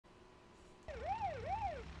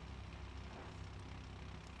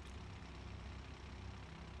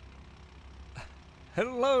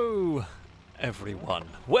Hello, everyone.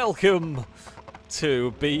 Welcome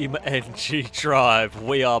to BeamNG Drive.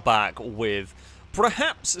 We are back with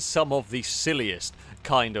perhaps some of the silliest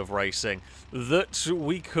kind of racing that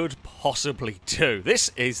we could possibly do.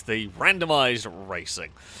 This is the randomised racing.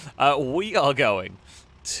 We are going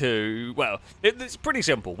to, well, it's pretty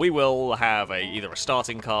simple. We will have either a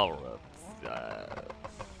starting car or a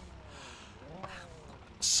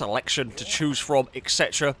selection to choose from,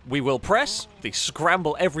 etc. We will press the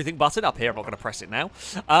scramble everything button up here. I'm not going to press it now.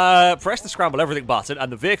 Press the scramble everything button,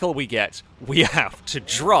 and the vehicle we get, we have to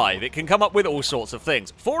drive. It can come up with all sorts of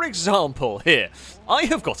things. For example, here, I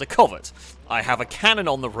have got a Covet. I have a cannon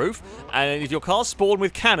on the roof, and if your cars spawn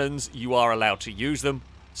with cannons, you are allowed to use them.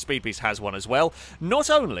 Speed Beast has one as well. Not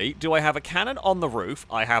only do I have a cannon on the roof,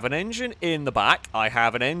 I have an engine in the back, I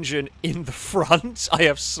have an engine in the front, I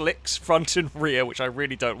have slicks front and rear, which I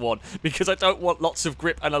really don't want, because I don't want lots of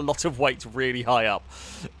grip and a lot of weight really high up.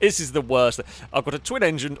 This is the worst. I've got a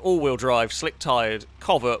twin-engined, all-wheel drive, slick-tired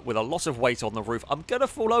Covet with a lot of weight on the roof. I'm gonna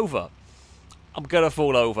fall over.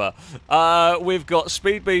 We've got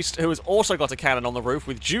Speed Beast, who has also got a cannon on the roof,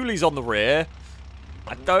 with Julie's on the rear.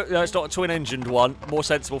 I don't know, it's not a twin-engined one. More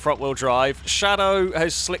sensible front-wheel drive. Shadow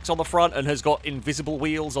has slicks on the front and has got invisible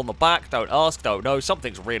wheels on the back. Don't ask, don't know.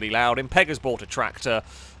 Something's really loud. Impega's bought a tractor,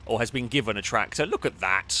 or has been given a tractor. Look at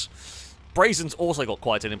that. Brazen's also got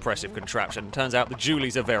quite an impressive contraption. Turns out the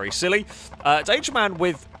Julies are very silly. Danger Man,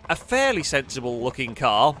 with a fairly sensible-looking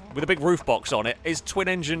car, with a big roof box on it, is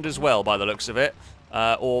twin-engined as well, by the looks of it.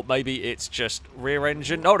 Or maybe it's just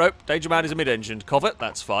rear-engine. Oh, no, Danger Man is a mid-engined Covet.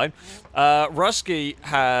 That's fine. Rusky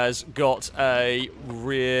has got a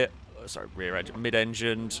rear-engine,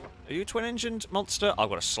 mid-engined. Are you a twin-engined monster? I've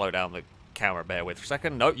got to slow down the camera, bear with for a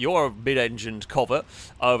second. No, you're a mid-engined Covet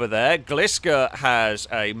over there. Gliska has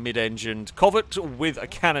a mid-engined Covet with a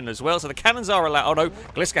cannon as well. So the cannons are allowed. Oh no,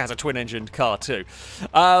 Gliska has a twin-engined car too.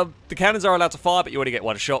 The cannons are allowed to fire, but you only get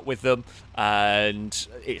one shot with them, and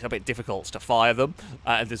it's a bit difficult to fire them.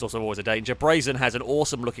 And there's also always a danger. Brazen has an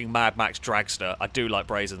awesome-looking Mad Max Dragster. I do like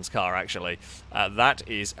Brazen's car, actually. That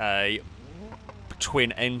is a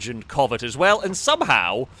twin-engined Covet as well. And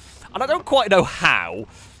somehow, and I don't quite know how,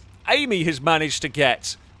 Amy has managed to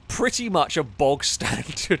get pretty much a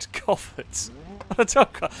bog-standard Covet. I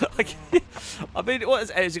mean,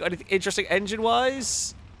 has it got anything interesting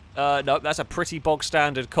engine-wise? No, that's a pretty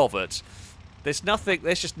bog-standard Covet. There's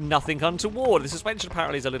just nothing untoward. The suspension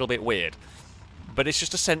apparently is a little bit weird. But it's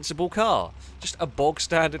just a sensible car. Just a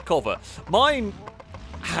bog-standard Covet. Mine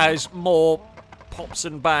has more pops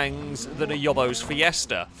and bangs than a Yobbo's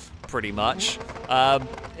Fiesta, pretty much.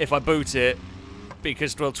 If I boot it,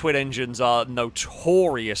 because, well, twin engines are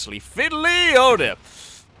notoriously fiddly. Oh dear.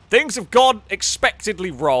 Things have gone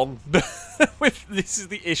expectedly wrong. This is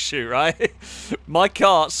the issue, right? My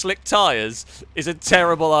car, slick tyres, is a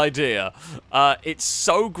terrible idea. It's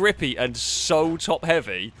so grippy and so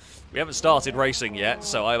top-heavy. We haven't started racing yet,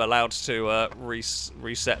 so I'm allowed to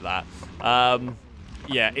reset that.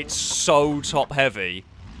 Yeah, it's so top-heavy.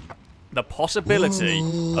 The possibility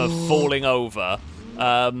of falling over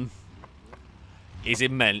is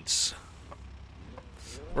immense.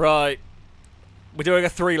 Right. We're doing a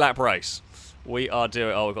 3-lap race. We are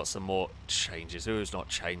doing... Oh, we've got some more changes. Who's not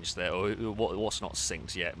changed there? Or what's not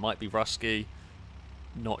synced yet? Might be Rusky.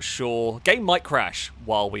 Not sure. Game might crash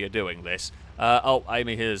while we are doing this. Oh,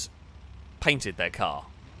 Amy has painted their car.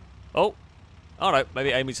 Oh. Oh, no.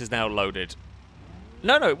 Maybe Amy's is now loaded.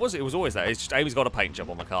 No, it was always that. It's just Amy's got a paint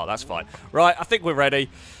job on the car. That's fine. Right, I think we're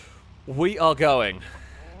ready. We are going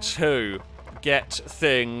to get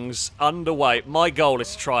things underway. My goal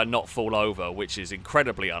is to try and not fall over, which is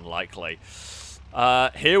incredibly unlikely.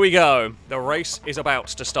 Here we go. The race is about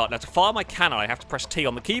to start. Now, to fire my cannon, I have to press T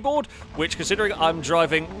on the keyboard, which, considering I'm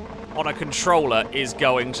driving on a controller, is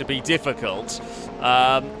going to be difficult.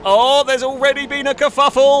 Oh, there's already been a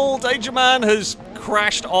kerfuffle. Danger Man has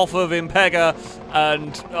crashed off of Impega,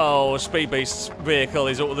 and, oh, Speed Beast's vehicle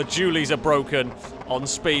is... The Julies are broken on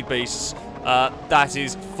Speed Beast's. That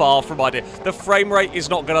is far from ideal. The frame rate is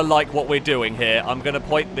not going to like what we're doing here. I'm going to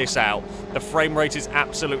point this out. The frame rate is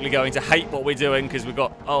absolutely going to hate what we're doing because we've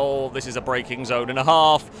got... Oh, this is a braking zone and a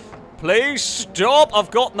half. Please stop. I've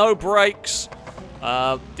got no brakes.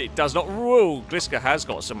 It does not... Whoa, Gliska has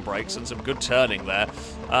got some brakes and some good turning there.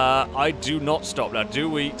 I do not stop. Now, do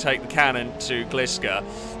we take the cannon to Gliska?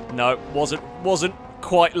 No, wasn't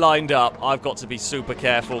quite lined up. I've got to be super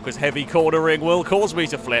careful because heavy cornering will cause me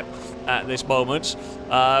to flip at this moment.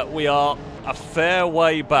 We are a fair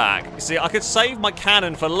way back. See, I could save my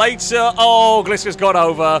cannon for later. Oh, Gliska's gone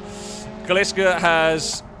over. Gliska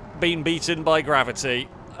has been beaten by gravity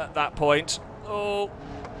at that point. Oh,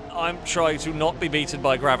 I'm trying to not be beaten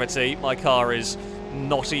by gravity. My car is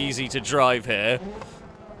not easy to drive here.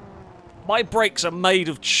 My brakes are made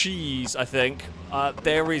of cheese, I think.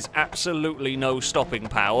 There is absolutely no stopping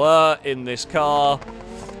power in this car.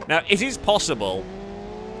 Now, it is possible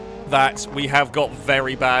that we have got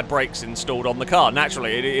very bad brakes installed on the car.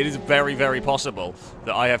 Naturally, it is very, very possible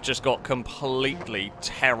that I have just got completely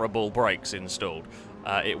terrible brakes installed.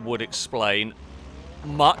 It would explain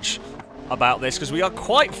much about this, because we are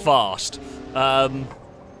quite fast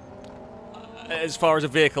as far as a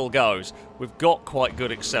vehicle goes. We've got quite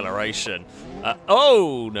good acceleration.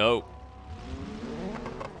 Oh, no.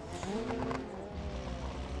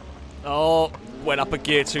 Oh, went up a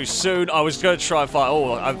gear too soon. I was going to try and fight.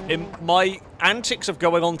 Oh, my antics of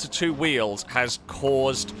going onto two wheels has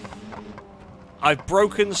caused... I've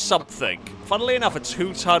broken something. Funnily enough, a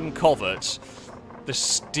 2-ton Covert. The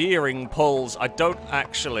steering pulls. I don't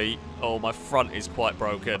actually... Oh, my front is quite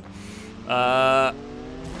broken.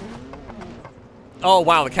 Oh,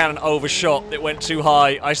 wow, the cannon overshot. It went too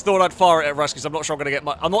high. I thought I'd fire it at Russ, because I'm not sure I'm going to get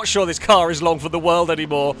my... I'm not sure this car is long for the world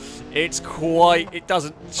anymore. It's quite... It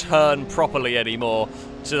doesn't turn properly anymore.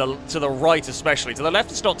 To the right, especially. To the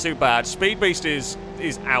left, it's not too bad. Speed Beast is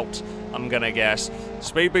out, I'm going to guess.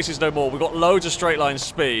 Speed Beast is no more. We've got loads of straight line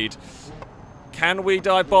speed. Can we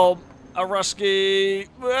dive bomb a Rusky?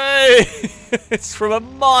 Hey! It's from a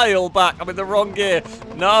mile back. I'm in the wrong gear.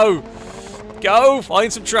 No. Go.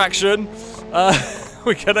 Find some traction.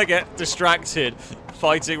 We're gonna get distracted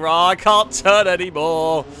fighting. I can't turn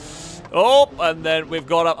anymore. Oh, and then we've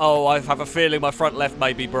got up. Oh, I have a feeling my front left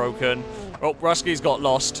may be broken. Oh, Rusky's got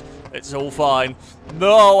lost. It's all fine.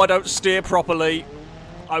 No, I don't steer properly.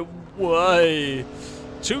 Way.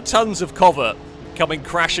 2 tons of Covert coming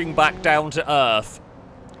crashing back down to earth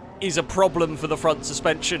is a problem for the front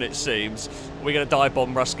suspension, it seems. We're gonna dive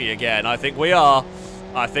bomb Rusky again. I think we are.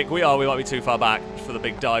 We might be too far back for the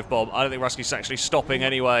big dive bomb. I don't think Rusky's actually stopping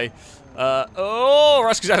anyway. Oh,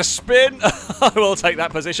 Rusky's had a spin. I will take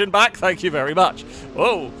that position back. Thank you very much.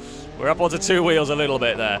 Whoa, we're up onto 2 wheels a little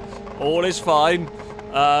bit there. All is fine.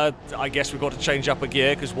 I guess we've got to change up a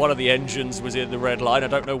gear because one of the engines was in the red line. I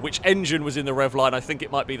don't know which engine was in the rev line. I think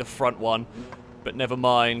it might be the front one. But never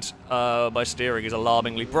mind. My steering is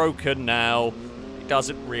alarmingly broken now. It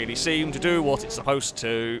doesn't really seem to do what it's supposed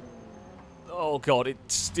to. Oh god, it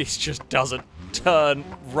just doesn't turn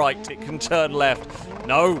right. It can turn left.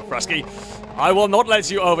 No, Rusky, I will not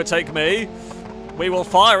let you overtake me. We will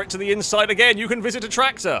fire it to the inside again. You can visit a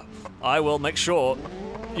tractor. I will make sure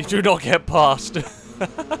you do not get past.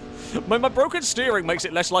 My broken steering makes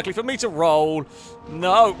it less likely for me to roll.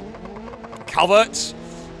 No. Covert.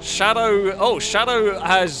 Shadow. Oh, Shadow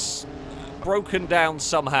has broken down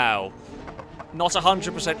somehow. Not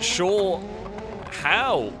 100% sure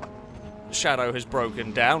how Shadow has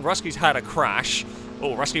broken down. Rusky's had a crash.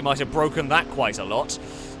 Oh, Rusky might have broken that quite a lot.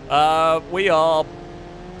 I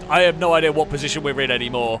have no idea what position we're in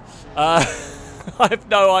anymore. I have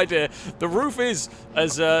no idea. The roof is,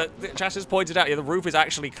 as Chas has pointed out, yeah, the roof is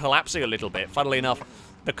actually collapsing a little bit. Funnily enough,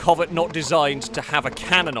 the Covert not designed to have a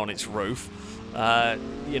cannon on its roof.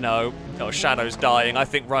 You know, oh, Shadow's dying. I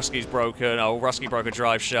think Rusky's broken. Oh, Rusky broke a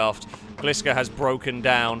drive shaft. Gliska has broken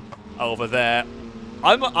down over there.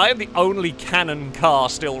 I am the only cannon car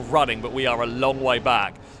still running, but we are a long way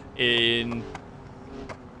back. In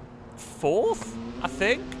 4th, I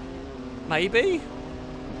think? Maybe?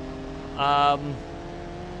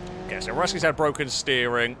 Okay, so Rusky's had broken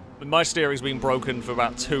steering. My steering's been broken for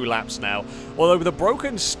about 2 laps now. Although the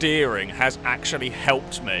broken steering has actually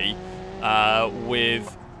helped me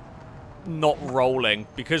with not rolling.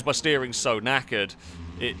 Because my steering's so knackered,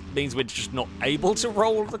 it means we're just not able to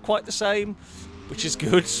roll quite the same, which is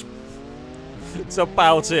good. It's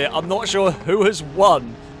about it. I'm not sure who has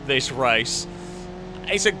won this race.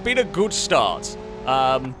 It's been a good start.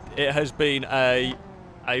 It has been a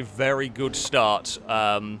very good start.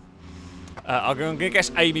 I'm going to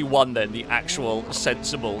guess Amy won then. The actual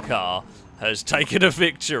sensible car has taken a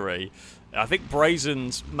victory. I think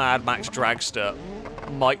Brazen's Mad Max Dragster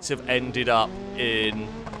might have ended up in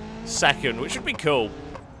 2nd, which would be cool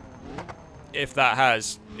if that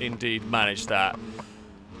has indeed managed that.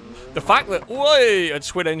 The fact that, a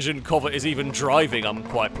twin-engine Covert is even driving, I'm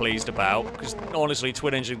quite pleased about. Because, honestly,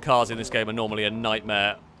 twin-engine cars in this game are normally a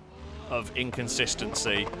nightmare of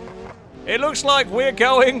inconsistency. It looks like we're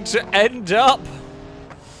going to end up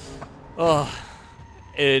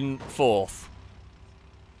in 4th.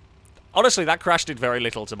 Honestly, that crash did very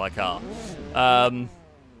little to my car. But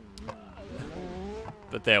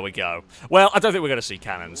there we go. Well, I don't think we're going to see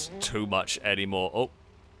cannons too much anymore. Oh.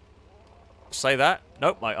 say that.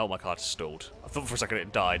 Nope, my car just stalled. I thought for a second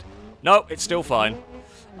it died. Nope, it's still fine.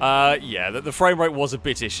 Yeah, the frame rate was a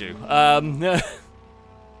bit issue.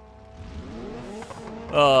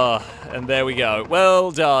 Oh, and there we go.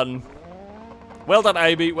 Well done. Well done,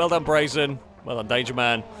 Amy. Well done, Brazen. Well done, Danger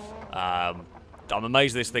Man. I'm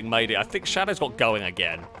amazed this thing made it. I think Shadow's got going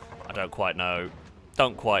again. I don't quite know.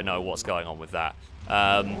 Don't quite know what's going on with that.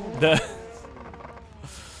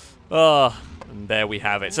 Oh, and there we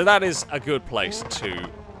have it. So that is a good place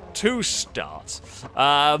to start.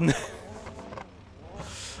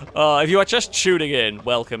 If you are just tuning in,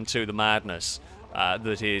 welcome to the madness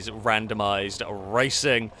that is randomised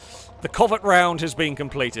racing. The Covert round has been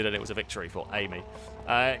completed, and it was a victory for Amy.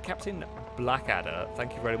 Captain Blackadder,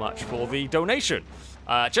 thank you very much for the donation.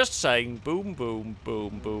 Just saying, boom, boom,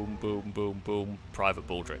 boom, boom, boom, boom, boom, Private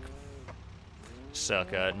Baldrick.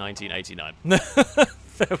 Circa 1989.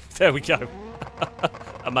 there we go.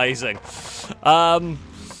 Amazing.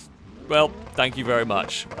 Well, thank you very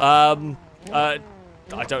much.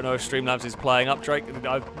 I don't know if Streamlabs is playing up, Drake.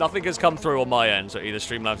 Nothing has come through on my end, so either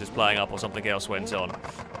Streamlabs is playing up or something else went on.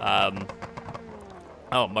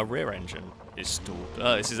 Oh, my rear engine is stalled.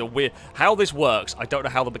 This is a weird... How this works, I don't know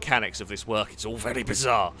how the mechanics of this work. It's all very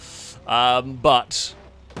bizarre. But...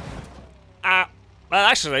 well,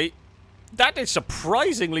 actually, that did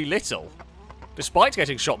surprisingly little. Despite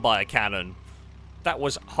getting shot by a cannon, that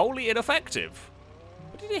was wholly ineffective.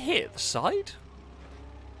 What did it hit? The side?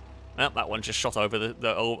 Oh, that one just shot over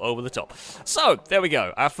the top. So, there we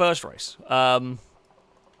go. Our first race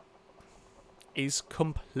is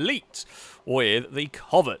complete with the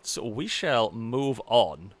Coverts. We shall move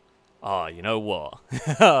on. You know what?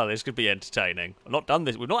 This could be entertaining. I've not done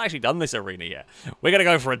this. We've not actually done this arena yet. We're going to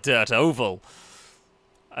go for a dirt oval.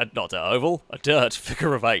 Not dirt oval, a dirt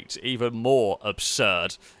figure of 8. Even more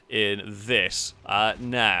absurd in this.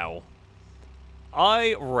 Now,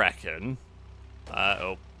 I reckon...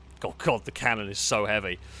 oh, God, the cannon is so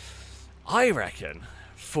heavy. I reckon,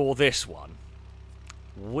 for this one,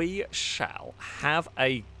 we shall have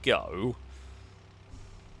a go.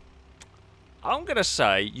 I'm going to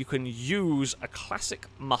say you can use a classic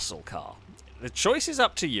muscle car. The choice is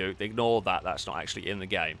up to you. Ignore that. That's not actually in the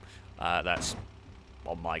game. That's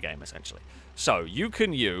on my game, essentially. So, you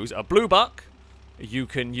can use a Blue Buck, you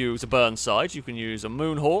can use a Burnside, you can use a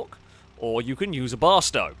Moonhawk, or you can use a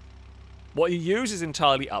Barstow. What you use is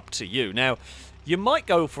entirely up to you. Now, you might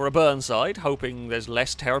go for a Burnside, hoping there's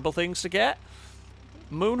less terrible things to get.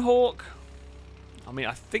 Moonhawk, I mean,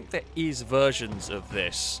 I think there is versions of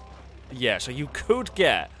this. Yeah, so you could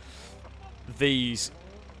get these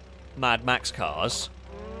Mad Max cars.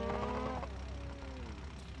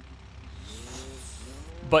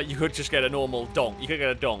 But you could just get a normal donk. You could get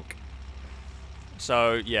a donk.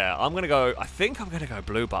 So, yeah, I'm going to go... I think I'm going to go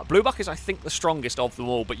Blue Buck. Blue Buck is, I think, the strongest of them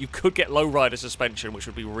all, but you could get lowrider suspension, which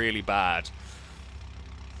would be really bad.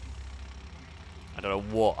 I don't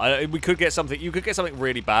know what... we could get something... You could get something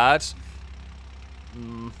really bad.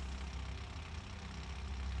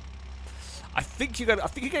 I think you're going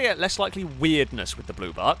to get less likely weirdness with the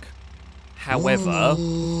Blue Buck. However,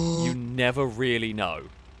 you never really know.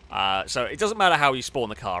 So it doesn't matter how you spawn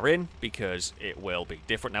the car in, because it will be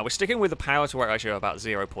different. Now, we're sticking with the power to weight ratio of about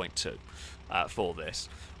 0.2 for this.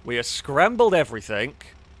 We have scrambled everything.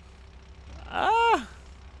 I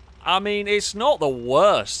mean, it's not the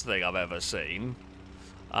worst thing I've ever seen.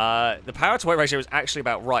 The power to weight ratio is actually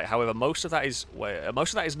about right. However, most of that is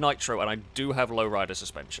nitro, and I do have low rider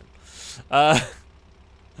suspension.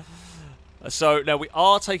 So now we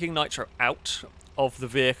are taking nitro out of the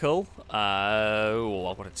vehicle. Oh,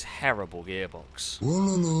 I've got a terrible gearbox.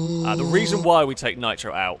 The reason why we take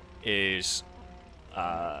nitro out is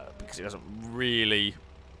because it doesn't really...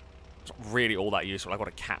 It's not really all that useful. I've got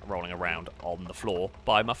a cat rolling around on the floor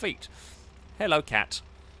by my feet. Hello, cat.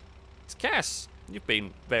 It's Cass. You've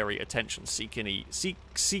been very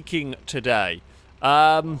attention-seeking today.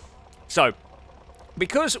 So,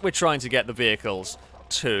 because we're trying to get the vehicles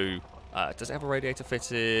to... does it have a radiator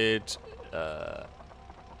fitted?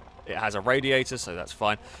 It has a radiator, so that's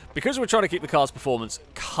fine. Because we're trying to keep the car's performance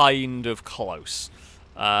kind of close.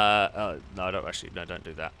 No, don't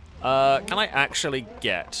do that. Can I actually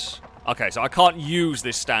get... Okay, so I can't use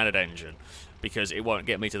this standard engine because it won't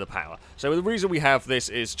get me to the power. So the reason we have this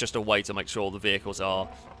is just a way to make sure the vehicles are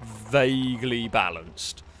vaguely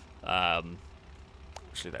balanced.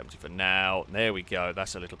 Actually, they're empty for now. There we go.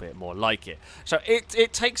 That's a little bit more like it. So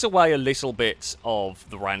it takes away a little bit of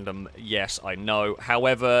the random, yes, I know.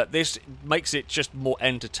 However, this makes it just more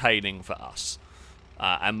entertaining for us.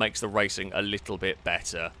 And makes the racing a little bit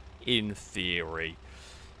better, in theory.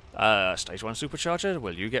 Stage 1 supercharger,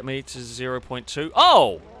 will you get me to 0.2?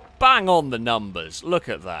 Oh! Bang on the numbers. Look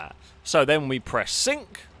at that. So then we press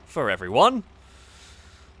sync for everyone.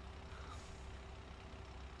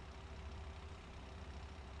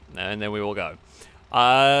 And then we will go.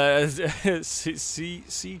 CG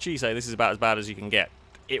say this is about as bad as you can get.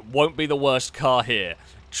 It won't be the worst car here.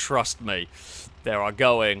 Trust me. There are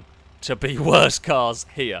going to be worse cars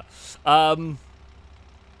here.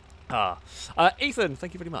 Ethan,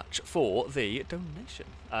 thank you very much for the donation.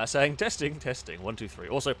 Saying testing, 1, 2, 3.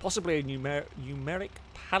 Also, possibly a numeric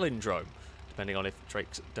palindrome, depending on if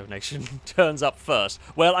Drake's donation turns up first.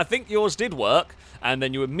 Well, I think yours did work, and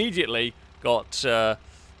then you immediately got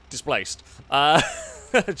displaced.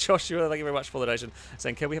 Joshua, thank you very much for the donation.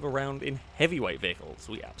 Saying, can we have a round in heavyweight vehicles?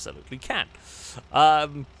 We absolutely can.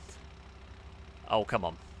 Oh, come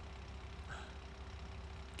on.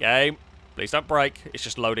 Game. Please don't break. It's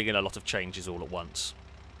just loading in a lot of changes all at once.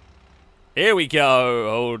 Here we go.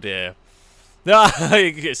 Oh, dear.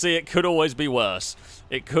 See, it could always be worse.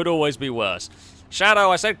 It could always be worse.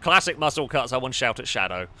 Shadow, I said classic muscle cars. I want to shout at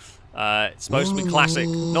Shadow. It's supposed to be classic,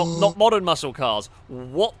 not modern muscle cars.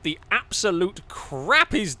 What the absolute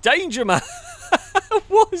crap is Danger Man?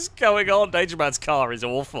 What is going on? Danger Man's car is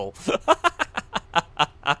awful.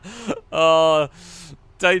 Oh...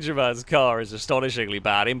 Danger Man's car is astonishingly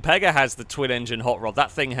bad. Impega has the twin-engine hot rod.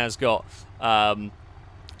 That thing has got probably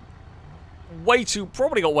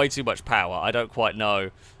got way too much power. I don't quite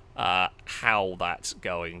know how that's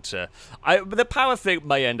going to... But the power thing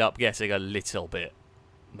may end up getting a little bit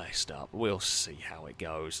messed up. We'll see how it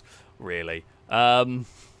goes, really. There's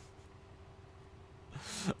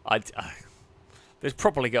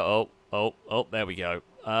probably got... Oh, there we go.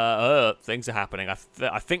 Things are happening. I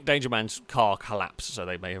think Danger Man's car collapsed, so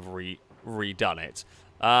they may have redone it.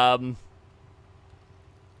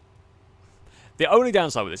 The only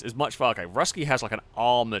downside with this is much far. Okay, Rusky has like an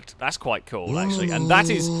armored. That's quite cool, actually, and that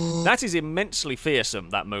is immensely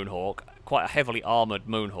fearsome. That Moonhawk, quite a heavily armored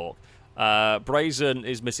Moonhawk. Brazen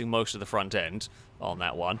is missing most of the front end on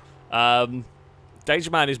that one.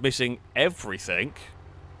 Danger Man is missing everything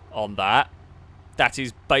on that. That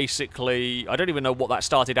is basically... I don't even know what that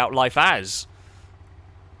started out life as.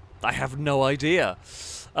 I have no idea.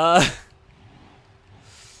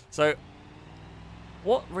 So,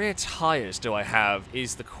 what rear tyres do I have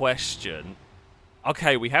is the question.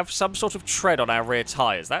 Okay, we have some sort of tread on our rear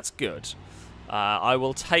tyres. That's good. I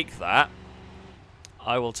will take that.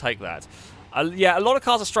 I will take that. Yeah, a lot of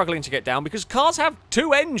cars are struggling to get down because cars have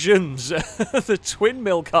two engines. The twin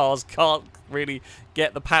mill cars can't really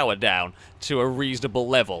get the power down to a reasonable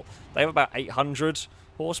level. They have about 800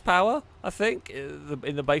 horsepower, I think,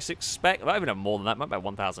 in the basic spec. They might even have more than that, maybe about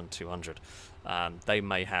 1,200. They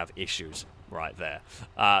may have issues right there.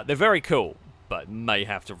 They're very cool, but may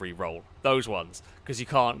have to re-roll those ones because you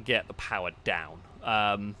can't get the power down.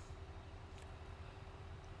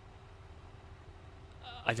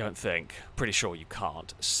 I don't think. Pretty sure you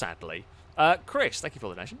can't, sadly. Chris, thank you for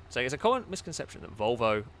the donation. So it's a common misconception that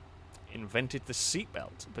Volvo invented the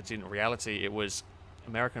seatbelt, but in reality it was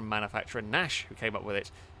American manufacturer Nash who came up with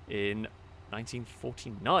it in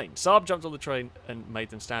 1949. Saab jumped on the train and made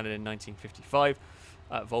them standard in 1955.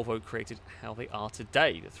 Volvo created how they are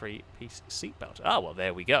today, the three-piece seatbelt. Ah, well,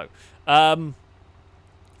 there we go. I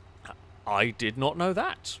did not know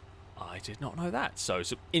that. I did not know that. So,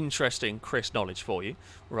 some interesting Chris knowledge for you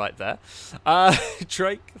right there.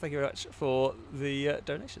 Drake, thank you very much for the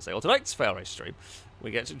donation. So, on tonight's FailRace stream, we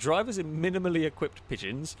get drivers in minimally equipped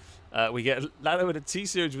pigeons. We get Lado in a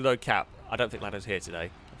T-Series with no cap. I don't think Lado's here today,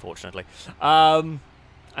 unfortunately. And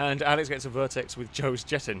Alex gets a Vertex with Joe's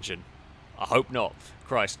jet engine. I hope not.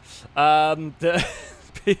 Christ. The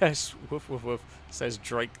PS, woof, woof, woof, says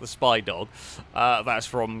Drake the Spy Dog. That's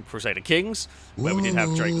from Crusader Kings, where we did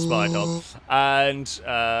have Drake the Spy Dog. And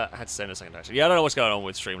had to send a second action. Yeah, I don't know what's going on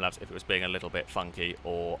with Streamlabs, if it was being a little bit funky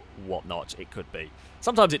or whatnot. It could be.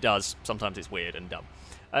 Sometimes it does. Sometimes it's weird and dumb.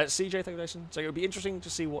 CJ, thank you. So it would be interesting to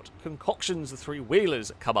see what concoctions the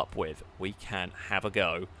three-wheelers come up with. We can have a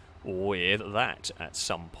go with that at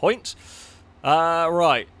some point.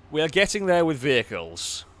 Right. We are getting there with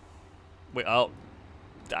vehicles.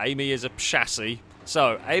 Amy is a chassis.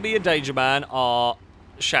 So, Amy and Danger Man are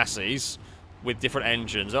chassis with different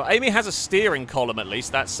engines. Oh, Amy has a steering column, at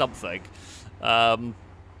least. That's something. Impega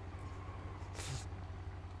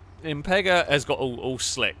has got all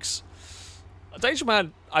slicks. Danger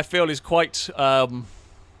Man, I feel, is quite good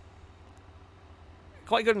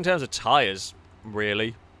in terms of tyres,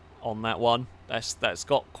 really, on that one. That's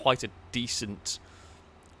got quite a decent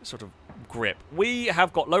sort of grip. We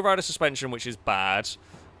have got low rider suspension, which is bad.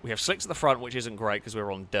 We have slicks at the front, which isn't great because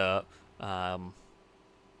we're on dirt.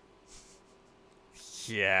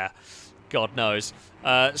 Yeah, God knows.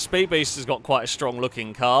 Speed Beast has got quite a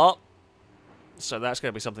strong-looking car, so that's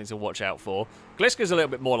going to be something to watch out for. Gliska's a little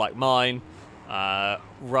bit more like mine.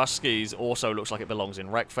 Rusky's also looks like it belongs in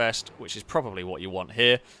Wreckfest, which is probably what you want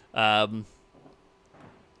here.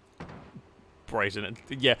 Brazen,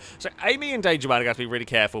 yeah. So Amy and Danger Man are going to be really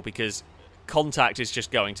careful because contact is just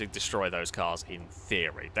going to destroy those cars in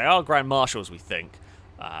theory. They are Grand Marshals, we think,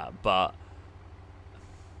 but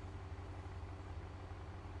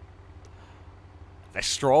they're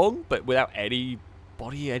strong, but without any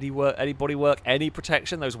bodywork, any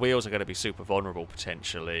protection. Those wheels are going to be super vulnerable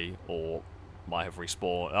potentially, or might have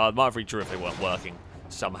respawned. Might have redrew if they weren't working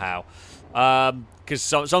somehow. Because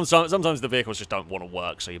sometimes the vehicles just don't want to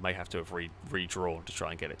work, so you may have to have redrawn to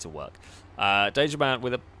try and get it to work. Danger Man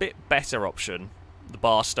with a bit better option, the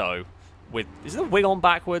Barstow. Is the wing on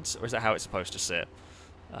backwards, or is that how it's supposed to sit?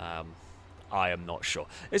 I am not sure.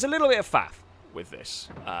 There's a little bit of faff with this.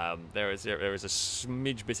 There is a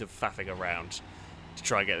smidge bit of faffing around to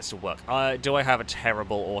try and get this to work. Do I have a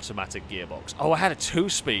terrible automatic gearbox? Oh, I had a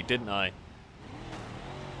 2-speed, didn't I?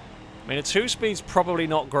 I mean, a 2-speed's probably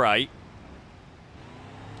not great.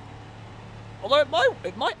 Although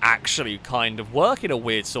it might actually kind of work in a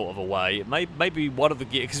weird sort of a way. It may be one of the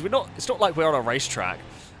gears, because it's not like we're on a racetrack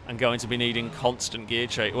and going to be needing constant gear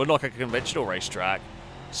change. We're like a conventional racetrack.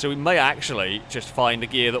 So we may actually just find a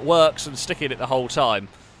gear that works and stick in it the whole time.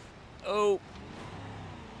 Oh.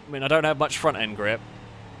 I mean, I don't have much front end grip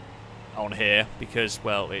on here because,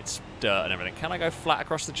 well, it's dirt and everything. Can I go flat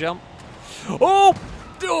across the jump? Oh!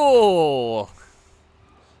 Oh!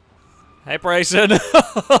 Hey, Brayson.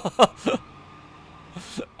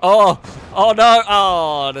 Oh no!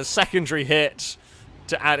 Oh, the secondary hit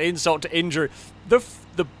to add insult to injury.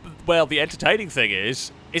 Well, the entertaining thing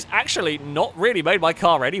is actually not really made my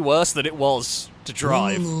car any worse than it was to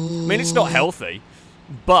drive. I mean, it's not healthy,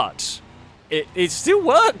 but it still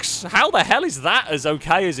works. How the hell is that as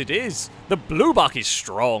okay as it is? The blue buck is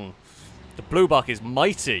strong. The blue buck is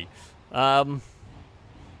mighty.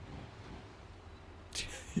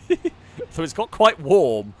 So it's got quite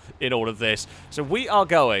warm in all of this. So we are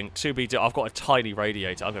going to be... I've got a tiny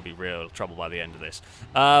radiator. I'm going to be real trouble by the end of this.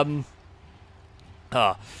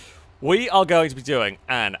 We are going to be doing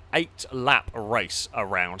an 8-lap race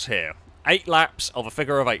around here. 8 laps of a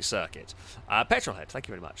figure-of-8 circuit. Petrolhead, thank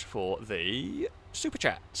you very much for the super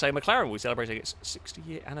chat. Say McLaren will be celebrating its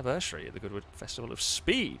 60-year anniversary at the Goodwood Festival of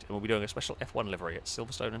Speed, and we'll be doing a special F1 livery at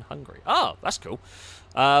Silverstone in Hungary. Oh, that's cool.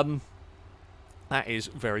 That is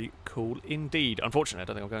very cool indeed. Unfortunately, I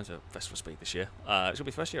don't think I'm going to Festival of Speed this year. It's going to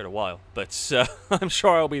be the first year in a while, but I'm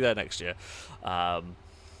sure I'll be there next year.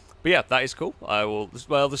 But yeah, that is cool. I will.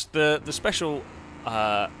 Well, the special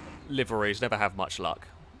liveries never have much luck.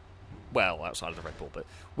 Well, outside of the Red Bull, but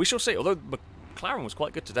we shall see. Although McLaren was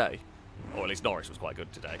quite good today, or at least Norris was quite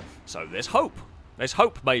good today. So there's hope. There's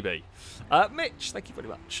hope, maybe. Mitch, thank you very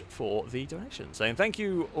much for the donation. Saying thank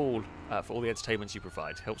you all for all the entertainment you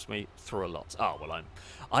provide. Helps me through a lot. Oh, well,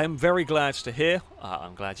 I am very glad to hear.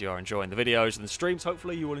 I'm glad you are enjoying the videos and the streams.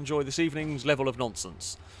 Hopefully you will enjoy this evening's level of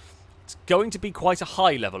nonsense. It's going to be quite a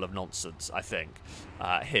high level of nonsense, I think,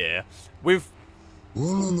 here. We've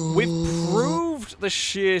proved the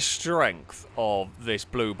sheer strength of this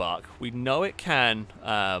blue buck. We know it can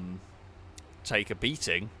take a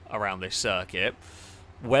beating around this circuit.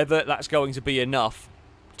 Whether that's going to be enough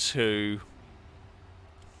to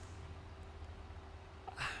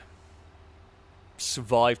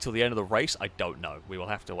survive till the end of the race, I don't know. We will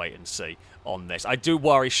have to wait and see on this. I do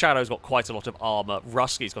worry. Shadow's got quite a lot of armor.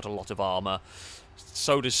 Rusky's got a lot of armor.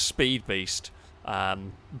 So does Speed Beast.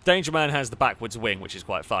 Danger Man has the backwards wing, which is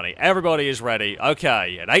quite funny. Everybody is ready.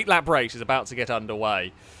 Okay, an 8-lap race is about to get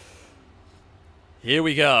underway. Here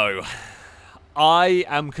we go. I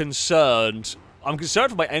am concerned. I'm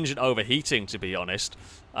concerned for my engine overheating, to be honest.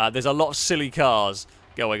 There's a lot of silly cars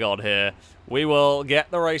going on here. We will get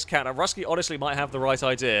the race counter. Rusky honestly might have the right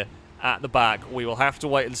idea at the back. We will have to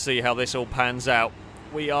wait and see how this all pans out.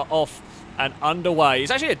 We are off and underway.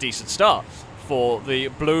 It's actually a decent start for the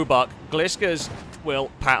Blue Buck. Gliskas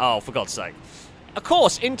will... Oh, for God's sake. Of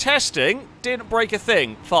course, in testing, didn't break a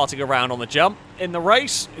thing farting around on the jump. In the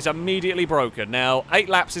race, it's immediately broken. Now, 8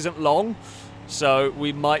 laps isn't long, so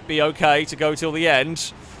we might be okay to go till the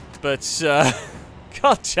end. But,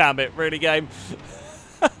 God damn it, really, game.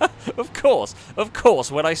 Of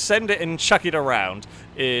course, when I send it and chuck it around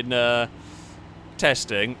in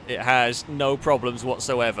testing, it has no problems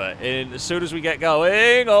whatsoever. As soon as we get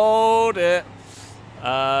going, hold it.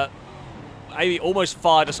 Amy almost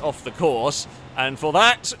fired us off the course. And for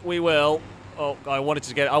that, we will... Oh, I wanted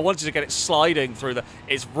to get it sliding through the...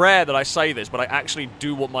 It's rare that I say this, but I actually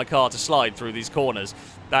do want my car to slide through these corners.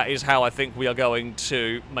 That is how I think we are going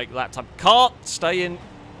to make lap time. Car, stay in... You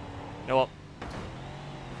know what?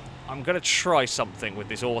 I'm going to try something with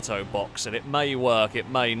this auto box, and it may work, it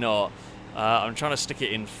may not. I'm trying to stick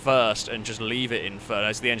it in first and just leave it in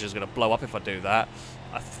first. The engine's going to blow up if I do that.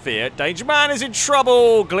 I fear. Danger Man is in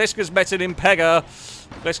trouble! Gliska's met an Impega.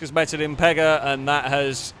 Gliska's met an Impega, and that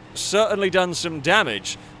has certainly done some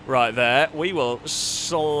damage right there. We will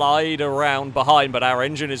slide around behind, but our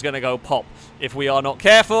engine is going to go pop if we are not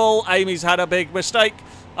careful. Amy's had a big mistake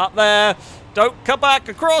up there. Don't come back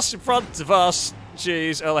across in front of us.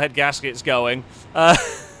 Jeez, overhead gasket's going. Oh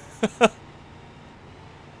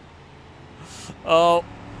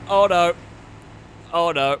no.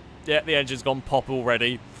 Oh no. Yeah, the engine's gone pop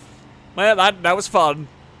already. Well, that was fun.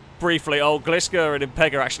 Briefly. Oh, Gliska and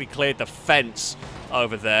Impega actually cleared the fence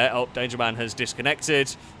over there. Oh, Danger Man has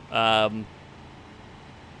disconnected. Oh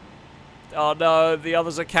no, the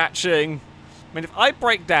others are catching. I mean, if I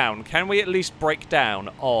break down, can we at least break down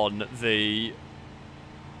on the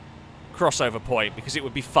crossover point? Because it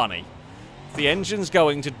would be funny. If the engine's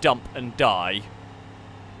going to dump and die,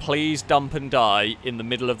 please dump and die in the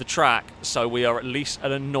middle of the track so we are at least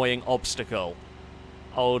an annoying obstacle.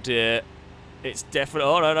 Oh dear. It's definitely...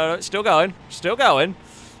 Oh, no, it's still going. Still going.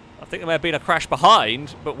 I think there may have been a crash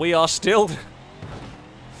behind, but we are still...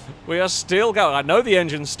 we are still going. I know the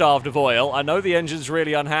engine's starved of oil. I know the engine's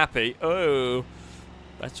really unhappy. Oh.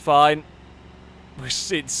 That's fine.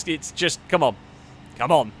 It's just... Come on.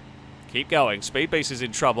 Come on. Keep going. Speed Beast is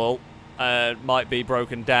in trouble. Might be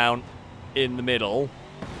broken down in the middle.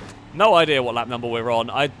 No idea what lap number we're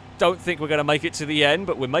on. I don't think we're going to make it to the end,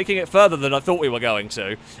 but we're making it further than I thought we were going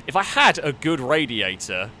to. If I had a good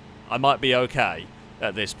radiator, I might be okay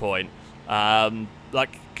at this point.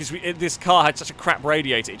 Because this car had such a crap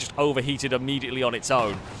radiator, it just overheated immediately on its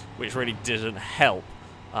own, which really didn't help.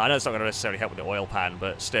 I know it's not going to necessarily help with the oil pan,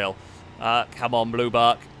 but still. Come on, Blue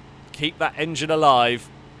Buck. Keep that engine alive.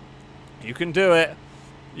 You can do it.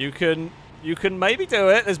 You can maybe do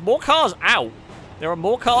it. There's more cars out. There are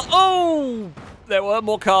more cars. Oh! There were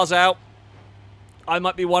more cars out. I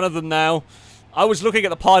might be one of them now. I was looking at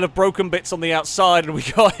the pile of broken bits on the outside and we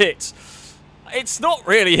got hit. It's not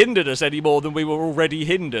really hindered us any more than we were already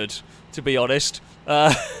hindered, to be honest.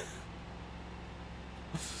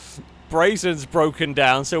 Brazen's broken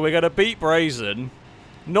down, so we're going to beat Brazen.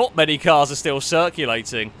 Not many cars are still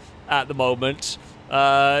circulating at the moment.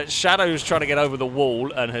 Shadow's trying to get over the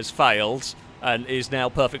wall and has failed and is now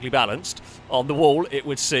perfectly balanced on the wall, it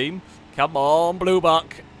would seem. Come on, Blue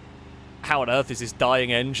Buck. How on earth is this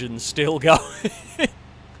dying engine still going?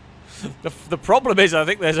 The problem is, I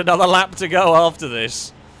think there's another lap to go after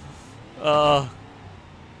this. Come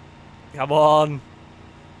on.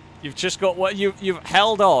 You've just got what you've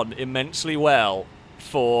held on immensely well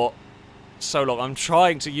for so long. I'm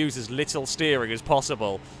trying to use as little steering as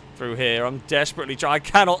possible through here. I'm desperately trying. I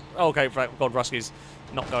cannot. Okay, God, Rusky's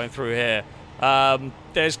not going through here.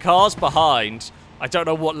 There's cars behind. I don't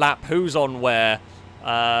know what lap who's on where.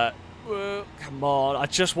 Come on. I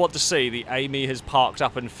just want to see the Amy has parked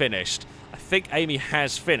up and finished. I think Amy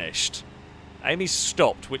has finished. Amy's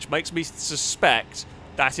stopped, which makes me suspect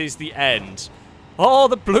that is the end. Oh,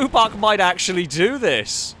 the Blue Buck might actually do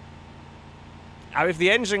this. Now, if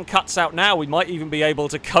the engine cuts out now, we might even be able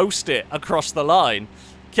to coast it across the line.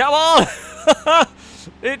 Come on!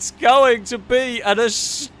 It's going to be an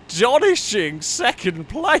astonishing second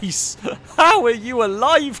place. How are you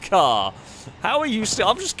alive, car? How are you still...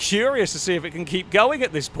 I'm just curious to see if it can keep going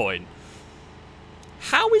at this point.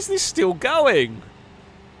 How is this still going?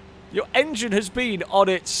 Your engine has been on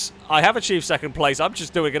its... I have achieved second place. I'm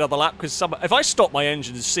just doing another lap because if I stop, my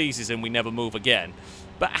engine seizes and we never move again.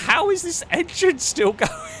 But how is this engine still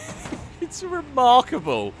going? It's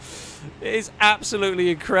remarkable. It is absolutely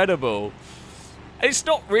incredible. It's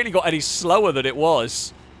not really got any slower than it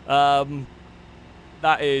was.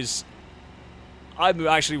 That is... I'm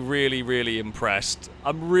actually really, really impressed.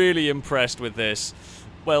 I'm really impressed with this.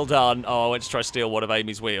 Well done. Oh, I went to try to steal one of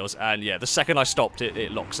Amy's wheels, and yeah, the second I stopped it,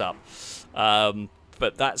 it locks up.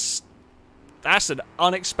 But that's an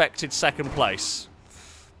unexpected second place.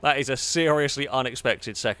 That is a seriously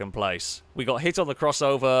unexpected second place. We got hit on the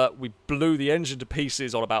crossover, we blew the engine to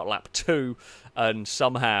pieces on about lap 2, and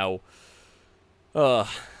somehow we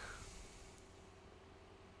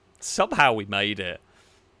made it.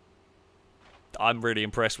 I'm really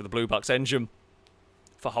impressed with the Blue Buck's engine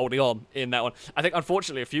for holding on in that one. I think,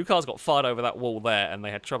 unfortunately, a few cars got fired over that wall there, and they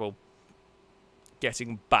had trouble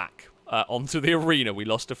getting back onto the arena. We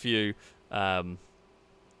lost a few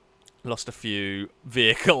Lost a few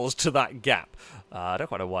vehicles to that gap. I don't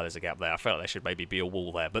quite know why there's a gap there. I felt like there should maybe be a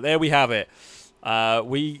wall there. But there we have it.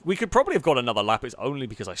 We could probably have got another lap. It's only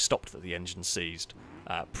because I stopped that the engine seized,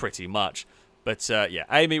 pretty much. But, yeah,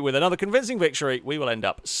 Amy, with another convincing victory, we will end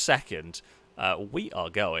up second. We are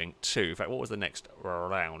going to... In fact, what was the next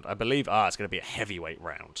round? I believe... it's going to be a heavyweight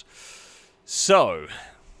round. So...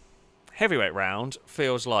 Heavyweight round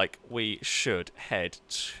feels like we should head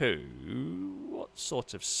to... What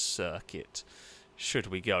sort of circuit should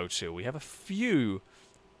we go to? We have a few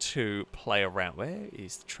to play around. Where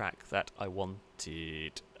is the track that I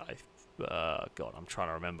wanted? God, I'm trying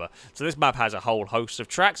to remember. So this map has a whole host of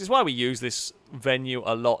tracks. It's why we use this venue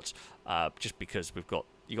a lot, just because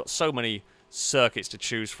you got so many circuits to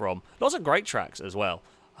choose from. Lots of great tracks as well.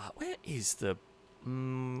 Where is the...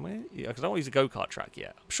 because I don't want to use a go-kart track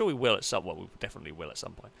yet. I'm sure we will at some point. We definitely will at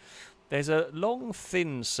some point. There's a long,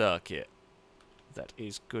 thin circuit that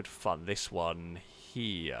is good fun. This one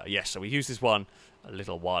here. Yes, so we used this one a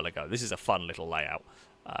little while ago. This is a fun little layout.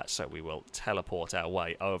 So we will teleport our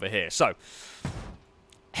way over here. So,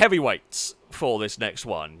 heavyweights for this next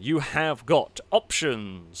one. You have got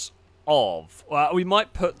options of... we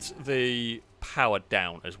might put the power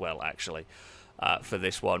down as well, actually. For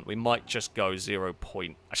this one, we might just go 0.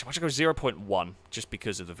 Actually, I might just go 0.1 just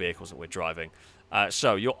because of the vehicles that we're driving.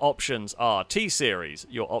 So your options are T-Series.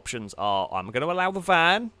 Your options are, I'm going to allow the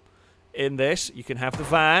van in this. You can have the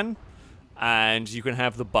van and you can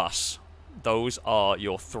have the bus. Those are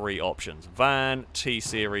your three options. Van,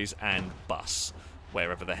 T-Series, and bus.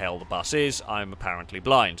 Wherever the hell the bus is, I'm apparently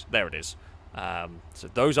blind. There it is. So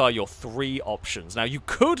those are your three options. Now you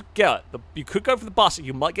could go for the bus.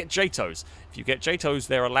 You might get JTOs. If you get JTOs,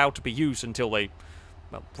 they're allowed to be used until they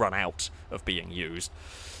run out of being used.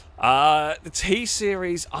 The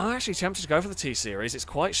T-Series, I'm actually tempted to go for the T-Series. It's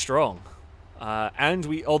quite strong,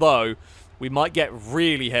 although we might get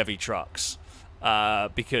really heavy trucks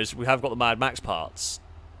because we have got the Mad Max parts.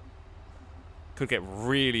 Could get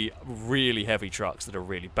really, really heavy trucks that are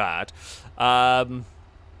really bad. The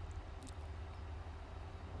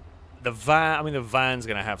van's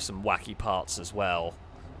going to have some wacky parts as well,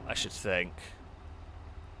 I should think.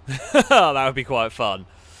 That would be quite fun.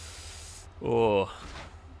 Oh.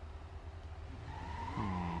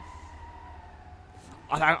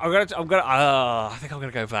 I think I'm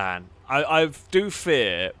gonna go van. I do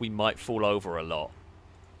fear we might fall over a lot,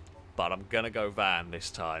 but I'm gonna go van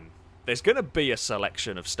this time. There's gonna be a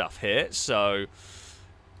selection of stuff here, so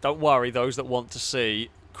don't worry. Those that want to see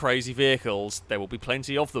crazy vehicles, there will be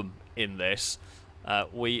plenty of them in this.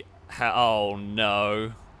 Oh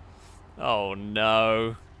no! Oh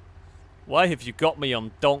no! Why have you got me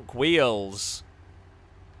on donk wheels?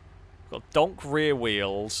 Got donk rear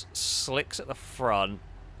wheels, slicks at the front,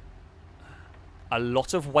 a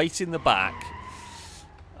lot of weight in the back.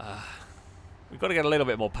 We've got to get a little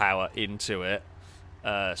bit more power into it.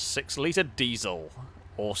 6-litre diesel.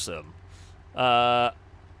 Awesome. So,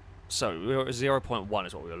 0.1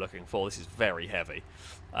 is what we were looking for. This is very heavy.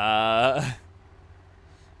 Christ,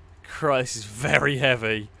 this is very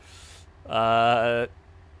heavy.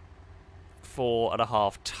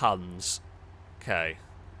 4.5 tons. Okay.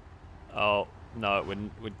 Oh, no,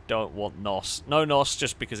 we don't want NOS. No NOS,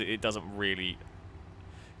 just because it doesn't really...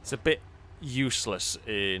 It's a bit useless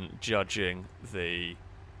in judging the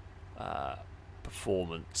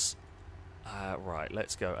performance. Right,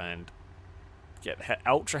 let's go and get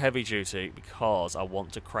ultra heavy duty because I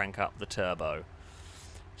want to crank up the turbo.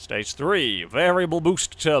 Stage 3, variable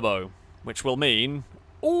boost turbo, which will mean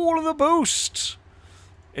all of the boost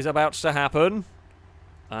is about to happen.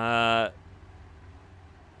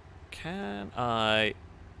 Can I...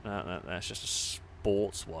 No, that's just a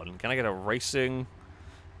sports one. Can I get a racing?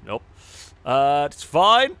 Nope. It's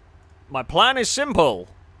fine. My plan is simple.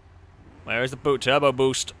 Where is the turbo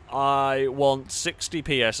boost? I want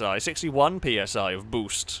 60 PSI, 61 PSI of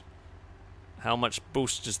boost. How much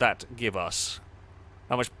boost does that give us?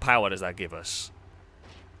 How much power does that give us?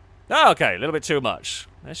 Oh, okay, a little bit too much.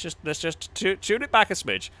 Let's just tune it back a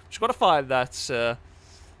smidge. Just got to find that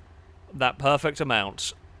that perfect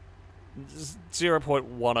amount.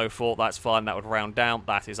 0.104. That's fine. That would round down.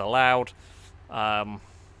 That is allowed.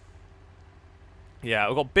 Yeah,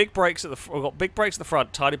 we've got big brakes at the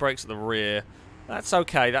front, tiny brakes at the rear. That's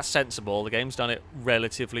okay. That's sensible. The game's done it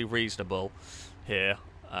relatively reasonable here.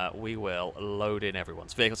 We will load in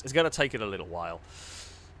everyone's vehicles. It's going to take it a little while.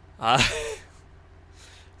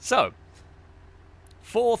 So,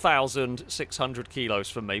 4,600 kilos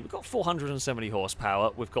for me. We've got 470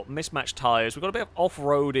 horsepower. We've got mismatched tyres. We've got a bit of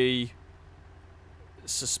off-roady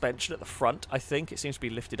suspension at the front, I think. It seems to be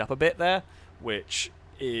lifted up a bit there, which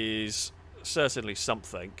is certainly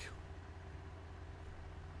something.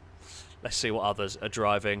 Let's see what others are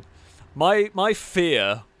driving. My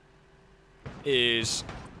fear is,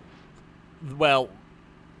 well,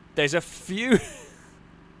 there's a few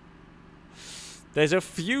there's a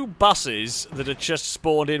few buses that are just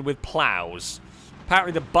spawned in with plows.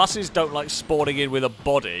 Apparently the buses don't like spawning in with a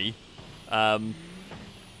body. Wow,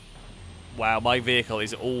 my vehicle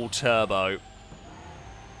is all turbo.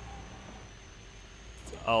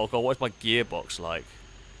 Oh god, what's my gearbox like?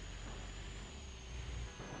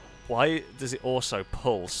 Why does it also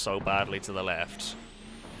pull so badly to the left?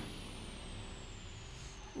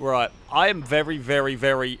 Right, I am very, very,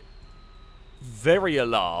 very, very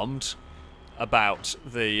alarmed about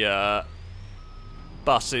the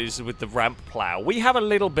buses with the ramp plow. We have a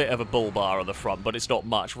little bit of a bull bar on the front, but it's not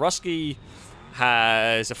much. Rusky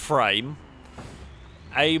has a frame.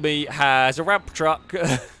 Amy has a ramp truck.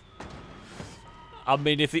 I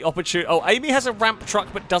mean, if the opportunity... Oh, Amy has a ramp truck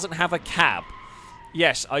but doesn't have a cab.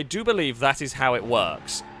 Yes, I do believe that is how it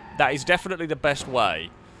works. That is definitely the best way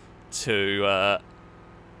to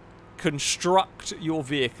construct your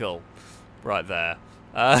vehicle. Right there.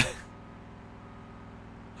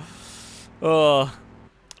 Oh,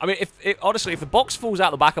 I mean, honestly, if the box falls out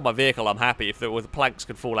the back of my vehicle, I'm happy. If the planks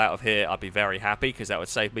could fall out of here, I'd be very happy, because that would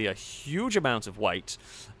save me a huge amount of weight.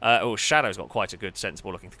 Oh, Shadow's got quite a good,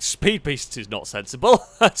 sensible-looking thing. Speed Beast is not sensible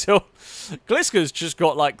at all. Gliska's just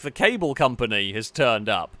got, like, the cable company has turned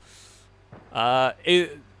up. That's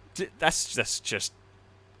just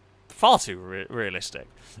far too realistic.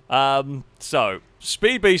 So,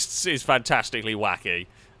 Speed Beasts is fantastically wacky.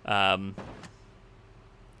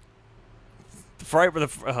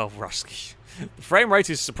 Rusky. The frame rate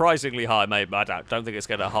is surprisingly high, maybe. I don't think it's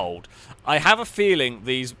going to hold. I have a feeling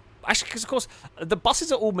these... Actually, because, of course, the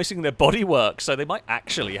buses are all missing their bodywork, so they might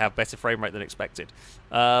actually have better frame rate than expected.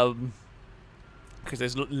 Because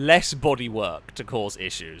there's less bodywork to cause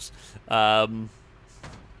issues. I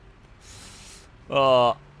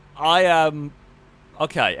am...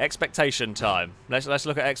 Okay, expectation time. Let's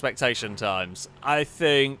look at expectation times. I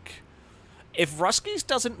think if Rusky's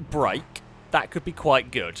doesn't break, that could be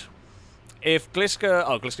quite good. If Gliska...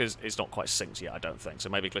 Oh, Gliska's is not quite synced yet, I don't think. So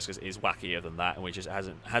maybe Gliska's is wackier than that, and we just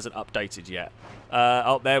hasn't updated yet.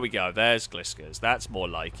 Oh, there we go. There's Gliska's. That's more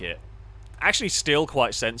like it. Actually, still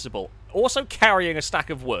quite sensible. Also carrying a stack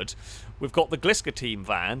of wood. We've got the Gliska team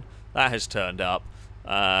van. That has turned up.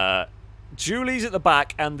 Julie's at the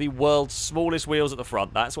back, and the world's smallest wheels at the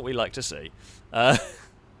front. That's what we like to see.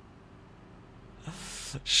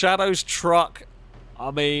 Shadow's truck.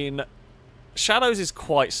 I mean... Shadows is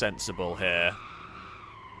quite sensible here.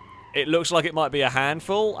 It looks like it might be a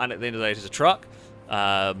handful, and at the end of the day, it's a truck.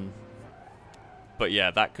 But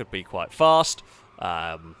yeah, that could be quite fast.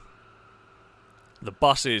 The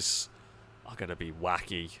buses are going to be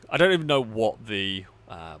wacky. I don't even know what the...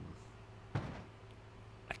 I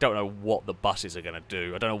don't know what the buses are going to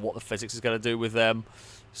do. I don't know what the physics is going to do with them.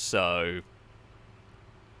 So...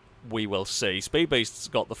 we will see. Speed Beast's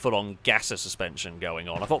got the full-on gasser suspension going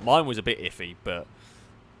on. I thought mine was a bit iffy, but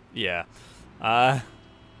yeah.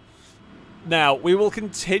 Now we will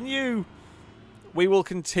continue. We will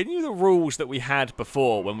continue the rules that we had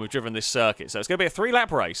before when we've driven this circuit. So it's going to be a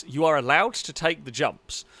 3-lap race. You are allowed to take the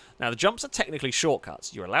jumps. Now the jumps are technically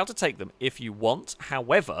shortcuts. You're allowed to take them if you want.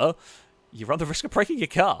 However, you run the risk of breaking your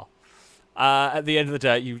car. At the end of the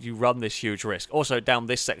day, you run this huge risk. Also, down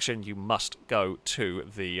this section, you must go to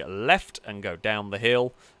the left and go down the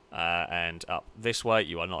hill and up this way.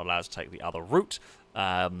 You are not allowed to take the other route.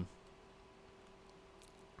 But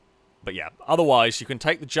yeah, otherwise, you can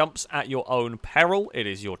take the jumps at your own peril. It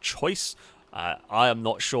is your choice. I am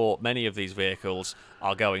not sure many of these vehicles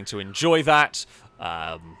are going to enjoy that.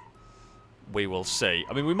 We will see.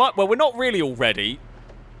 I mean, we might... Well, we're not really already.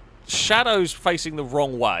 Shadow's facing the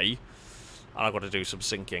wrong way. And I've got to do some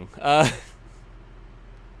syncing.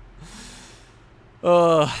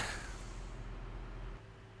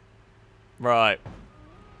 Right.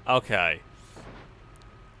 Okay.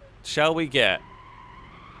 Shall we get...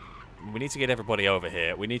 We need to get everybody over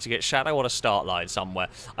here. We need to get Shadow on a start line somewhere.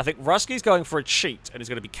 I think Rusky's going for a cheat and is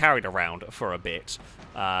going to be carried around for a bit.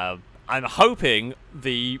 I'm hoping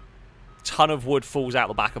the ton of wood falls out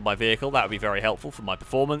the back of my vehicle. That would be very helpful for my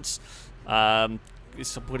performance. Is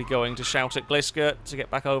somebody going to shout at Gliska to get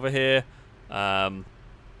back over here? Well,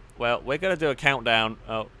 we're going to do a countdown.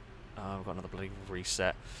 Oh, I've got another bloody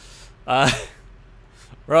reset.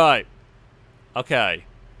 Right. Okay.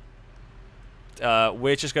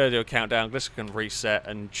 We're just going to do a countdown. Gliska can reset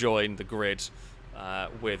and join the grid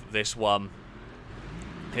with this one.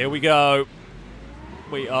 Here we go.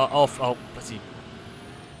 We are off. Oh, bloody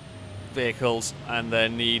vehicles and their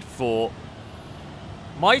need for...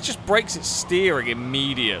 Mine just breaks its steering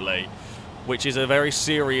immediately, which is a very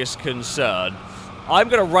serious concern. I'm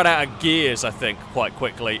going to run out of gears, I think, quite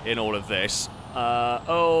quickly in all of this.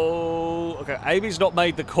 Oh, okay. Amy's not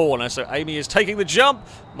made the corner, so Amy is taking the jump.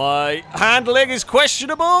 My handling is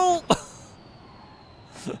questionable.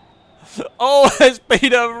 Oh, there's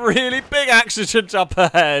been a really big accident up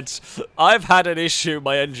ahead. I've had an issue.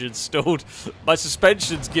 My engine's stalled. My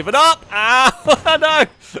suspension's given up. Ah, no.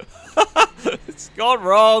 It's gone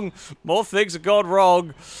wrong. More things have gone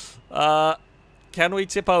wrong. Can we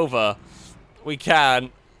tip over? We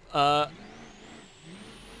can. Oh,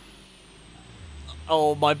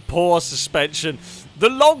 my poor suspension. The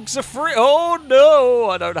logs are free. Oh, no.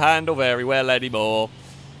 I don't handle very well anymore.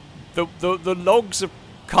 The logs are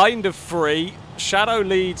kind of free. Shadow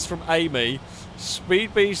leads from Amy.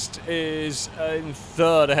 Speed Beast is in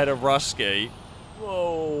third ahead of Rusky.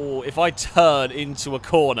 Whoa. If I turn into a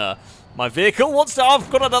corner, my vehicle wants to... I've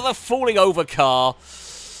got another falling over car.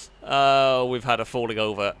 We've had a falling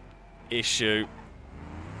over issue.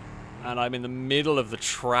 And I'm in the middle of the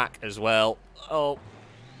track as well. Oh.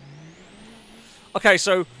 Okay,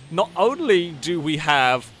 so not only do we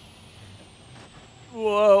have...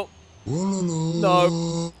 Whoa.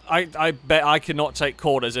 No. I bet I cannot take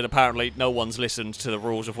corners, and apparently no one's listened to the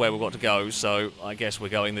rules of where we've got to go, so I guess we're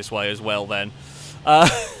going this way as well then. I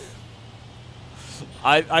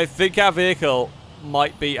think our vehicle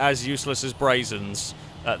might be as useless as Brazen's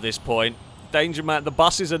at this point. Danger Man, the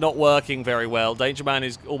buses are not working very well. Danger Man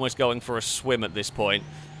is almost going for a swim at this point.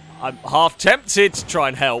 I'm half tempted to try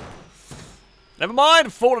and help. Never mind,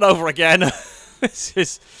 I've fallen over again.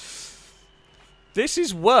 This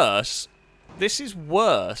is worse. This is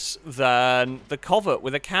worse than the Covert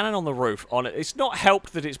with a cannon on the roof on it. It's not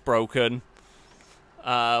helped that it's broken.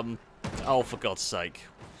 Oh, for God's sake.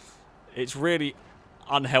 It's really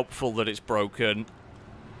unhelpful that it's broken.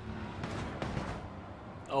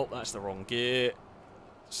 Oh, that's the wrong gear.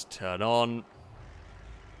 Let's turn on.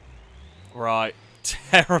 Right.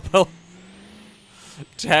 Terrible.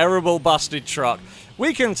 Terrible busted truck.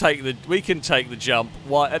 We can take the jump.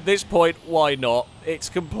 Why at this point, why not? It's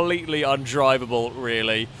completely undrivable,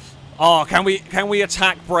 really. Oh, can we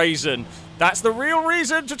attack Brazen? That's the real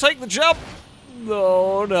reason to take the jump.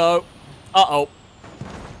 No, no. Uh-oh.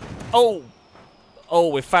 Oh. Oh,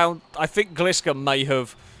 we found... I think Gliska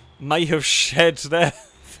may have shed there.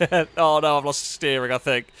 Oh, no, I've lost steering, I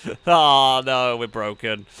think. Oh, no, we're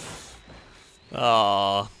broken.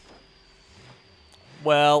 Ah.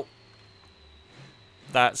 Well,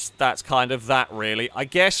 that's kind of that, really. I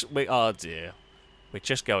guess we... Oh, dear. We're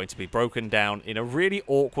just going to be broken down in a really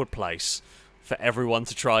awkward place for everyone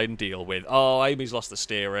to try and deal with. Oh, Amy's lost the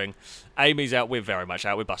steering. Amy's out. We're very much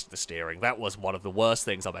out. We busted the steering. That was one of the worst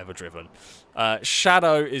things I've ever driven.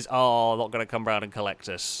 Shadow is... Oh, not going to come round and collect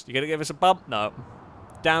us. You going to give us a bump? No.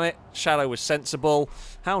 Damn it. Shadow was sensible.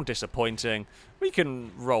 How disappointing. We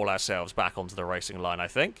can roll ourselves back onto the racing line, I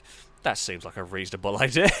think. That seems like a reasonable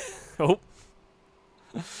idea. Oh.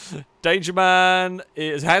 Danger Man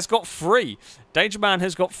has got free. Danger Man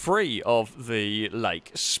has got free of the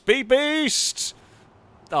lake. Speed Beast!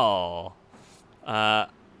 Oh.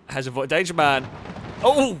 Has avoided... Danger Man...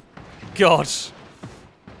 Oh! God.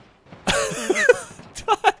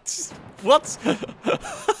 What?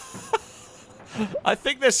 I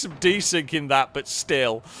think there's some desync in that, but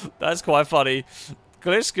still. That's quite funny.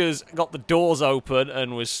 Gliska's got the doors open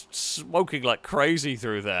and was smoking like crazy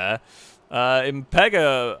through there.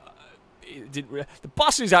 Impega... The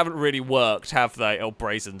buses haven't really worked, have they? Oh,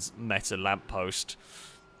 Brazen's met a lamppost.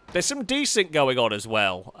 There's some desync going on as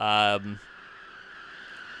well.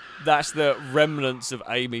 That's the remnants of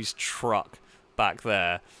Amy's truck back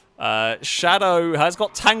there. Shadow has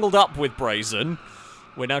got tangled up with Brazen.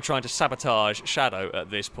 We're now trying to sabotage Shadow at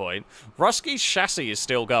this point. Rusky's chassis is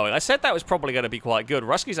still going. I said that was probably going to be quite good.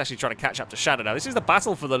 Rusky's actually trying to catch up to Shadow now. This is the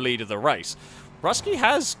battle for the lead of the race. Rusky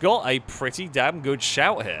has got a pretty damn good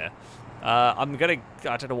shout here. I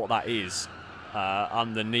don't know what that is.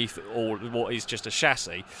 Underneath or what is just a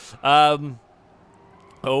chassis. Rusky's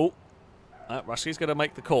going to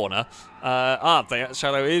make the corner.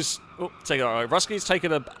 Shadow is... Oh, take it all right. Rusky's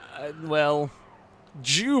taken a... well...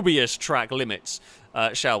 dubious track limits,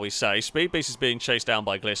 shall we say. Speed Beast is being chased down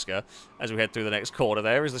by Gliska as we head through the next corner.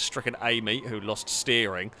 There is the stricken Amy, who lost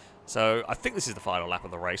steering. So I think this is the final lap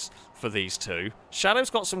of the race for these two. Shadow's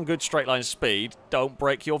got some good straight line speed. Don't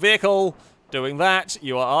break your vehicle. Doing that,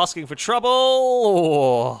 you are asking for trouble.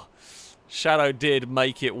 Oh. Shadow did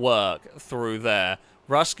make it work through there.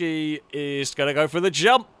 Rusky is going to go for the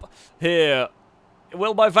jump here.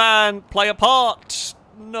 Will my van play a part?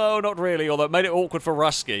 No, not really, although it made it awkward for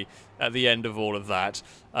Rusky at the end of all of that.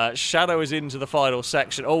 Shadow is into the final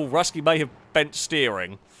section. Oh, Rusky may have bent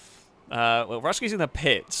steering. Well, Rusky's in the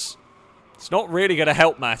pits. It's not really going to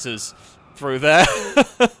help matters through there.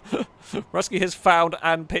 Rusky has found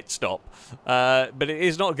and pit stop. But it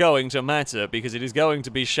is not going to matter because it is going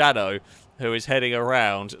to be Shadow who is heading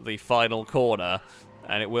around the final corner.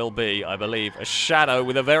 And it will be, I believe, a Shadow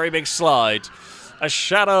with a very big slide. A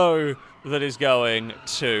Shadow that is going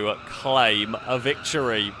to claim a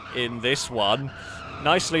victory in this one.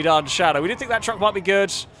 Nicely done, Shadow. We did think that truck might be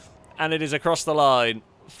good. And it is across the line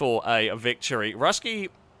for a victory. Rusky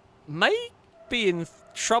may be in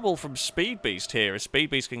trouble from Speed Beast here, as Speed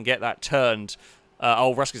Beast can get that turned.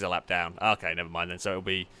 Oh, Rusky's a lap down. Okay, never mind then. So it'll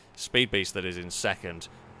be Speed Beast that is in second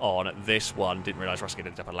on this one. Didn't realise Rusky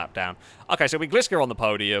ended up a lap down. Okay, so it'll be Gliska on the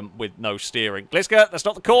podium with no steering. Gliska, that's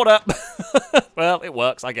not the corner. Well, it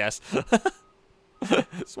works, I guess.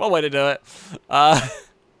 It's one way to do it.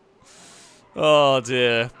 Oh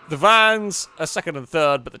dear. The vans are second and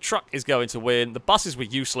third, but the truck is going to win. The buses were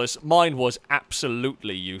useless. Mine was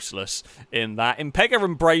absolutely useless in that. Impega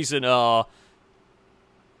and Brazen are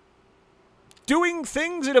doing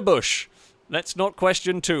things in a bush. Let's not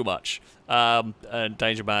question too much. And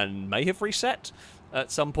Danger Man may have reset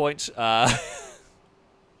at some point. We're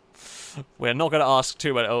not going to ask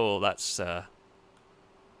too much. Oh,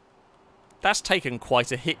 that's taken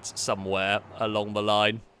quite a hit somewhere along the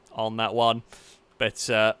line on that one. But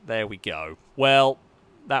there we go. Well,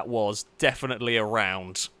 that was definitely a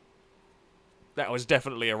round. That was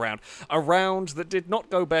definitely a round. A round that did not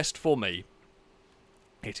go best for me.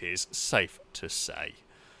 It is safe to say.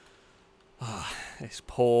 This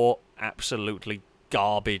poor, absolutely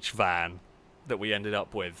garbage van that we ended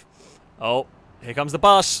up with. Oh, here comes the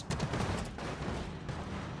bus.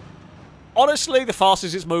 Honestly, the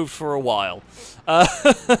fastest it's moved for a while. And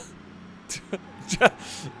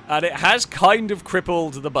it has kind of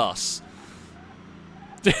crippled the bus.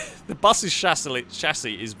 The bus's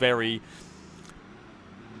chassis is very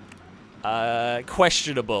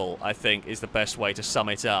questionable, I think, is the best way to sum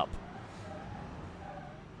it up.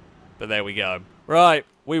 But there we go. Right,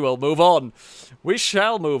 we will move on. We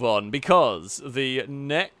shall move on because the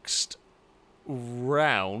next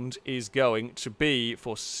round is going to be,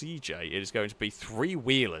 for CJ, it is going to be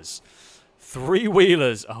three-wheelers.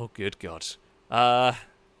 Three-wheelers. Oh, good God.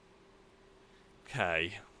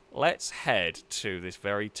 Okay, let's head to this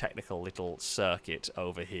very technical little circuit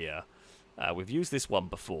over here. We've used this one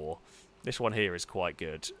before. This one here is quite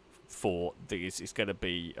good for these. It's going to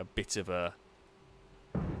be a bit of a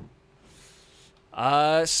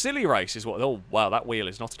silly race is what... Oh, wow, that wheel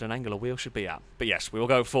is not at an angle a wheel should be at. But yes, we will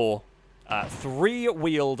go for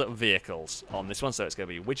three-wheeled vehicles on this one. So it's going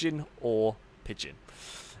to be Widgeon or Pigeon.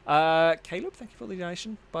 Caleb, thank you for the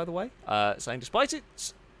donation, by the way. Saying, despite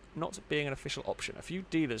it not being an official option, a few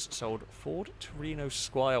dealers sold Ford Torino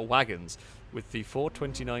Squire wagons with the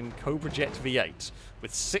 429 Cobra Jet V8,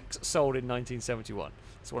 with 6 sold in 1971.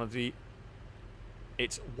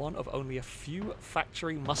 It's one of only a few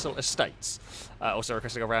factory muscle estates. Also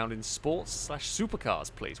requesting a round in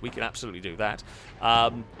sports/supercars, please. We can absolutely do that.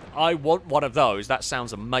 I want one of those. That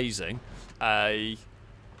sounds amazing. A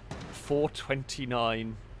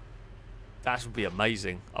 429... That would be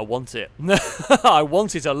amazing. I want it. I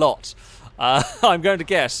want it a lot. I'm going to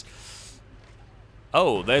guess.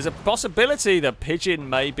 Oh, there's a possibility that Pigeon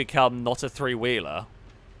may become not a three-wheeler.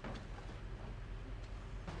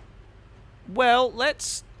 Well,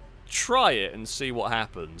 let's try it and see what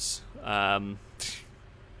happens.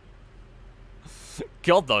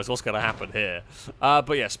 God knows what's going to happen here.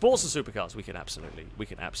 But yeah, sports and supercars, we can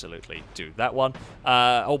absolutely do that one.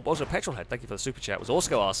 Oh, also Petrolhead, thank you for the super chat. Was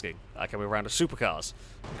also asking, can we round of supercars?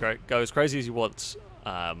 Go as crazy as you want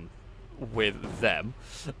with them.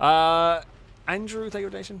 Andrew, thank you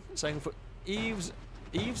for donation, saying for Eve's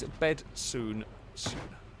bed soon.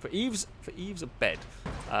 For Eve's bed.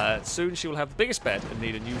 Soon she will have the biggest bed and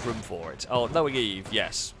need a new room for it. Oh, knowing Eve,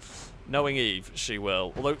 yes. Knowing Eve, she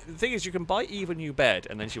will. Although, the thing is, you can buy Eve a new bed,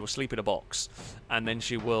 and then she will sleep in a box. And then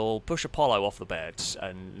she will push Apollo off the bed.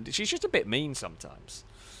 And she's just a bit mean sometimes.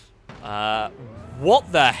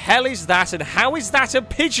 What the hell is that, and how is that a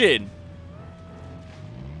pigeon?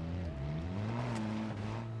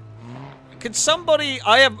 Can somebody...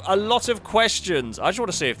 I have a lot of questions. I just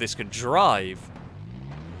want to see if this can drive.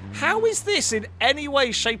 How is this in any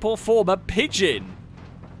way, shape, or form a pigeon?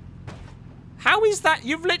 How is that?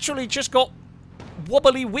 You've literally just got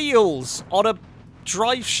wobbly wheels on a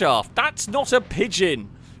drive shaft. That's not a pigeon.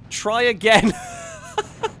 Try again.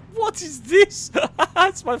 What is this?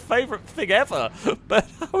 That's my favourite thing ever. But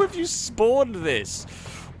how have you spawned this?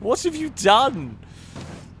 What have you done?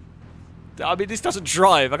 I mean, this doesn't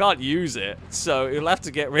drive. I can't use it. So you'll have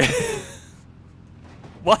to get rid.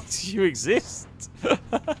 Why do you exist?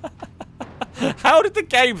 How did the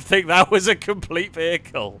game think that was a complete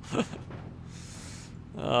vehicle?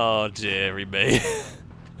 Oh, dearie me.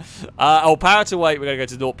 Oh, power to weight, we're going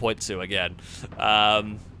to go to 0.2 again.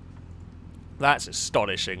 That's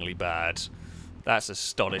astonishingly bad. That's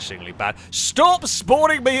astonishingly bad. Stop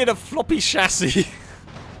spawning me in a floppy chassis!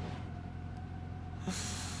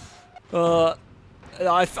 Oh,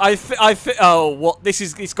 what?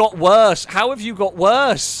 It's got worse. How have you got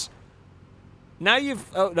worse? Now you've...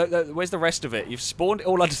 Oh, no, where's the rest of it? You've spawned it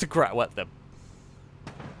all under the ground. What the...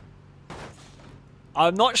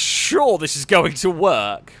 I'm not sure this is going to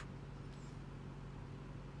work.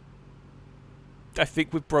 I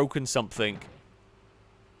think we've broken something.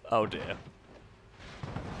 Oh, dear.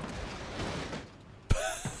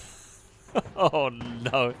 Oh,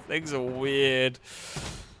 no. Things are weird.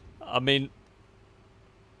 I mean...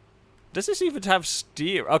 Does this even have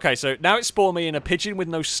steer? Okay, so now it's spawned me in a pigeon with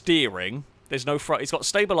no steering. There's no front... It's got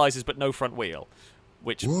stabilizers, but no front wheel.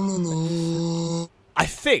 Which... I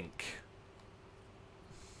think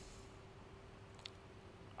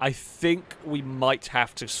we might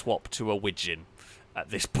have to swap to a widgeon at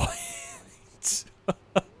this point.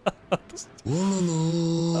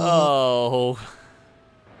 Oh.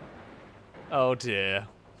 Oh dear.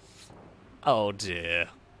 Oh dear.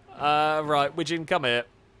 Right, widgeon, come here.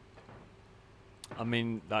 I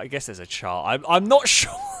mean, I guess there's a chart. I'm not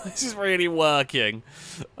sure this is really working.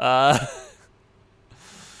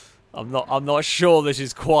 I'm not sure this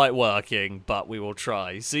is quite working, but we will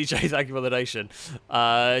try. CJ, thank you for the donation.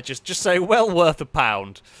 Just say well worth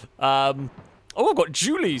 £1. Oh, I've got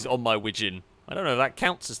Julie's on my widgeon. I don't know if that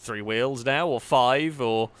counts as 3 wheels now, or 5,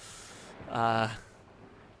 or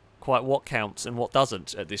quite what counts and what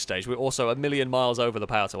doesn't at this stage. We're also 1 million miles over the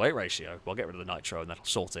power to weight ratio. We'll get rid of the nitro and that'll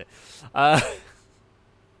sort it.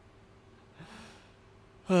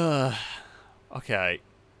 Okay.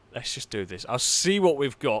 Let's just do this. I'll see what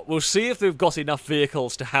we've got. We'll see if we've got enough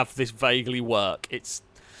vehicles to have this vaguely work.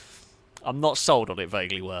 I'm not sold on it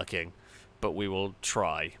vaguely working, but we will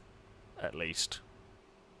try, at least.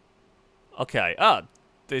 Okay.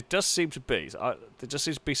 There does seem to be. There just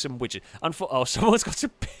seems to be some widget. Oh, someone's got a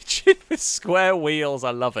pigeon with square wheels.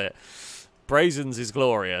 I love it. Brazens is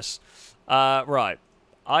glorious. Right.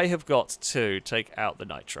 I have got to take out the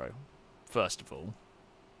nitro, first of all.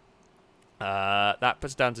 That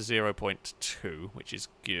puts down to 0.2, which is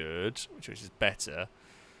good, which is better.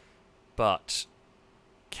 But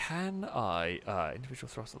can I... individual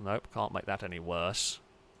throttle, nope, can't make that any worse.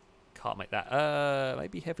 Can't make that...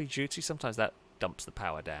 maybe heavy duty, sometimes that dumps the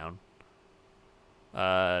power down.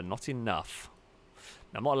 Not enough.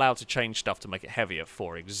 Now, I'm not allowed to change stuff to make it heavier,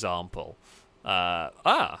 for example.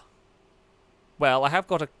 Well, I have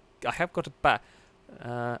got a back...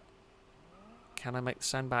 Can I make the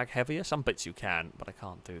sandbag heavier? Some bits you can, but I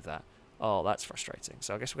can't do that. Oh, that's frustrating.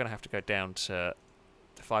 So I guess we're going to have to go down to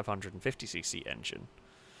the 550cc engine,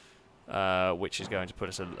 which is going to put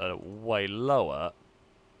us a way lower,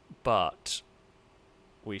 but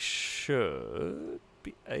we should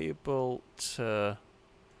be able to...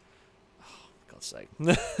 Oh, for God's sake.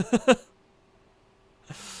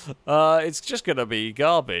 It's just going to be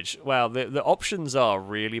garbage. Wow, the options are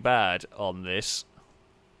really bad on this.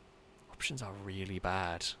 Options are really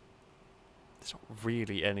bad. There's not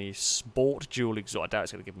really any sport dual exhaust. I doubt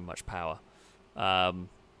it's going to give me much power. Oh,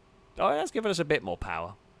 that's given us a bit more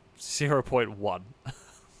power. 0.1.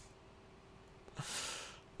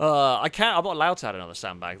 I'm not allowed to add another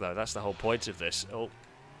sandbag though. That's the whole point of this. Oh.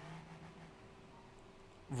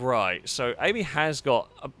 Right. So Amy has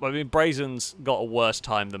got. I mean, Brazen's got a worse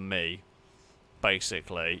time than me,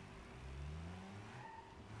 basically.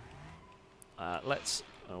 Let's.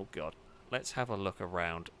 Oh God. Let's have a look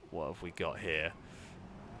around. What have we got here?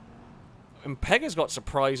 And Pega's got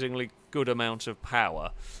surprisingly good amount of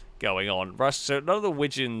power going on. So none of the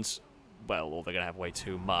widgeons, well, or they're going to have way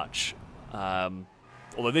too much.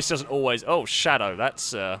 Although this doesn't always... Oh, Shadow.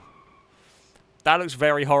 That's... that looks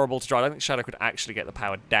very horrible to try. I don't think Shadow could actually get the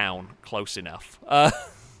power down close enough.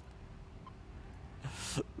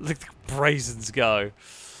 Look at the Brazens go.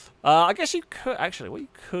 I guess you could... Actually, what you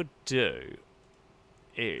could do...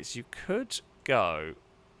 is you could go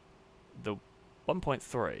the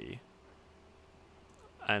 1.3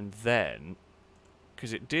 and then,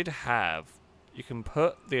 because it did have, you can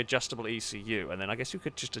put the adjustable ECU and then I guess you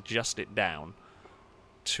could just adjust it down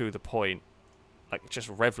to the point, like just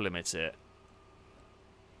rev limit it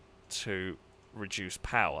to reduce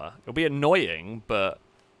power. It'll be annoying, but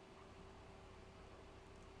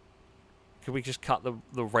can we just cut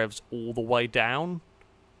the revs all the way down?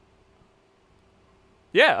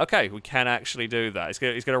 Yeah, okay, we can actually do that.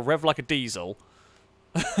 It's gonna rev like a diesel.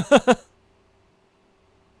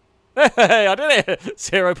 Hey, I did it!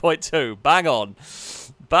 0.2. Bang on.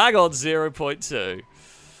 Bang on 0.2.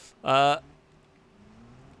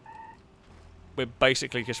 We're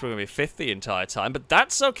basically just going to be fifth the entire time, but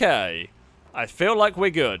that's okay. I feel like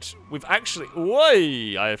we're good. We've actually...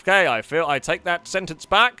 Whey! Okay, I take that sentence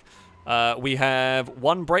back. We have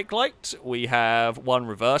one brake light. We have one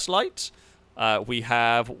reverse light. We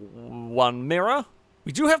have one mirror.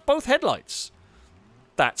 We do have both headlights.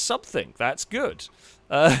 That's something. That's good.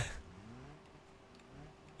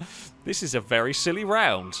 This is a very silly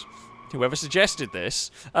round. Whoever suggested this.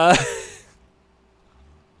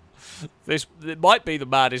 It might be the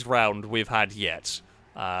maddest round we've had yet.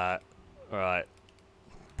 Right.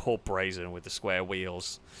 Poor Brazen with the square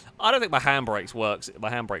wheels. I don't think my handbrake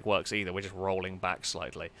works either. We're just rolling back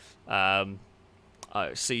slightly. CJ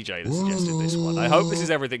that suggested this one. I hope this is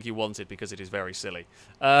everything you wanted because it is very silly.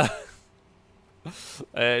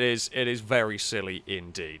 It is very silly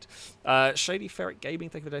indeed. Shady Ferret Gaming,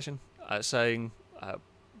 thank you for the donation. Saying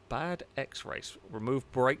bad X-race.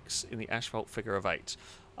 Remove brakes in the asphalt figure of 8.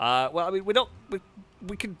 Well, I mean,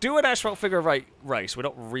 we can do an asphalt figure of 8 race. We're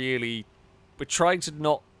not really. We're trying to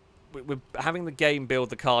not. We're having the game build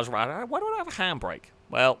the cars around. Why don't I have a handbrake?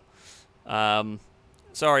 Well,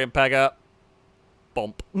 sorry, Impega.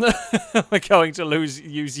 Bomp. We're going to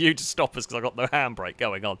use you to stop us because I've got no handbrake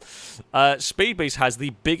going on. Speed Beast has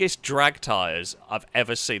the biggest drag tyres I've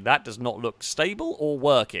ever seen. That does not look stable or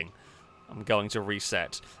working. I'm going to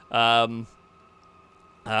reset a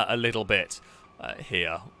little bit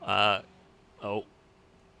here. Oh,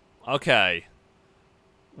 okay.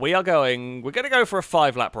 We're going to go for a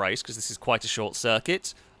 5-lap race because this is quite a short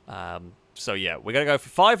circuit. So yeah, we're going to go for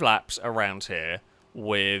 5 laps around here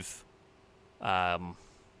with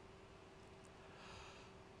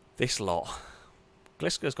this lot.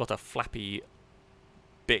 Gliska's got a flappy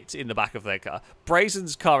bit in the back of their car.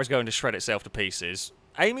 Brazen's car is going to shred itself to pieces.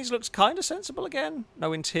 Amy's looks kind of sensible again.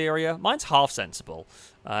 No interior. Mine's half sensible.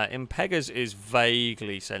 Impega's is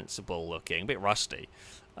vaguely sensible looking. A bit rusty.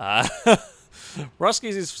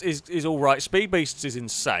 Rusty's is alright. Speed Beast's is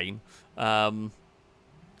insane.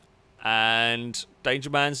 And Danger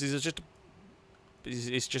Man's is just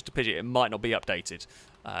a pigeon. It might not be updated,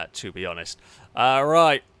 to be honest.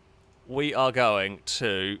 Right. We are going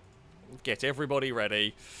to get everybody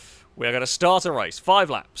ready. We are going to start a race. 5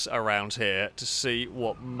 laps around here to see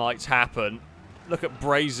what might happen. Look at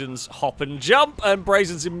Brazen's hop and jump, and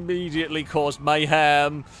Brazen's immediately caused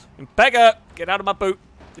mayhem. Impega, get out of my boot.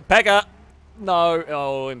 Impega, no.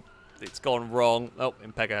 Oh, it's gone wrong. Oh,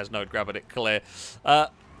 Impega has no grabbing it clear.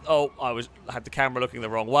 Oh, I had the camera looking the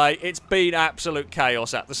wrong way. It's been absolute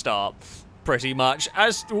chaos at the start. Pretty much.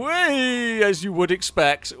 As you would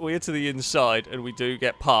expect, we're to the inside, and we do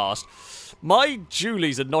get past. My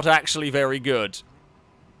Julies are not actually very good.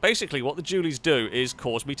 Basically, what the Julies do is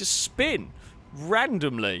cause me to spin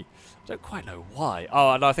randomly. I don't quite know why.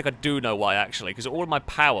 Oh, no, I think I do know why, actually, because all of my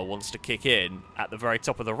power wants to kick in at the very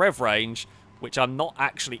top of the rev range, which I'm not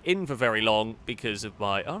actually in for very long because of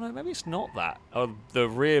my... Oh, no, maybe it's not that. Oh, the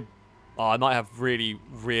rear... Oh, I might have really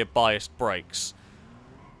rear-biased brakes.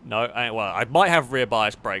 No, well, I might have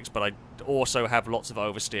rear-biased brakes, but I also have lots of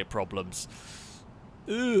oversteer problems.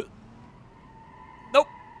 Ugh. Nope.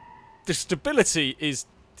 The stability is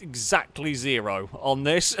exactly 0 on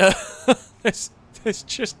this. There's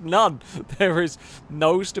just none. There is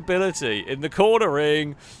no stability. In the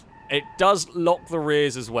cornering, it does lock the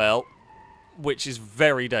rears as well, which is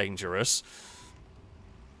very dangerous.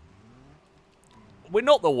 We're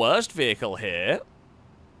not the worst vehicle here,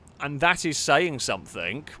 and that is saying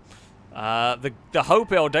something. The Hope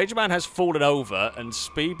Hill Danger Man has fallen over, and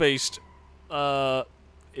Speed Beast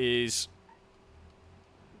is...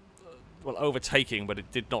 well, overtaking, but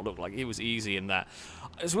it did not look like it was easy in that.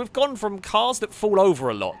 So we've gone from cars that fall over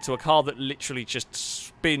a lot to a car that literally just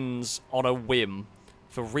spins on a whim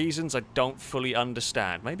for reasons I don't fully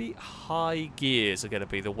understand. Maybe high gears are going to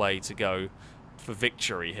be the way to go for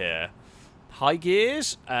victory here. High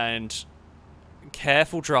gears and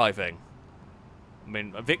careful driving. I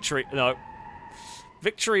mean, a victory... No.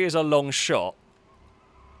 Victory is a long shot.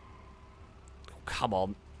 Oh, come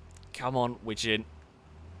on. Come on, Widgeon.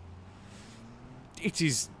 It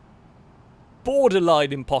is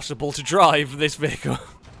borderline impossible to drive this vehicle.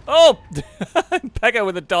 Oh! Pega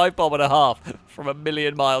with a dive bomb and a half from a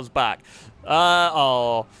million miles back.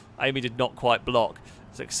 Oh, Amy did not quite block.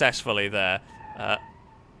 successfully there.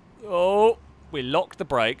 Oh, we locked the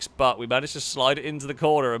brakes, but we managed to slide it into the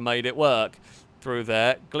corner and made it work through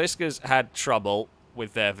there. Gliska's had trouble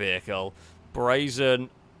with their vehicle. Brazen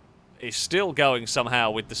is still going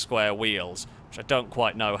somehow with the square wheels, which I don't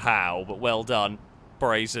quite know how, but well done,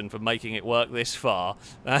 Brazen, for making it work this far.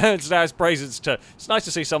 Now it's Brazen's turn. It's nice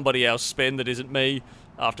to see somebody else spin that isn't me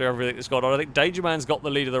after everything that's gone on. I think Danger Man's got the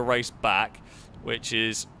lead of the race back, which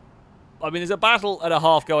is... I mean, there's a battle and a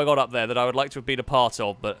half going on up there that I would like to have been a part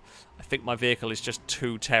of, but I think my vehicle is just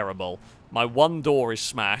too terrible. My one door is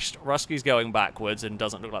smashed. Rusky's going backwards and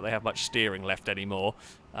doesn't look like they have much steering left anymore.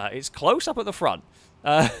 It's close up at the front.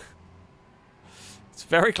 It's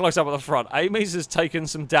very close up at the front. Amy's has taken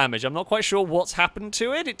some damage. I'm not quite sure what's happened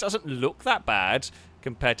to it. It doesn't look that bad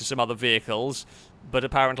compared to some other vehicles, but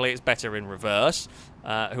apparently it's better in reverse.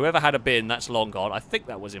 Whoever had a bin, that's long gone. I think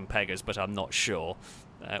that was Impega's, but I'm not sure.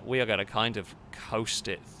 We are going to kind of coast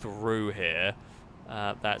it through here.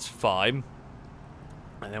 That's fine.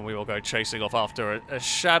 And then we will go chasing off after a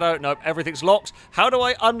shadow. Nope, everything's locked. How do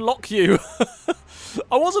I unlock you?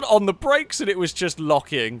 I wasn't on the brakes and it was just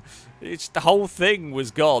locking. The whole thing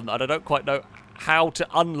was gone, and I don't quite know how to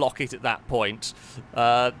unlock it at that point.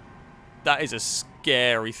 That is a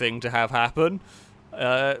scary thing to have happen.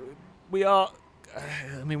 We are...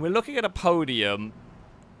 I mean, we're looking at a podium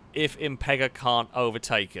if Impega can't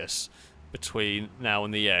overtake us between now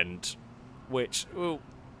and the end, which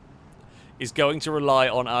is going to rely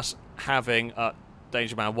on us having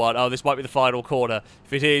Danger Man 1. Oh, this might be the final corner.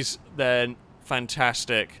 If it is, then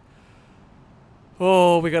fantastic.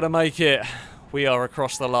 Oh, we're going to make it. We are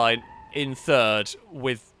across the line in third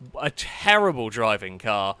with a terrible driving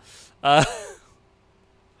car. I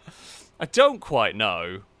don't quite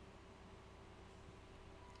know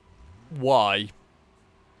why.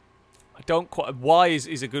 I don't quite... Why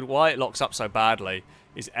is a good... Why it locks up so badly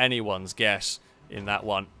is anyone's guess in that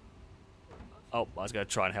one. Oh, I was going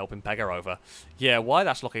to try and help him peg her over. Yeah, why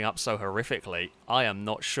that's locking up so horrifically, I am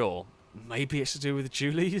not sure. Maybe it's to do with the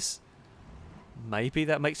Julies? Maybe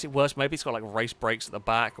that makes it worse. Maybe it's got like race brakes at the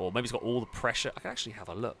back, or maybe it's got all the pressure. I can actually have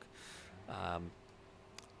a look.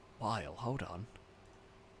 While, hold on.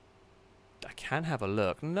 I can have a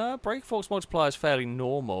look. No, brake force multiplier is fairly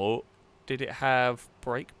normal. Did it have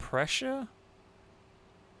brake pressure?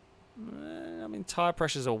 I mean, tyre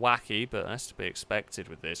pressures are wacky, but that's to be expected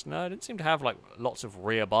with this. No, it didn't seem to have like lots of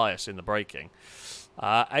rear bias in the braking.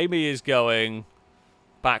 Amy is going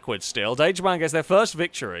backwards still. Danger Man gets their first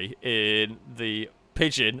victory in the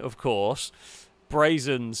Pigeon, of course.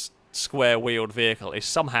 Brazen's square-wheeled vehicle is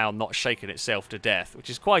somehow not shaking itself to death, which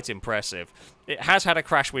is quite impressive. It has had a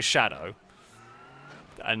crash with Shadow,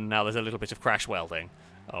 and now there's a little bit of crash welding.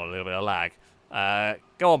 Oh, a little bit of lag.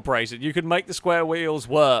 Go on, Brazen. You can make the square wheels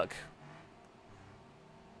work.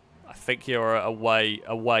 I think you're a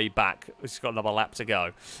way back. It's got another lap to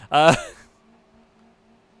go.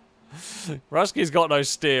 Rusky's got no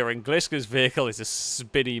steering. Gliska's vehicle is a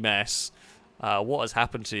spinny mess. What has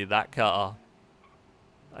happened to that car?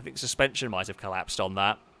 I think suspension might have collapsed on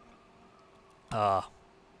that.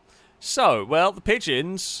 So, well, the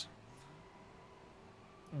Pigeons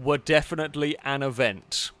were definitely an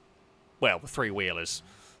event. Well, the three-wheelers.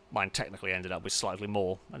 Mine technically ended up with slightly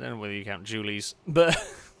more. I don't know whether you count Julie's, but...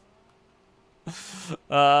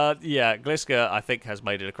 yeah, Gliska, I think, has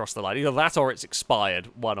made it across the line. Either that or it's expired,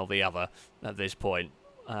 one or the other, at this point.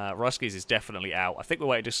 Rusky's is definitely out. I think we're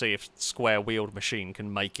waiting to see if square-wheeled machine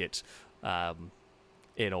can make it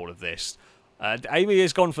in all of this. Amy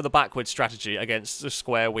has gone for the backward strategy against the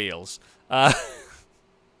square wheels. I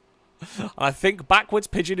think backwards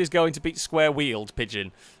Pigeon is going to beat square-wheeled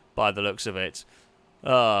Pigeon, by the looks of it.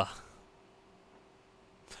 Well,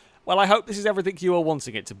 I hope this is everything you are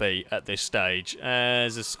wanting it to be at this stage,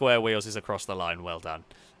 as the square wheels is across the line. Well done.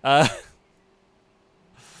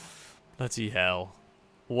 Bloody hell.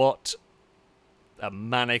 What a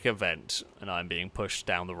manic event, and I'm being pushed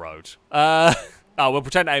down the road. Oh, we'll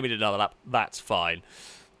pretend Amy did another lap. That's fine.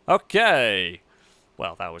 Okay.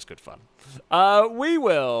 Well, that was good fun. We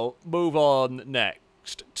will move on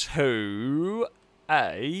next to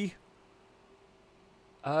a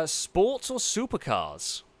sports or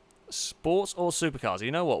supercars. Sports or supercars.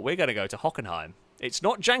 You know what? We're going to go to Hockenheim. It's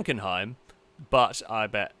not Jankenheim, but I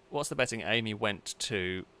bet... What's the betting? Amy went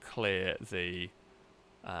to clear the...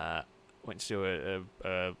 went to do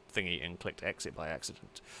a thingy and clicked exit by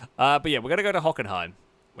accident. But yeah, we're going to go to Hockenheim.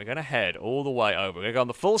 We're going to head all the way over. We're going to go on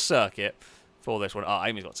the full circuit for this one. Oh,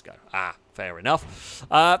 Amy's got to go. Ah, fair enough.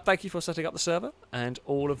 Thank you for setting up the server and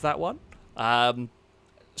all of that one.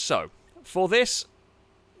 So, for this...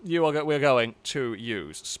 we're going to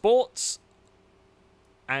use sports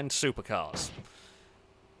and supercars.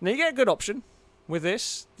 Now you get a good option with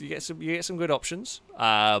this. You get some good options.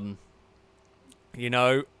 You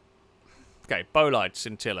know, okay, Bolide,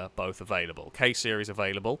 Scintilla, both available. K-Series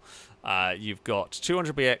available. You've got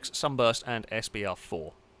 200BX, Sunburst, and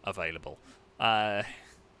SBR4 available.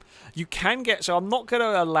 You can get... So I'm not going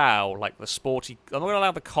to allow, like, the sporty... I'm not going to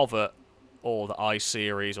allow the Covert or the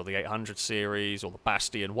I-Series or the 800 series or the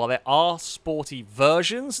Bastion. While there are sporty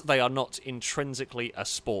versions, they are not intrinsically a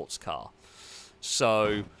sports car.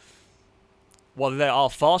 So, while there are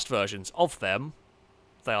fast versions of them,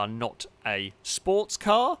 they are not a sports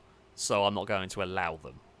car, so I'm not going to allow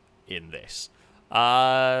them in this.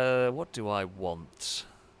 What do I want?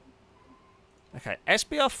 Okay,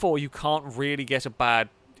 SBR4 you can't really get a bad...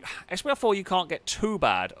 SBR4 you can't get too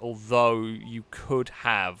bad, although you could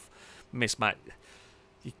have mismatch.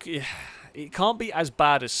 It can't be as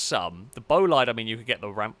bad as some. The Bolide, I mean, you could get the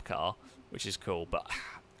ramp car, which is cool, but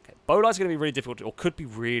okay, Bolide's going to be really difficult, or could be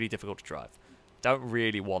really difficult to drive. Don't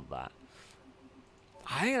really want that.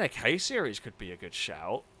 I think the K-Series could be a good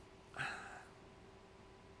shout.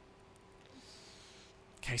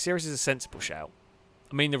 K-Series is a sensible shout.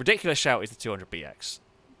 I mean, the ridiculous shout is the 200BX.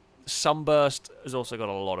 Sunburst has also got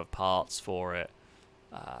a lot of parts for it.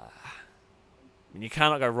 I mean, you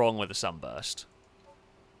cannot go wrong with the Sunburst.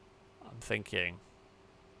 I'm thinking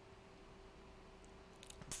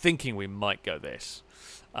we might go this.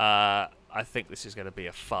 I think this is going to be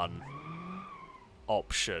a fun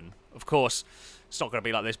option. Of course, it's not going to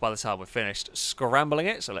be like this by the time we're finished scrambling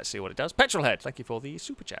it, so let's see what it does. Petrolhead, thank you for the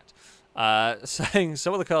super chat. Saying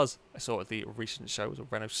some of the cars I saw at the recent show was a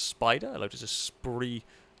Renault Spider, a Lotus Esprit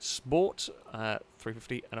Sport,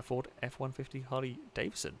 350, and a Ford F-150 Harley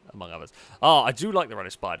Davidson, among others. I do like the Renault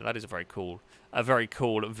Spider. That is a very cool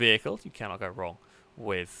vehicle. You cannot go wrong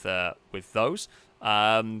with those.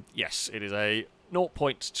 Yes, it is a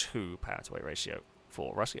 0.2 power to weight ratio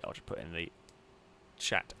for Rusty. I'll just put in the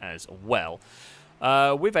chat as well.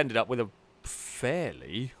 We've ended up with a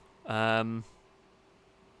fairly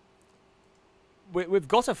we've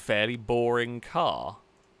got a fairly boring car.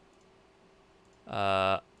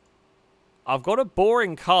 I've got a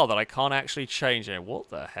boring car that I can't actually change in. What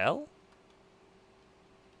the hell?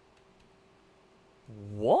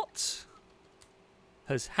 What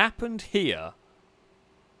has happened here?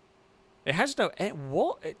 It has no...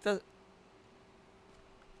 What? It does...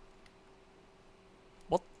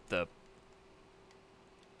 What the...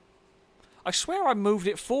 I swear I moved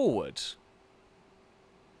it forward.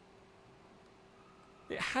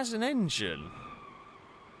 It has an engine.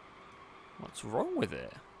 What's wrong with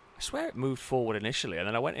it? I swear it moved forward initially, and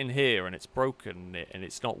then I went in here, and it's broken, and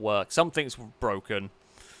it's not worked. Something's broken.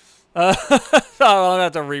 So I'll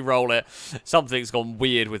have to re-roll it. Something's gone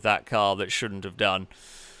weird with that car that shouldn't have done.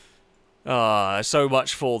 So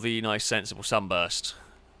much for the nice, sensible Sunburst.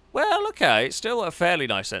 Well, okay, it's still a fairly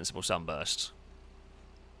nice, sensible Sunburst.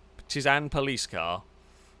 Tis an police car.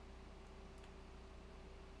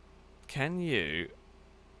 Can you...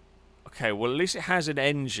 Okay, well, at least it has an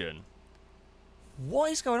engine.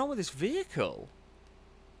 What is going on with this vehicle?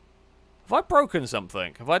 Have I broken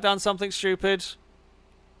something? Have I done something stupid?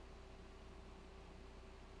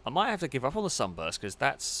 I might have to give up on the Sunburst, because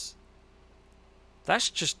that's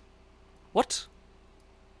just... What?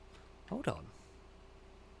 Hold on.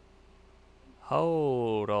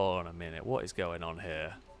 Hold on a minute. What is going on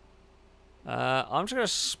here? I'm just going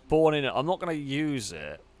to spawn in it. I'm not going to use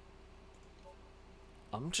it.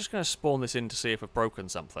 I'm just going to spawn this in to see if I've broken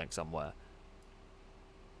something somewhere.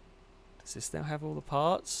 Does this now have all the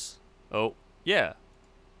parts? Oh, yeah.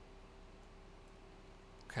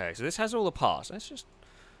 Okay, so this has all the parts. Let's just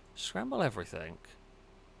scramble everything.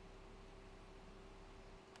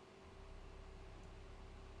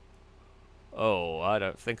 Oh, I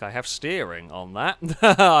don't think I have steering on that.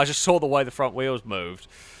 I just saw the way the front wheels moved.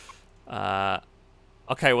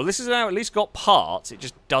 Okay, well, this has now at least got parts. It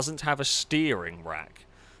just doesn't have a steering rack.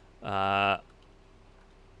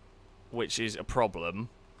 Which is a problem.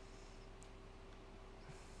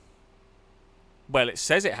 Well, it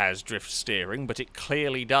says it has drift steering, but it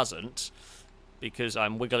clearly doesn't. Because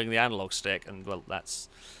I'm wiggling the analog stick, and, well, that's...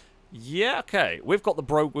 Yeah, okay. We've got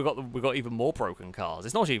even more broken cars.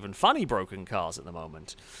 It's not even funny broken cars at the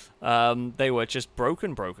moment. They were just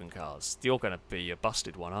broken cars. You're going to be a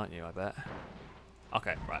busted one, aren't you, I bet?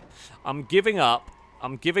 Okay, right. I'm giving up.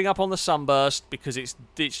 I'm giving up on the Sunburst because it's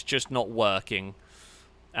just not working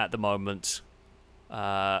at the moment.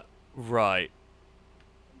 Right.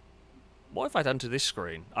 What have I done to this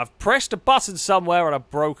screen? I've pressed a button somewhere and I've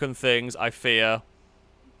broken things, I fear.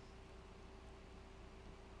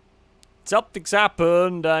 Something's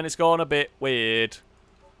happened and it's gone a bit weird.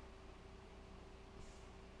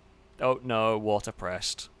 Oh no, water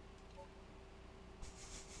pressed.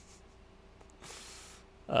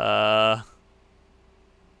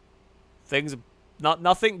 Things...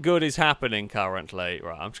 Nothing good is happening currently.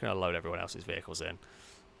 Right, I'm just going to load everyone else's vehicles in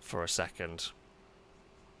for a second.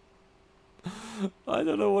 I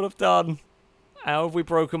don't know what I've done. How have we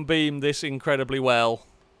broken Beam this incredibly well?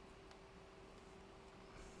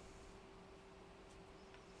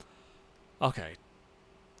 Okay.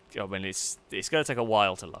 I mean, it's going to take a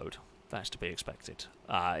while to load. That's to be expected.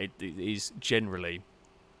 It is generally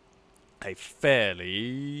a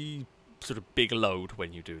fairly sort of big load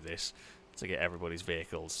when you do this to get everybody's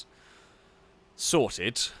vehicles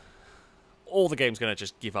sorted. Or the game's going to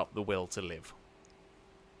just give up the will to live.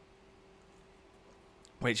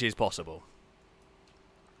 Which is possible.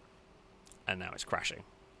 And now it's crashing.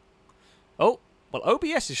 Oh, well,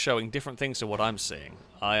 OBS is showing different things to what I'm seeing.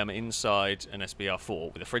 I am inside an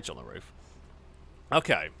SBR4 with a fridge on the roof.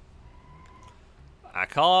 Okay. Our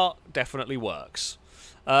car definitely works.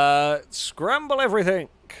 Scramble everything.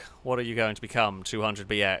 What are you going to become,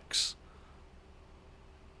 200BX?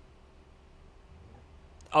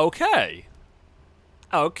 Okay.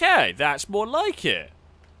 Okay, that's more like it.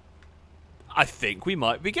 I think we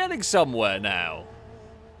might be getting somewhere now.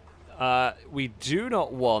 We do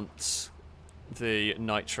not want the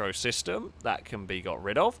nitro system. That can be got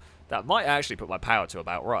rid of. That might actually put my power to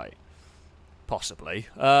about right. Possibly.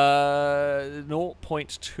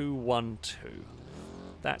 0.212.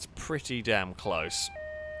 That's pretty damn close.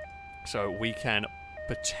 So we can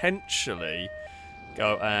potentially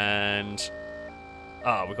go and...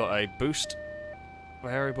 Ah, we've got a boost.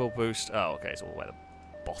 Variable boost. Oh, okay, it's all the way at the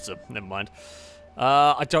bottom. Never mind.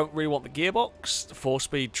 I don't really want the gearbox. The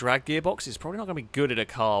 4-speed drag gearbox is probably not going to be good in a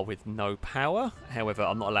car with no power. However,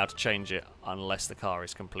 I'm not allowed to change it unless the car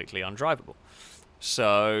is completely undrivable.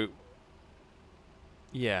 So,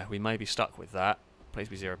 yeah, we may be stuck with that. Please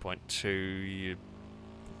be 0.2. You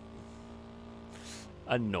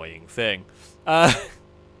annoying thing.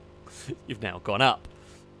 You've now gone up.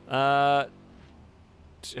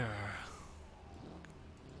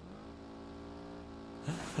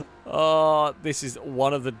 Oh, this is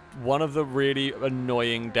one of the really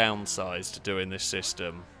annoying downsides to doing this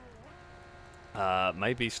system.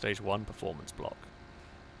 Maybe stage 1 performance block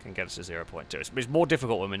can get us to 0.2. It's more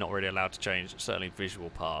difficult when we're not really allowed to change certainly visual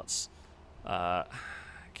parts. I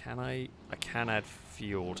can add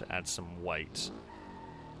fuel to add some weight.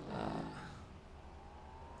 Are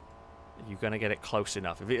you going to get it close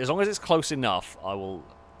enough? As long as it's close enough, I will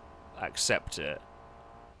accept it.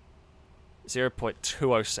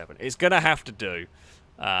 0.207. It's going to have to do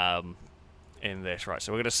in this. Right,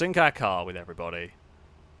 so we're going to sync our car with everybody.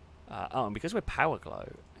 Oh, and because we're power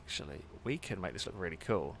glow, actually, we can make this look really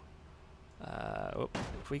cool.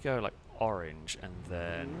 If we go like orange and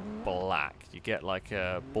then black, you get like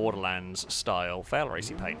a Borderlands style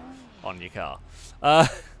FailRace paint on your car.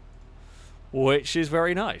 Which is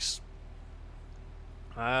very nice.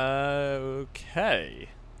 Okay.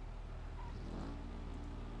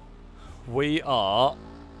 We are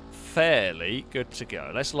fairly good to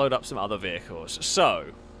go. Let's load up some other vehicles. So,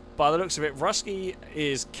 by the looks of it, Rusky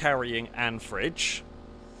is carrying an fridge.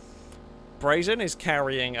 Brazen is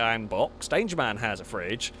carrying an box. Dangerman has a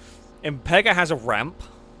fridge. Impega has a ramp.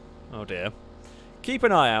 Oh dear. Keep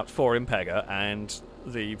an eye out for Impega and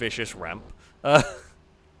the vicious ramp. I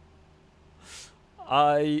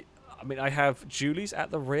mean, I have Julie's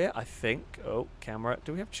at the rear, I think. Oh, camera.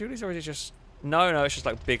 Do we have Julie's or is it just... No, it's just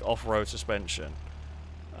like big off-road suspension.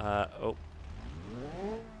 Oh.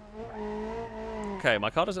 Okay, my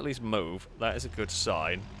car does at least move. That is a good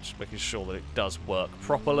sign. Just making sure that it does work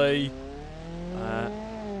properly. Oh,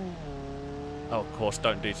 of course,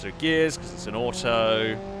 don't do to gears because it's an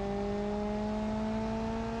auto.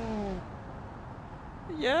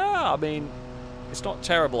 Yeah, I mean, it's not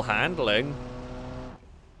terrible handling.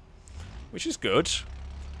 Which is good.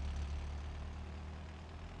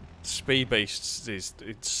 Speed Beasts is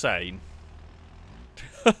insane.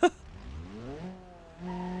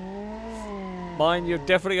 Mine, you're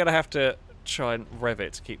definitely going to have to try and rev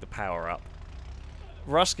it to keep the power up.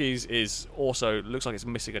 Rusky's is also, looks like it's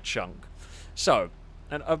missing a chunk. So,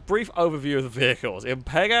 a brief overview of the vehicles.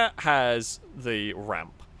 Impega has the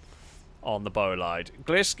ramp on the Bolide.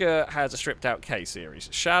 Gliska has a stripped out K-Series.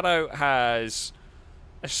 Shadow has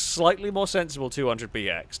a slightly more sensible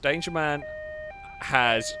 200BX. Dangerman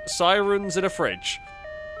has sirens and a fridge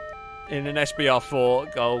in an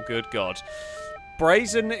SBR4. Oh, good God.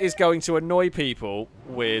 Brazen is going to annoy people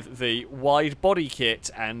with the wide body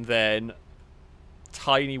kit and then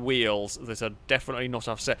tiny wheels that are definitely not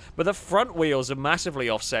offset. But the front wheels are massively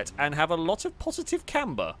offset and have a lot of positive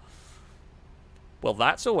camber. Well,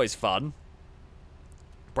 that's always fun.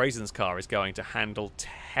 Brazen's car is going to handle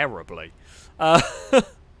terribly.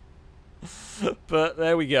 But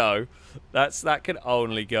there we go. That can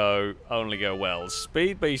only go well.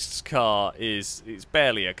 Speed Beast's car it's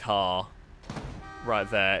barely a car right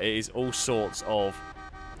there. It is all sorts of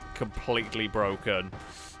completely broken.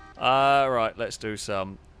 Right, let's do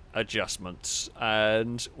some adjustments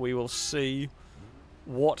and we will see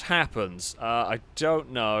what happens. I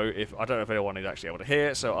don't know if anyone is actually able to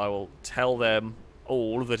hear, so I will tell them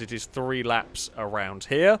all that it is 3 laps around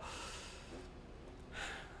here.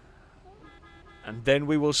 And then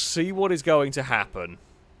we will see what is going to happen.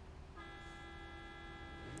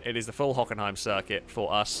 It is the full Hockenheim circuit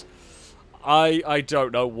for us. I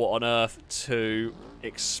don't know what on earth to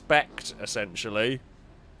expect, essentially.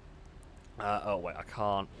 Oh, wait, I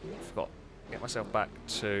can't. I forgot. Get myself back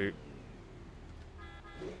to...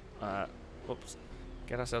 oops.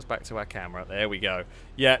 Get ourselves back to our camera. There we go.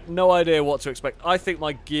 Yeah, no idea what to expect. I think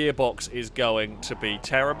my gearbox is going to be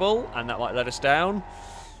terrible, and that might let us down.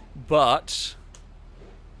 But...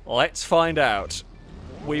 let's find out.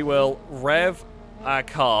 We will rev our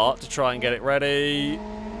car to try and get it ready.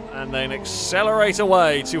 And then accelerate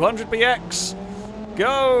away. 200 BX.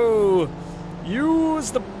 Go!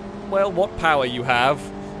 Use the... well, what power you have.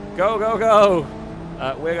 Go, go, go.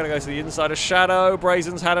 We're going to go to the inside of Shadow.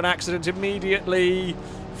 Brazen's had an accident immediately.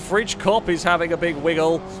 Fridge Cop is having a big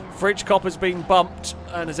wiggle. Fridge Cop has been bumped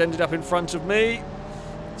and has ended up in front of me.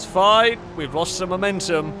 It's fine. We've lost some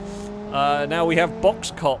momentum. Now we have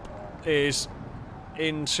Box Cop is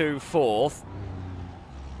into 4th.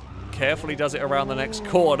 Carefully does it around the next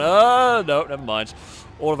corner. No, never mind.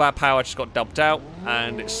 All of our power just got dumped out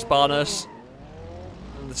and it spun us.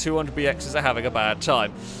 And the 200 BXs are having a bad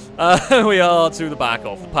time. We are to the back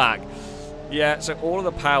of the pack. Yeah, so all of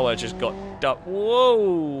the power just got dumped. Whoa!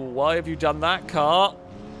 Why have you done that, car?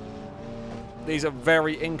 These are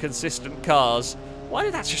very inconsistent cars. Why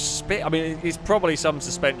did that just spit? I mean, it's probably some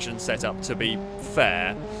suspension setup, to be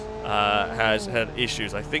fair. Has had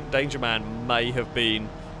issues. I think Danger Man may have been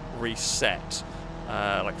reset.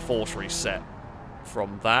 Like force reset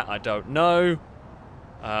from that. I don't know.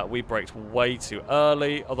 We braked way too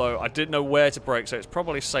early. Although I didn't know where to brake, so it's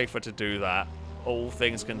probably safer to do that. All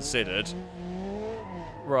things considered.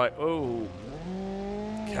 Right. Oh.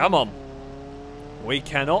 Come on. We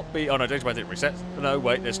cannot be... oh no, Danger Man didn't reset. No,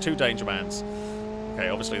 wait. There's 2 Danger Mans. Okay,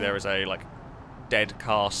 obviously there is a, like, dead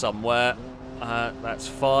car somewhere. That's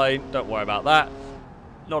fine. Don't worry about that.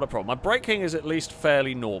 Not a problem. My braking is at least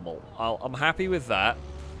fairly normal. I'm happy with that.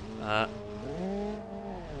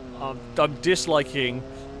 I'm disliking...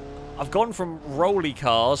 I've gone from rolly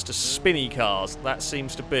cars to spinny cars. That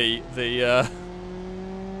seems to be the...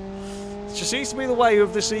 it just seems to be the way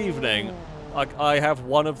of this evening. I have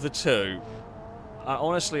one of the two.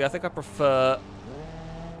 Honestly, I think I prefer...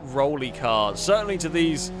 rolly cars, certainly to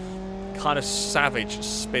these kind of savage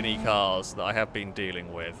spinny cars that I have been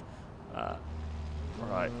dealing with.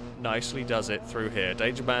 Right, nicely does it through here.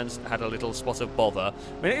 Danger Man's had a little spot of bother.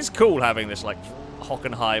 I mean, it is cool having this like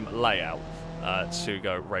Hockenheim layout to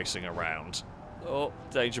go racing around. Oh,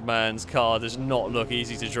 Danger Man's car does not look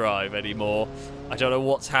easy to drive anymore. I don't know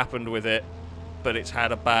what's happened with it, but it's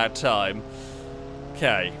had a bad time.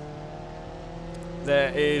 Okay.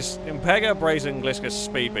 There is Impega, Brazen, Gliscus,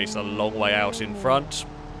 Speed Beast a long way out in front.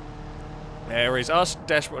 There is us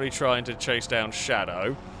desperately trying to chase down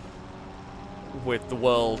Shadow with the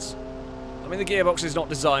world. I mean, the gearbox is not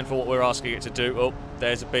designed for what we're asking it to do. Oh,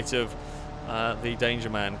 there's a bit of the Danger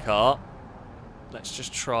Man car. Let's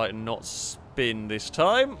just try and not spin this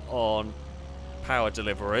time on power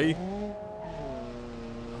delivery. Oh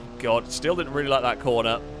God, still didn't really like that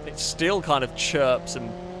corner. It still kind of chirps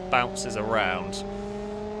and bounces around.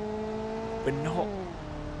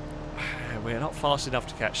 We're not fast enough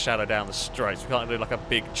to catch Shadow down the straights. We can't do like a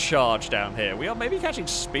big charge down here. We are maybe catching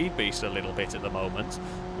Speed Beast a little bit at the moment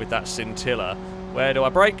with that Scintilla. Where do I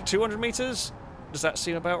brake? 200 meters? Does that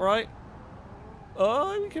seem about right?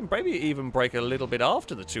 Oh, we can maybe even brake a little bit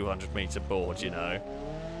after the 200 meter board, you know.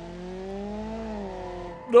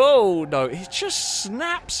 No, it just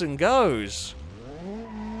snaps and goes.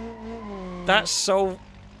 That's so...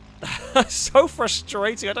 so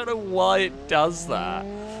frustrating. I don't know why it does that.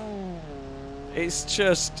 It's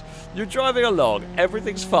just... you're driving along,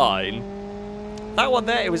 everything's fine. That one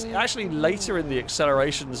there, it was actually later in the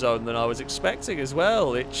acceleration zone than I was expecting as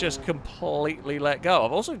well. It just completely let go.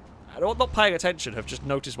 I've also, not paying attention, have just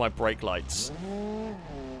noticed my brake lights.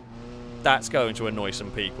 That's going to annoy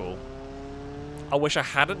some people. I wish I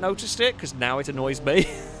hadn't noticed it, because now it annoys me.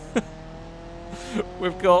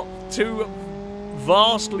 We've got 2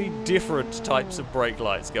 vastly different types of brake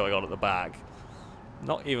lights going on at the back.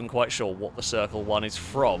 Not even quite sure what the circle one is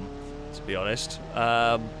from, to be honest.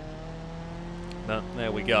 No,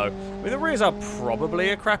 there we go. I mean, the rears are probably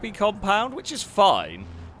a crappy compound, which is fine.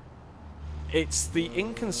 It's the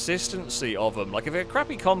inconsistency of them. Like, if it's a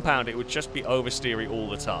crappy compound, it would just be oversteery all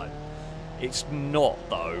the time. It's not,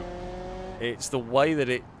 though. It's the way that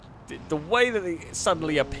it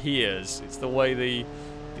suddenly appears. It's the way the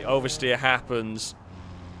oversteer happens.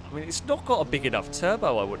 I mean, it's not got a big enough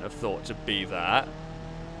turbo, I wouldn't have thought, to be that.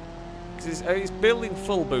 Because it's building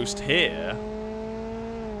full boost here.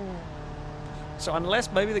 So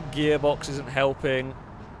unless maybe the gearbox isn't helping,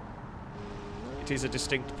 it is a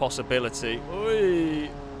distinct possibility. Oy.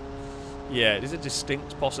 Yeah, it is a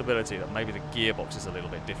distinct possibility that maybe the gearbox is a little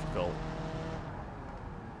bit difficult.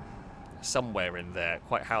 Somewhere in there.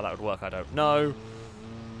 Quite how that would work, I don't know.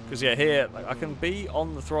 Because, yeah, here, I can be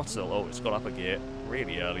on the throttle. Oh, it's got up a gear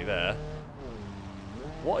really early there.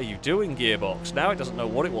 What are you doing, gearbox? Now it doesn't know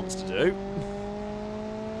what it wants to do.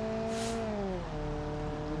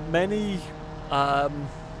 Many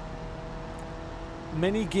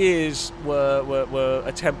gears were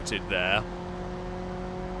attempted there.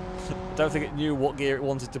 I don't think it knew what gear it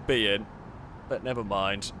wanted to be in, but never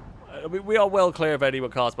mind. I mean, we are well clear of any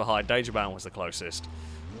cars behind. Danger Man was the closest,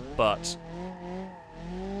 but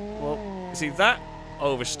well, see, that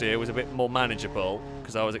oversteer was a bit more manageable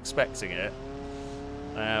because I was expecting it.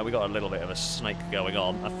 We got a little bit of a snake going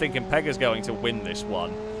on. I think Impega's going to win this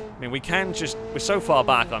one. I mean, we can just... We're so far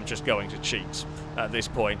back, I'm just going to cheat at this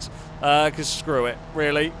point. Because screw it,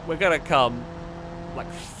 really. We're going to come,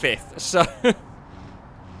 like, 5th. So...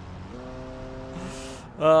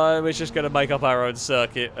 we're just going to make up our own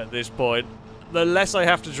circuit at this point. The less I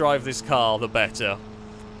have to drive this car, the better.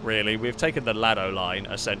 Really. We've taken the Lado line,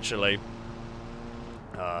 essentially.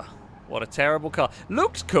 What a terrible car.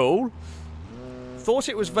 Looked cool. Thought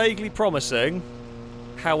it was vaguely promising.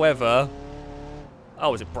 However...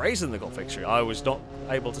 Oh, was it Brazen that got victory? I was not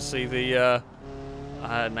able to see the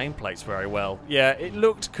nameplates very well. Yeah, it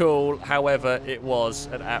looked cool. However, it was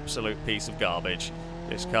an absolute piece of garbage,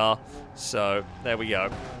 this car. So, there we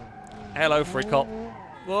go. Hello, free cop.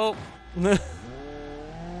 Whoa.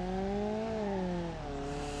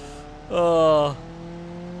 Oh.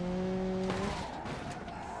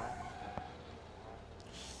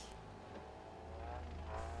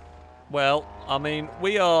 Well, I mean,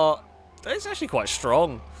 we are... It's actually quite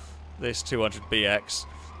strong, this 200BX.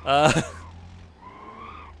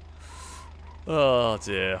 Oh,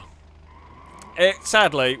 dear. It,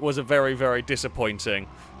 sadly, was a very, very disappointing...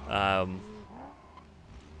 a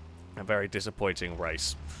very disappointing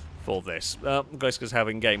race for this. Gliska's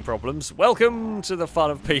having game problems. Welcome to the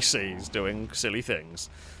fun of PCs doing silly things.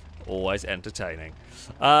 Always entertaining.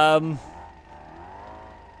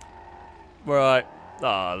 Right.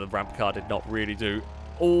 Ah, the ramp car did not really do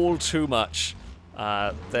all too much.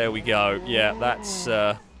 There we go. Yeah, that's...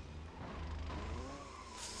 that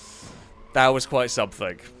was quite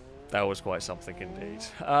something. That was quite something indeed.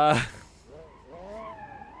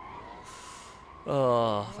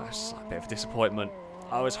 Oh, that's a bit of a disappointment.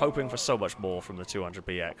 I was hoping for so much more from the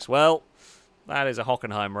 200BX. Well, that is a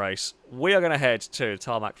Hockenheim race. We are going to head to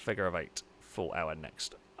Tarmac Figure of 8 for our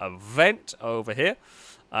next event over here.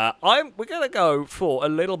 We're going to go for a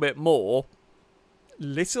little bit more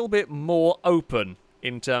open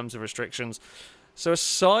in terms of restrictions. So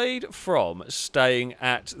aside from staying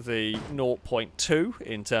at the 0.2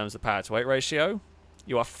 in terms of power to weight ratio,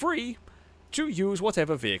 you are free to use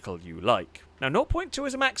whatever vehicle you like. Now 0.2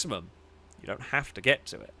 is a maximum. You don't have to get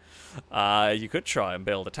to it. You could try and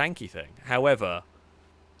build a tanky thing. However,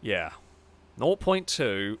 yeah,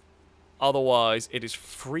 0.2, otherwise it is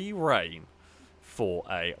free reign for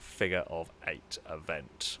a Figure of 8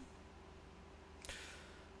 event.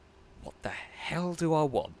 What the hell do I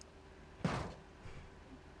want?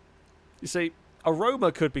 You see, a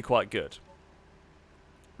Roma could be quite good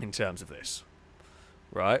in terms of this,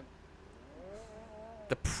 right?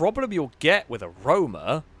 The problem you'll get with a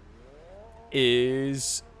Roma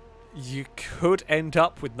is you could end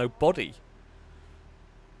up with no body.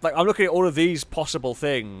 Like, I'm looking at all of these possible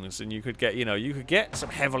things, and you could get, you could get some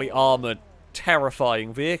heavily armoured,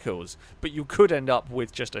 terrifying vehicles, but you could end up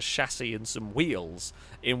with just a chassis and some wheels,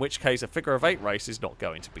 in which case a Figure of 8 race is not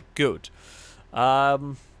going to be good.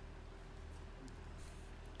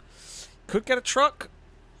 Could get a truck.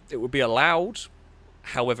 It would be allowed.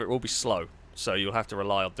 However, it will be slow. So you'll have to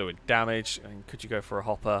rely on doing damage. I mean, could you go for a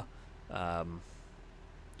hopper?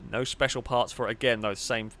 No special parts for it. Again, though,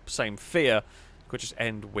 same fear. Could just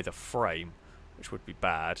end with a frame, which would be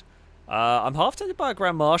bad. I'm half tempted by a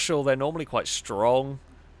Grand Marshal. They're normally quite strong,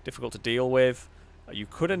 difficult to deal with. You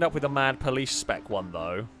could end up with a mad police spec one,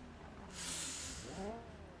 though.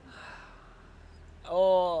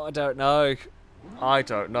 Oh, I don't know. I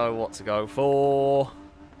don't know what to go for.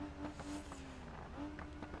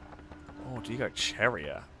 Oh, do you go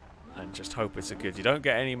Chariot? And just hope it's a good... You don't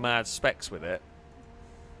get any mad specs with it.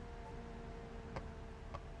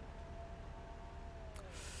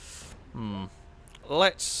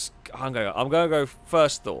 Let's... I'm gonna go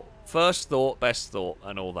first thought. First thought, best thought,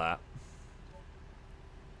 and all that.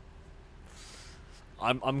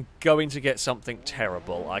 I'm going to get something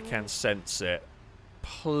terrible. I can sense it.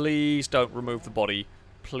 Please don't remove the body.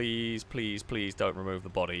 Please, please, please don't remove the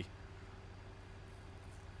body.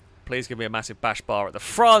 Please give me a massive bash bar at the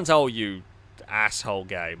front. Oh, you asshole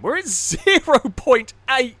game. We're at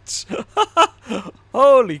 0.8.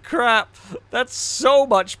 Holy crap. That's so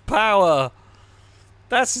much power.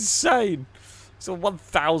 That's insane. So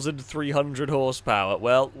 1,300 horsepower.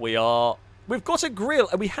 Well, we've got a grill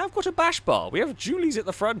and we have got a bash bar. We have Julies at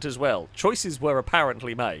the front as well. Choices were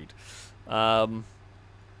apparently made.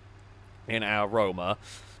 In our Roma.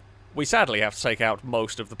 We sadly have to take out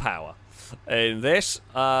most of the power. In this,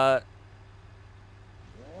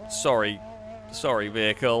 sorry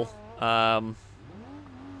vehicle. How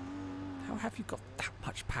have you got that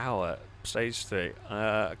much power? Stage 3.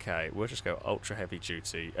 Okay, we'll just go ultra heavy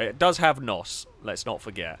duty. It does have NOS, let's not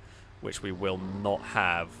forget, which we will not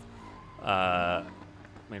have. I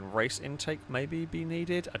mean, race intake maybe be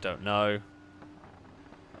needed? I don't know.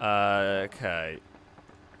 Okay.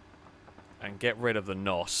 And get rid of the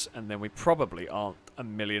NOS, and then we probably aren't a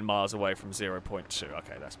million miles away from 0.2.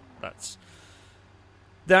 Okay,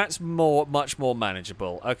 that's much more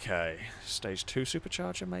manageable. Okay, stage 2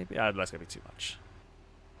 supercharger maybe. That's gonna be too much.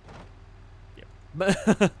 Yep.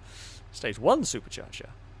 Stage 1 supercharger.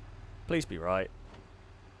 Please be right.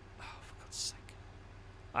 Oh, for God's sake!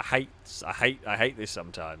 I hate this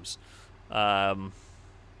sometimes.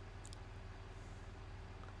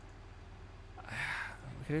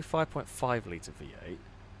 We can do 5.5 litre V8.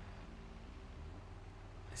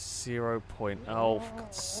 0. Oh, for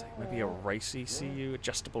God's sake. Maybe a race ECU?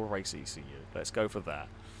 Adjustable race ECU. Let's go for that.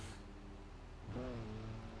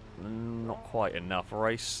 Not quite enough.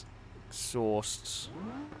 Race exhausts.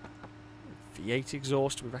 V8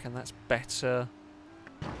 exhaust. We reckon that's better.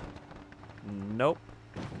 Nope.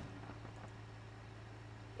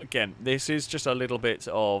 Again, this is just a little bit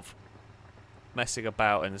of messing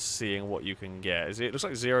about and seeing what you can get. It looks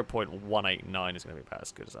like 0.189 is going to be about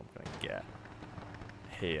as good as I'm going to get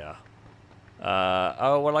here.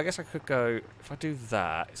 Oh, well, I guess I could go... If I do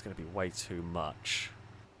that, it's going to be way too much.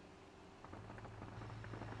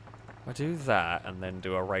 If I do that and then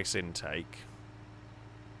do a race intake...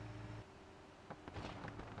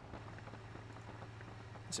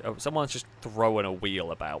 So, someone's just throwing a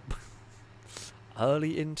wheel about.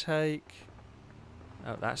 Early intake...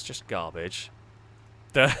 Oh, that's just garbage.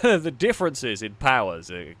 The differences in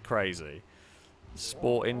powers are crazy.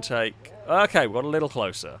 Sport intake. Okay, we got a little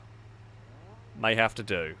closer. May have to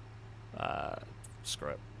do. Screw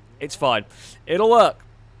it. It's fine. It'll work.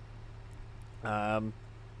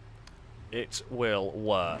 It will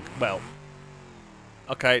work. Well.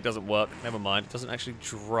 Okay, it doesn't work. Never mind. It doesn't actually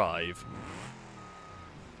drive.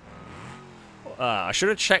 I should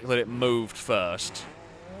have checked that it moved first.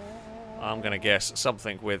 I'm going to guess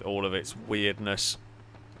something with all of its weirdness.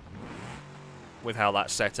 With how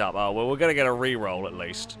that's set up. Oh, well, we're going to get a re-roll at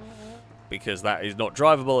least. Because that is not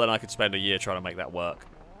drivable and I could spend a year trying to make that work.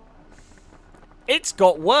 It's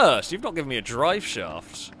got worse! You've not given me a drive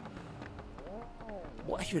shaft.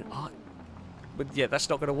 What even are... But yeah, that's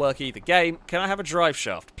not going to work either. Game, can I have a drive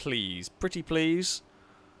shaft, please? Pretty please?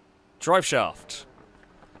 Drive shaft.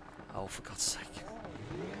 Oh, for God's sake.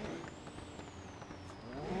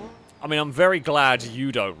 I mean, I'm very glad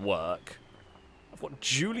you don't work. I've got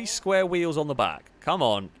Julie square wheels on the back. Come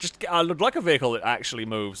on. I look like a vehicle that actually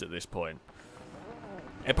moves at this point.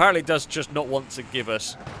 Apparently it does just not want to give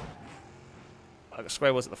us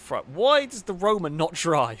square wheels at the front. Why does the Roma not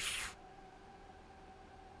drive?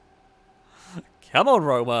 Come on,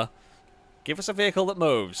 Roma. Give us a vehicle that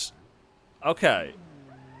moves. Okay.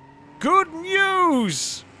 Good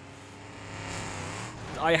news!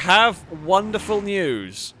 I have wonderful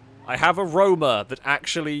news. I have a Roma that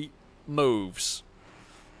actually moves.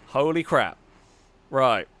 Holy crap.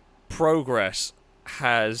 Right. Progress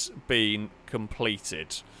has been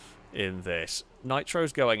completed in this.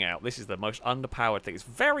 Nitro's going out. This is the most underpowered thing. It's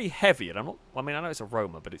very heavy, and I mean, I know it's a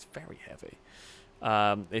Roma, but it's very heavy.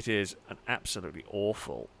 It is an absolutely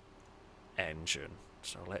awful engine.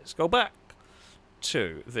 So let's go back.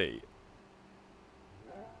 to the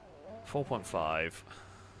 4.5.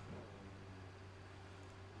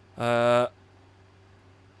 Oh,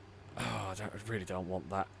 I really don't want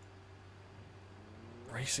that.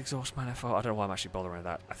 Race exhaust manifold. I don't know why I'm actually bothering with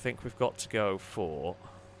that. I think we've got to go for...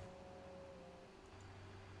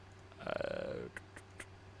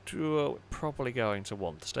 we're probably going to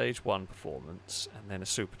want the stage 1 performance and then a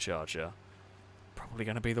supercharger. Probably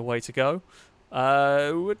going to be the way to go.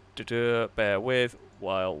 Bear with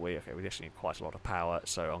while we actually need quite a lot of power,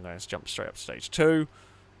 so I'm going to jump straight up to stage 2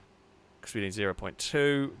 because we need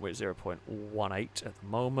 0.2. We're at 0.18 at the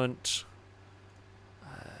moment.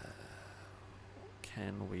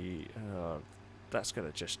 Can we... that's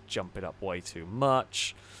going to just jump it up way too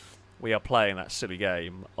much. We are playing that silly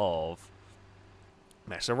game of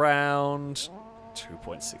mess around.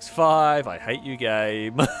 2.65. I hate you,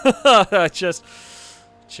 game.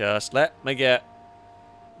 Just let me get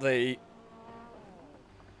the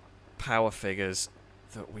power figures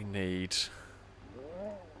that we need.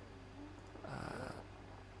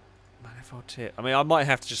 Manifold tip. I mean, I might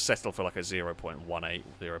have to just settle for like a 0.18,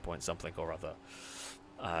 0 point something or other.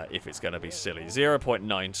 If it's going to be silly.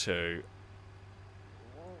 0.92.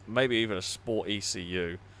 Maybe even a sport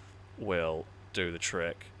ECU will do the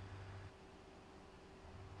trick.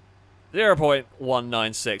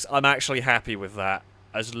 0.196. I'm actually happy with that.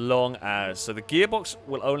 As long as... So the gearbox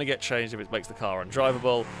will only get changed if it makes the car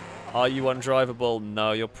undrivable. Are you undrivable?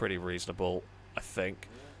 No, you're pretty reasonable, I think.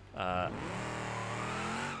 I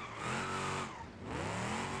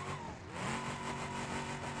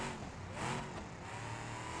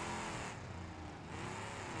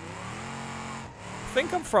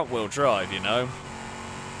think I'm front-wheel drive, you know.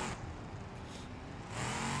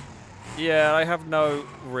 Yeah, I have no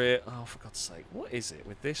rear... Oh, for God's sake. What is it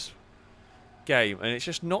with this game? And it's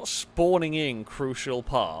just not spawning in crucial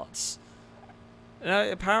parts.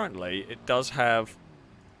 Apparently, it does have...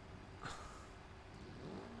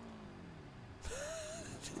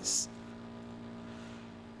 this...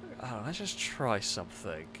 Oh, let's just try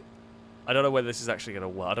something. I don't know whether this is actually going to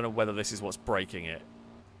work. I don't know whether this is what's breaking it.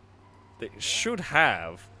 It should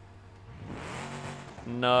have...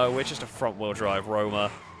 No, we're just a front-wheel drive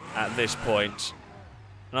Roma at this point.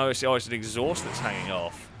 No, it's an exhaust that's hanging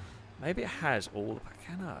off. Maybe it has all the...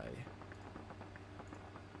 Can I?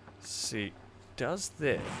 See, does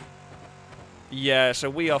this... Yeah, so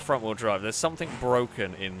we are front-wheel drive. There's something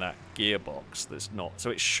broken in that gearbox that's not...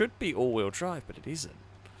 So it should be all-wheel drive, but it isn't.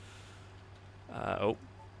 Oh.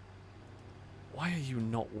 Why are you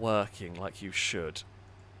not working like you should?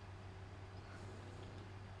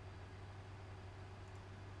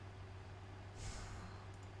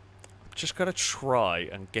 Just gotta try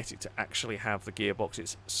and get it to actually have the gearbox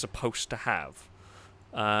it's supposed to have,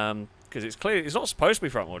 because it's clear it's not supposed to be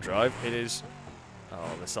front-wheel drive. It is.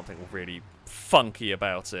 Oh, there's something really funky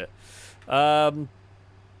about it.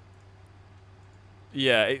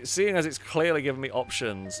 Yeah, seeing as it's clearly giving me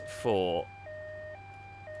options for.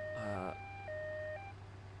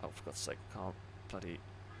 Oh, for God's sake, I can't bloody.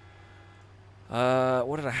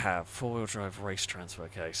 What did I have? 4-wheel drive race transfer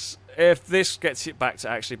case. If this gets it back to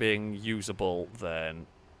actually being usable, then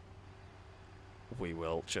we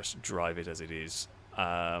will just drive it as it is.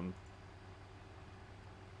 I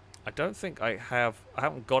don't think I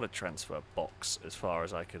haven't got a transfer box as far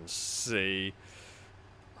as I can see.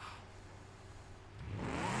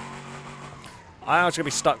 I'm just going to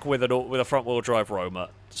be stuck with a front-wheel drive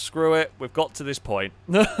Roma. Screw it. We've got to this point.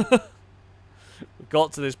 We've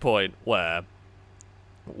got to this point where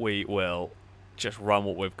we will just run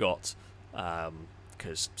what we've got,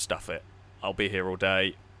 because stuff it. I'll be here all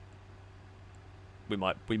day.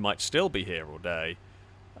 We might still be here all day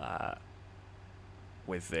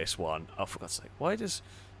with this one. Oh, for God's sake! Why does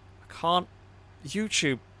I can't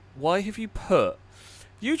YouTube? Why have you put?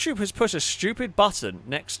 YouTube has put a stupid button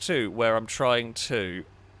next to where I'm trying to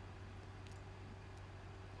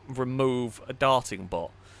remove a darting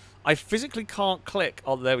bot. I physically can't click.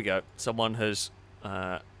 Oh, there we go. Someone has.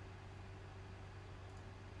 Oh,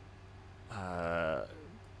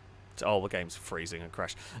 the game's freezing and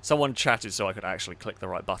crashed. Someone chatted so I could actually click the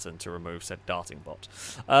right button to remove said darting bot.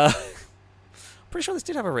 Pretty sure this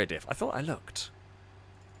did have a rear diff. I thought I looked.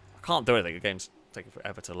 I can't do anything. The game's taking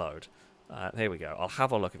forever to load. Here we go. I'll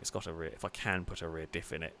have a look if it's got a rear. If I can put a rear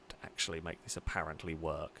diff in it to actually make this apparently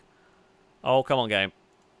work. Oh, come on, game.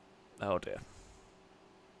 Oh dear.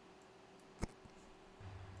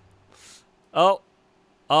 Oh.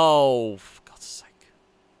 Oh, for God's sake.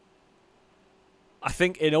 I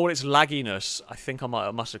think in all its lagginess, I think I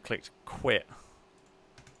must have clicked quit.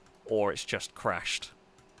 Or it's just crashed.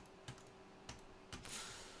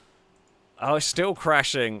 Oh, it's still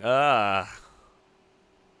crashing. For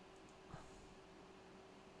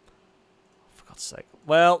God's sake.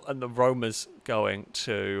 Well, and the roamer's going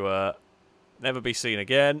to never be seen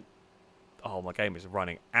again. Oh, my game is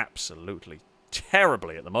running absolutely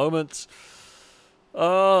terribly at the moment.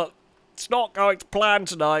 It's not going to plan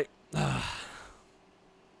tonight.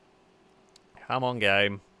 Come on,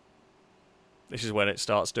 game. This is when it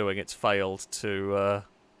starts doing its failed to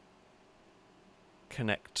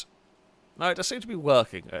connect. No, it does seem to be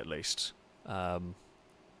working, at least. Come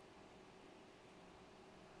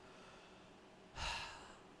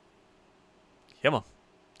on.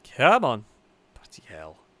 Come on. Bloody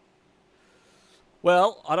hell.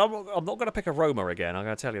 Well, I'm not going to pick a roamer again, I'm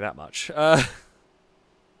going to tell you that much.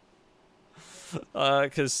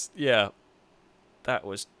 Because, yeah, that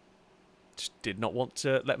was... just did not want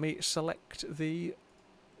to let me select the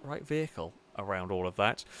right vehicle around all of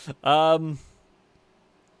that.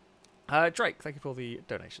 Drake, thank you for the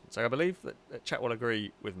donation. So I believe that chat will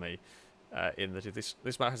agree with me in that if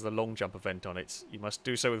this map has the long jump event on it, you must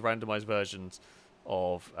do so with randomized versions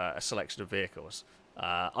of a selection of vehicles.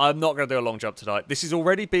 I'm not going to do a long jump tonight. This is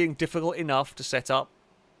already being difficult enough to set up.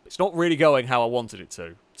 It's not really going how I wanted it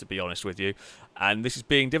to be honest with you. And this is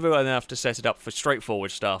being difficult enough to set it up for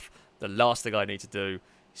straightforward stuff. The last thing I need to do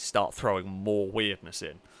is start throwing more weirdness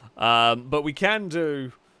in. But we can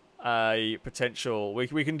do a potential...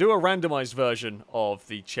 We can do a randomized version of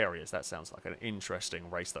the Chariots. That sounds like an interesting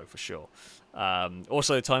race, though, for sure.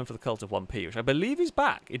 Also, time for the Cult of 1P, which I believe is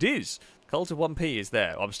back. It is. Cult of 1P is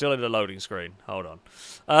there. I'm still in the loading screen. Hold on.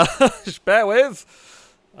 Just bear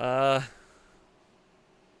with.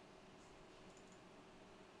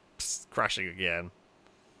 Crashing again.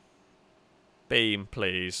 Beam,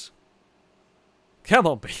 please. Come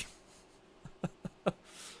on, Beam.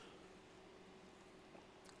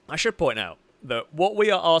 I should point out that what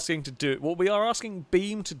we are asking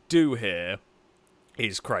Beam to do here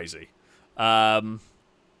is crazy. We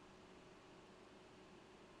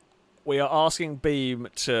are asking Beam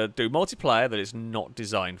to do multiplayer that it's not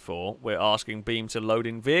designed for. We're asking Beam to load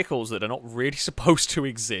in vehicles that are not really supposed to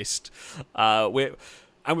exist. And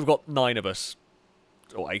we've got 9 of us.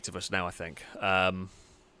 Or 8 of us now, I think.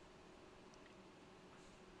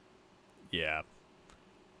 Yeah.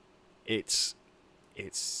 It's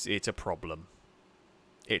a problem.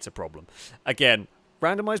 It's a problem. Again,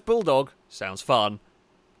 randomized bulldog sounds fun.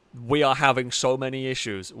 We are having so many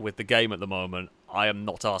issues with the game at the moment. I am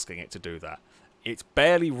not asking it to do that. It's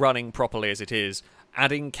barely running properly as it is.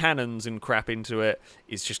 Adding cannons and crap into it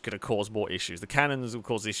is just going to cause more issues. The cannons will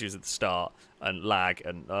cause issues at the start and lag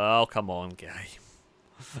and... Oh, come on, game.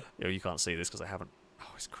 You can't see this because I haven't...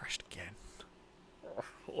 Oh, it's crashed again.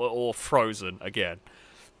 Or frozen again.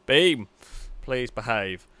 Beam! Please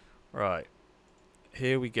behave. Right.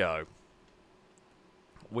 Here we go.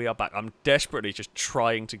 We are back. I'm desperately just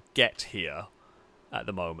trying to get here at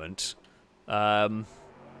the moment. Right.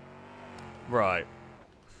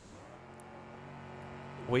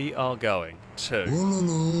 We are going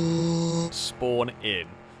to spawn in.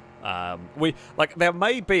 There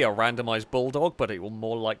may be a randomized bulldog, but it will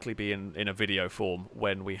more likely be in a video form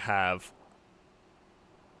when we have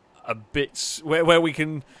a bit where we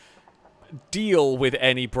can deal with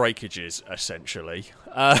any breakages, essentially,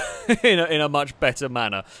 in a much better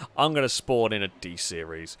manner. I'm going to spawn in a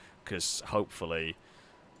D-series, because hopefully,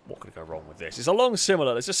 what could go wrong with this? It's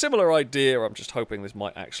a similar idea. I'm just hoping this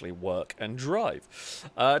might actually work and drive.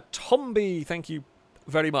 Tomby, thank you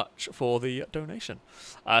very much for the donation.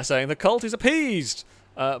 Saying the cult is appeased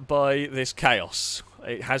by this chaos.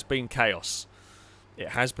 It has been chaos. It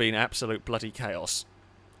has been absolute bloody chaos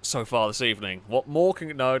so far this evening. What more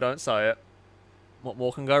can... No, don't say it. What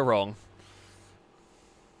more can go wrong?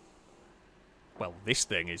 Well, this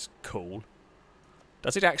thing is cool.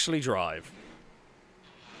 Does it actually drive?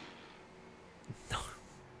 No.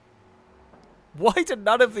 Why do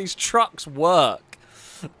none of these trucks work?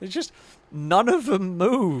 It's just... None of them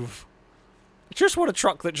move. I just want a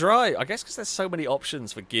truck that drives. I guess because there's so many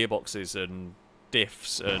options for gearboxes and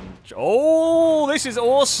diffs and... Oh, this is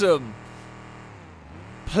awesome!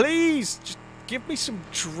 Please, just give me some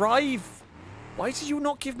drive. Why do you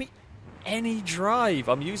not give me any drive?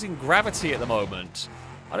 I'm using gravity at the moment.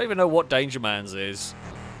 I don't even know what Danger Man's is.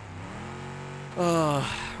 Oh,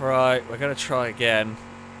 right, we're going to try again.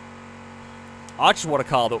 I just want a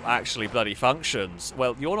car that actually bloody functions.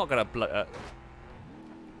 Well, you're not going to...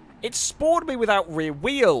 It spawned me without rear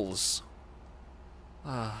wheels.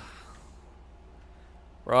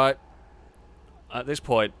 Right. At this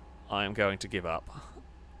point, I am going to give up.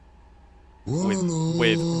 With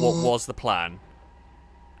what was the plan.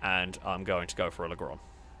 And I'm going to go for a Legrand.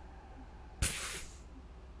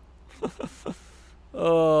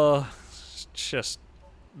 Oh, it's just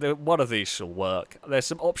one of these shall work. There's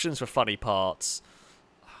some options for funny parts.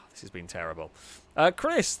 Oh, this has been terrible.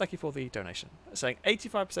 Chris, thank you for the donation. Saying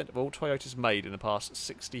 85% of all Toyotas made in the past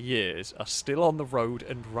 60 years are still on the road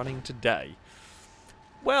and running today.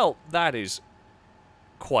 Well, that is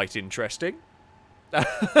quite interesting.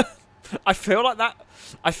 I feel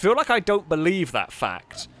like I don't believe that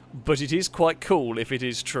fact, but it is quite cool if it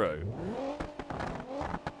is true.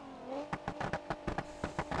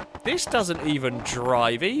 This doesn't even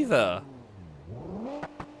drive either.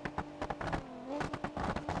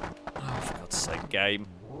 Oh, for God's sake, game.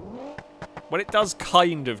 Well, it does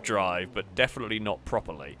kind of drive, but definitely not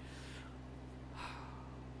properly.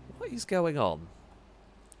 What is going on?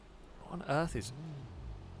 What on earth is...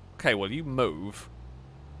 Okay, well, you move.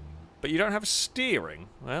 But you don't have steering.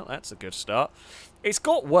 Well, that's a good start. It's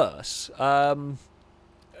got worse.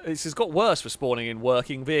 This has got worse for spawning in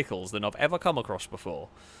working vehicles than I've ever come across before.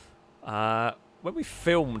 When we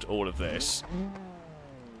filmed all of this...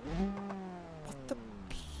 What the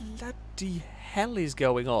bloody hell is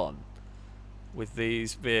going on with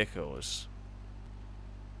these vehicles?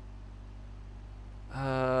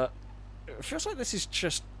 It feels like this is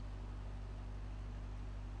just...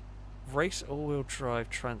 Race all-wheel drive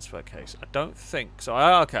transfer case. I don't think so.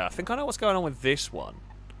 Okay, I think I know what's going on with this one.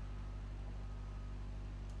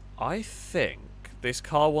 I think this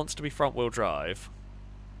car wants to be front-wheel drive.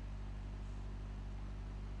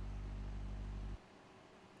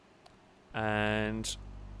 And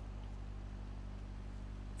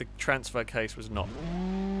the transfer case was not.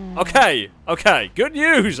 Okay, okay, good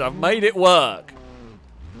news! I've made it work.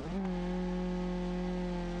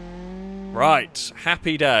 Right,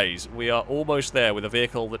 happy days. We are almost there with a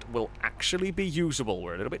vehicle that will actually be usable.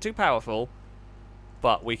 We're a little bit too powerful,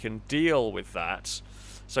 but we can deal with that.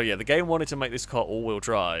 So yeah, the game wanted to make this car all-wheel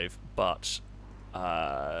drive, but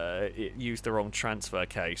it used the wrong transfer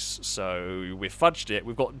case, so we fudged it.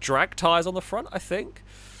 We've got drag tyres on the front, I think,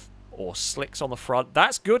 or slicks on the front.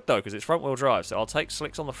 That's good, though, because it's front-wheel drive, so I'll take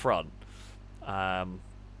slicks on the front.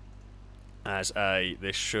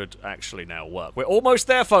 This should actually now work. We're almost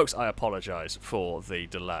there, folks. I apologise for the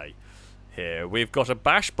delay here. We've got a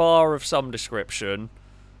bash bar of some description,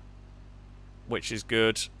 which is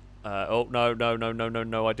good. Oh, no, no, no, no, no,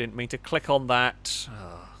 no. I didn't mean to click on that.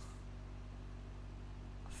 I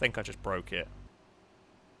think I just broke it.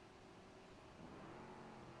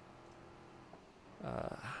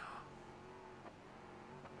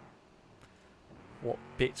 What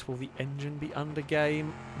bit will the engine be under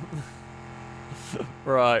game?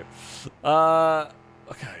 Right.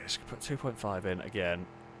 Okay, let's put 2.5 in again.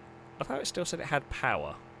 I thought it still said it had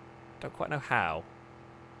power. Don't quite know how.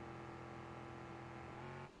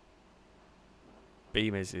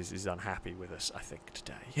 Beam is unhappy with us, I think,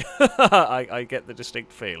 today. I get the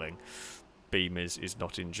distinct feeling Beam is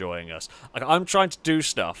not enjoying us. I'm trying to do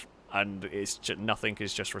stuff, and it's just, nothing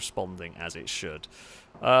is just responding as it should.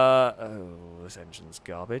 Oh, this engine's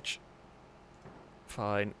garbage.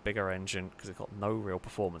 Fine, bigger engine, because it's got no real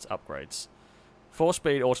performance upgrades.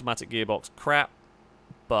 4-speed automatic gearbox, crap,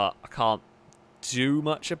 but I can't do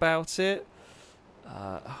much about it.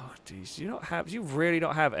 Oh, geez, do you really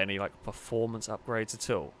not have any like performance upgrades at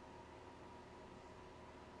all?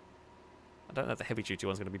 I don't know if the heavy duty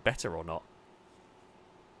one's going to be better or not.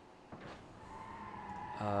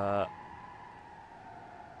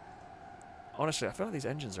 Honestly, I feel like these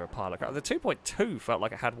engines are a pile of crap. The 2.2 felt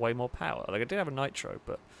like it had way more power. Like, I did have a nitro,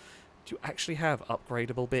 but do you actually have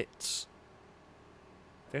upgradable bits?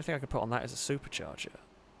 The only thing I could put on that is a supercharger.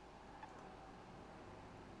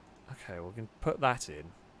 Okay, well, we can put that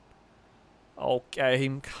in. Oh,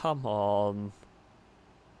 game, come on.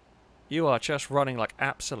 You are just running like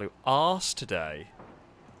absolute arse today.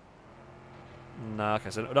 No,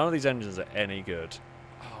 okay, so none of these engines are any good.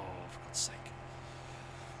 Oh, for God's sake.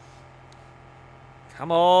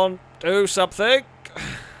 Come on, do something. I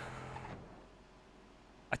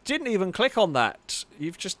didn't even click on that.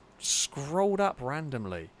 You've just scrolled up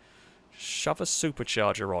randomly. Shove a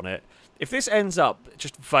supercharger on it. If this ends up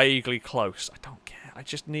just vaguely close, I don't care. I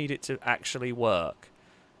just need it to actually work.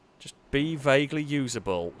 Just be vaguely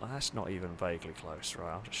usable. That's not even vaguely close,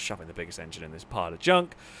 right? I'm just shoving the biggest engine in this pile of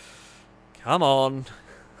junk. Come on.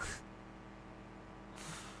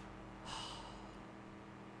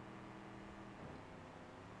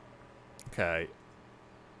 Okay.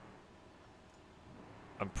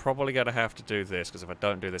 I'm probably going to have to do this, because if I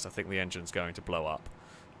don't do this, I think the engine's going to blow up.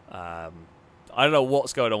 I don't know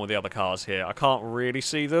what's going on with the other cars here. I can't really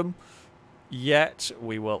see them yet.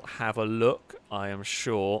 We will have a look, I am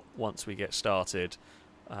sure, once we get started.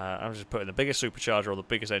 I'm just putting the biggest supercharger or the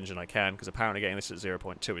biggest engine I can, because apparently getting this at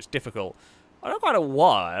 0.2 is difficult. I don't quite know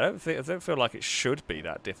why. I don't feel like it should be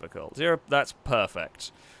that difficult. That's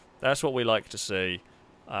perfect. That's what we like to see.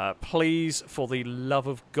 Please, for the love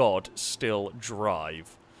of God, still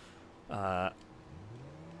drive.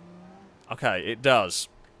 Okay, it does.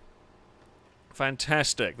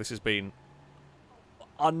 Fantastic. This has been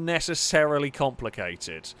unnecessarily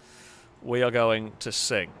complicated. We are going to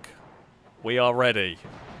sink. We are ready.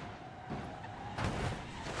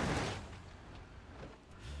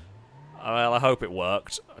 Well, I hope it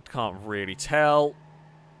worked. I can't really tell.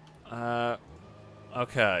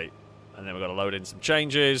 Okay. And then we've got to load in some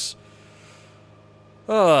changes.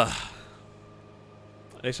 This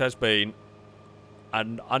has been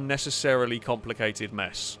an unnecessarily complicated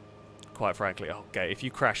mess, quite frankly. Okay, if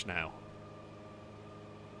you crash now.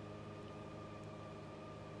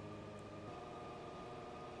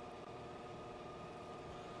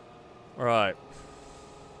 Right.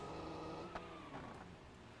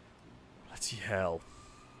 Bloody hell.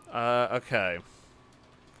 Okay.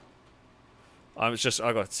 I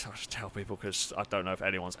got to tell people because I don't know if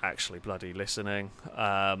anyone's actually bloody listening.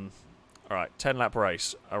 Alright, 10 lap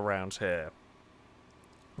race around here.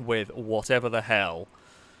 With whatever the hell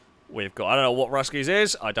we've got. I don't know what Ruskies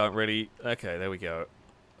is. I don't really... Okay, there we go.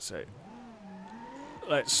 So,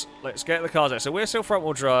 let's get the cars out. So we're still front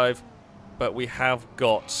wheel drive, but we have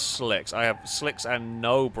got slicks. I have slicks and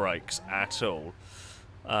no brakes at all.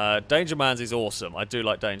 Danger Man's is awesome. I do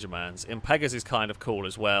like Danger Man's. Impega's is kind of cool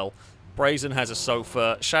as well. Brazen has a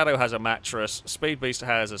sofa. Shadow has a mattress. Speed Beast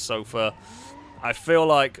has a sofa. I feel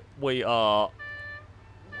like we are...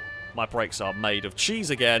 My brakes are made of cheese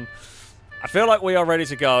again. I feel like we are ready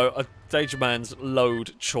to go. Danger Man's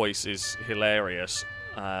load choice is hilarious.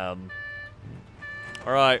 Alright.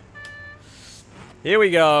 Here we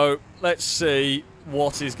go. Let's see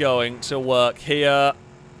what is going to work here.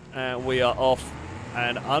 We are off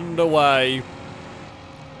and underway.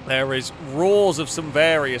 There is roars of some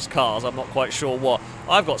various cars. I'm not quite sure what.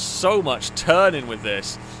 I've got so much turning with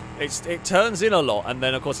this. It turns in a lot, and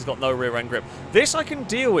then, of course, it's got no rear-end grip. This I can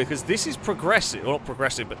deal with, because this is progressive. Well, not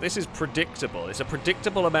progressive, but this is predictable. It's a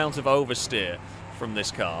predictable amount of oversteer from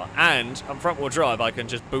this car. And, on front-wheel drive, I can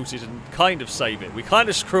just boot it and kind of save it. We kind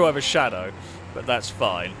of screw over Shadow, but that's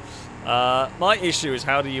fine. My issue is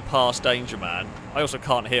how do you pass Danger Man? I also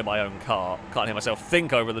can't hear my own car. Can't hear myself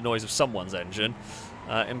think over the noise of someone's engine.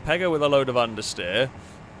 Impega with a load of understeer.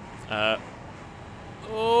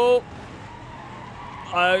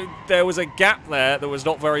 There was a gap there that was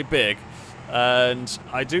not very big, and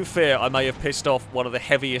I do fear I may have pissed off one of the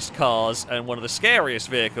heaviest cars and one of the scariest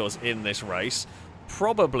vehicles in this race.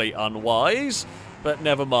 Probably unwise, but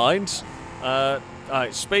never mind.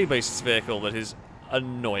 Speed Beast's vehicle that is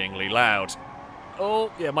annoyingly loud.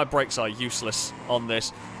 Oh, yeah, my brakes are useless on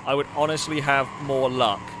this. I would honestly have more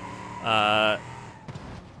luck.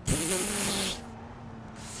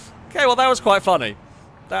 Okay, well, that was quite funny.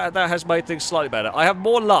 That has made things slightly better. I have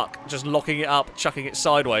more luck just locking it up, chucking it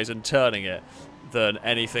sideways and turning it than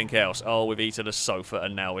anything else. Oh, we've eaten a sofa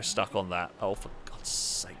and now we're stuck on that. Oh, for God's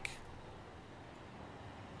sake.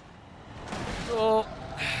 Oh.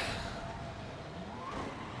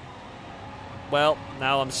 Well,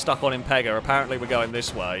 now I'm stuck on Impega. Apparently we're going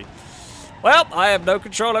this way. Well, I have no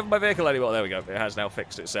control over my vehicle anymore. There we go. It has now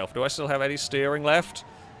fixed itself. Do I still have any steering left?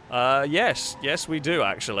 Yes. Yes, we do,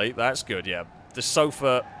 actually. That's good, yeah. The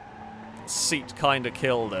sofa seat kind of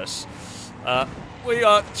killed us.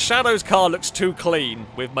 Shadow's car looks too clean.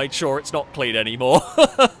 We've made sure it's not clean anymore.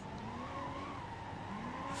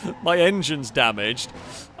 My engine's damaged.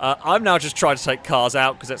 I'm now just trying to take cars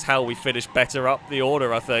out because that's how we finish better up the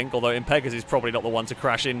order, I think. Although Impegas is probably not the one to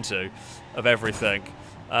crash into of everything.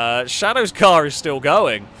 Shadow's car is still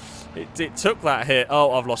going. It took that hit.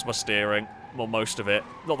 Oh, I've lost my steering. Well, most of it.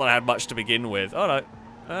 Not that I had much to begin with. Oh, no.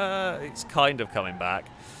 It's kind of coming back.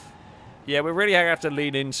 Yeah, we really have to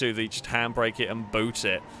lean into the just handbrake it and boot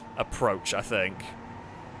it approach, I think.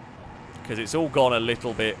 Because it's all gone a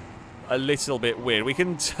little bit weird. We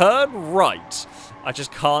can turn right. I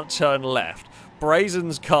just can't turn left.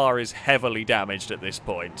 Brazen's car is heavily damaged at this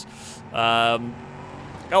point. Go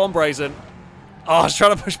on, Brazen. Oh, I was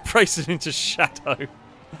trying to push Brazen into Shadow.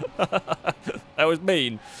 That was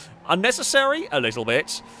mean. Unnecessary? A little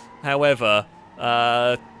bit. However...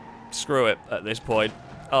 screw it at this point.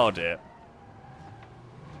 Oh dear.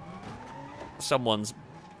 Someone's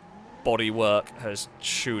bodywork has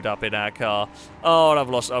chewed up in our car. Oh, and I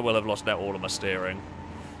will have lost now all of my steering.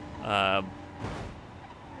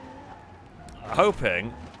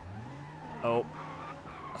 Hoping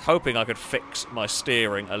I could fix my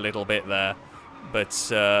steering a little bit there.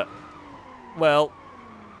 But, well,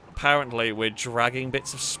 apparently we're dragging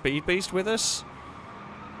bits of Speed Beast with us.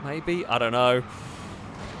 Maybe? I don't know.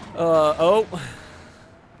 Oh.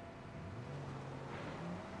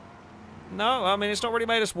 No, I mean, it's not really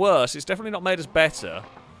made us worse. It's definitely not made us better.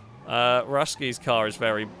 Rusky's car is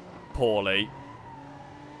very poorly.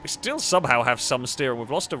 We still somehow have some steering. We've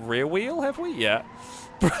lost a rear wheel, have we? Yeah.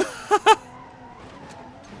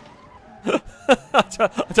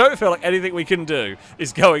 I don't feel like anything we can do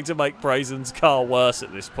is going to make Brazen's car worse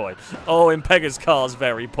at this point. Oh, Impega's car's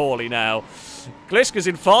very poorly now. Gliska's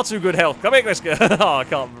in far too good health. Come here, Gliska. Oh, I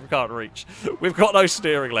can't reach. We've got no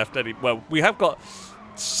steering left. Well, we have got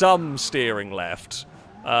some steering left.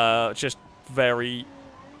 Just very...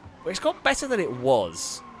 It's got better than it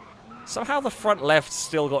was. Somehow the front left's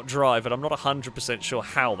still got drive, and I'm not 100% sure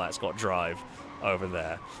how that's got drive over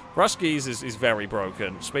there. Rusky's is very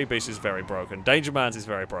broken. Speed Beast is very broken. Danger Man's is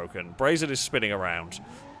very broken. Brazen is spinning around.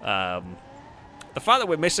 The fact that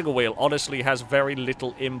we're missing a wheel honestly has very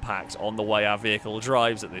little impact on the way our vehicle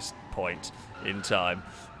drives at this point in time.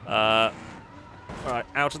 Alright,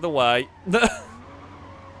 out of the way.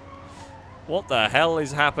 What the hell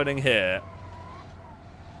is happening here?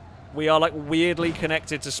 We are, like, weirdly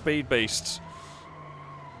connected to Speed Beast.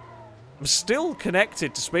 I'm still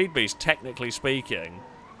connected to Speed Beast, technically speaking.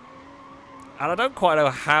 And I don't quite know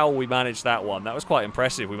how we managed that one. That was quite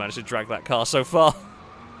impressive. We managed to drag that car so far.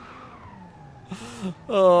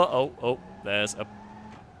 Oh, there's a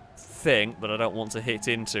thing that I don't want to hit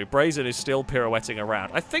into. Brazen is still pirouetting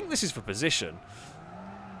around. I think this is for position.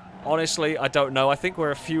 Honestly, I don't know. I think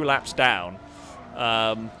we're a few laps down.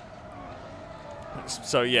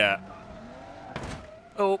 So, yeah.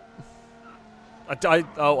 Oh.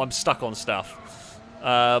 I'm stuck on stuff.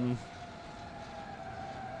 I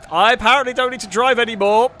apparently don't need to drive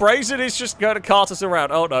anymore. Brazen is just going to cart us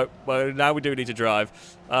around. Oh, no. Well, now we do need to drive.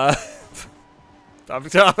 I'm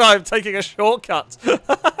taking a shortcut.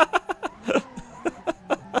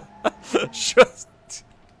 Just...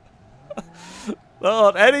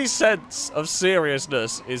 Lord, any sense of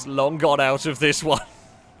seriousness is long gone out of this one.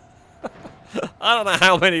 I don't know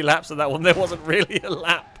how many laps of that one. There wasn't really a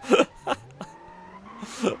lap.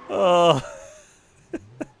 Oh.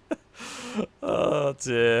 Oh,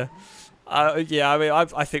 dear. Yeah, I mean,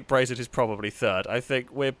 I think Brazen is probably third. I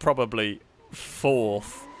think we're probably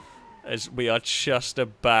fourth, as we are just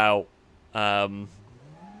about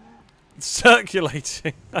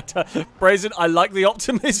circulating. Brazen, I like the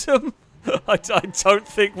optimism. I don't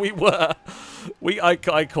think we were.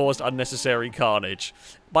 I caused unnecessary carnage.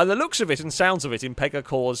 By the looks of it and sounds of it, Impega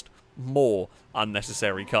caused more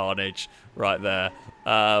unnecessary carnage right there.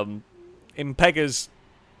 Impega's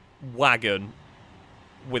wagon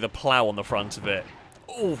with a plough on the front of it,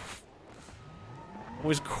 oof,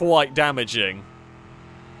 was quite damaging.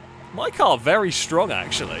 My car very strong,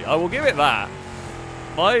 actually. I will give it that.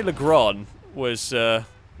 My Legrand was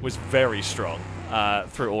very strong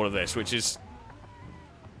through all of this, which is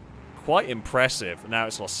quite impressive. Now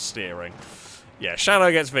it's lost steering. Yeah,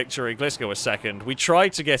 Shadow gets victory. Gliska was second. We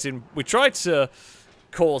tried to get in. We tried to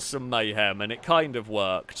cause some mayhem, and it kind of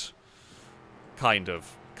worked. Kind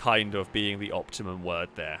of being the optimum word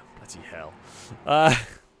there. Bloody hell.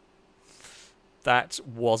 That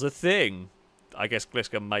was a thing. I guess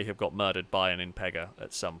Gliska may have got murdered by an Impega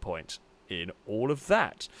at some point in all of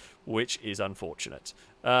that, which is unfortunate.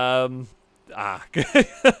 Impega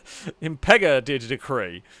did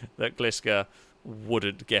decree that Gliska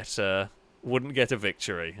wouldn't get a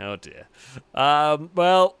victory. Oh dear.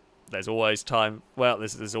 Well, there's always time. Well,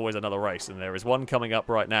 there's always another race, and there is one coming up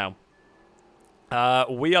right now.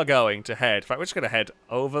 We are going to head. In fact, we're just going to head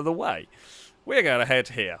over the way. We're going to head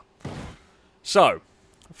here. So,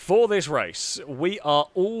 for this race, we are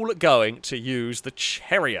all going to use the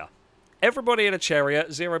Chariot. Everybody in a Chariot,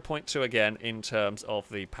 0.2 again in terms of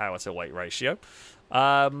the power to weight ratio.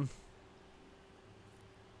 I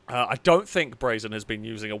don't think Brazen has been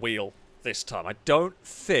using a wheel this time. I don't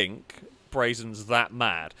think Brazen's that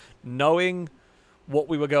mad. Knowing what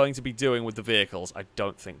we were going to be doing with the vehicles, I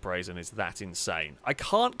don't think Brazen is that insane. I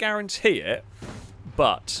can't guarantee it,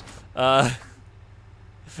 but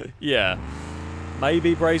yeah,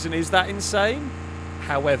 maybe Brazen is that insane.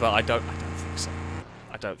 However, I don't think so.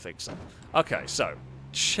 I don't think so. Okay, so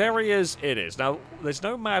Chariots it is. Now, there's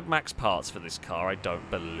no Mad Max parts for this car, I don't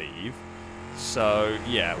believe. So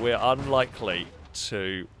yeah, we're unlikely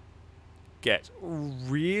to get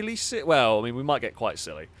really silly. Well, I mean, we might get quite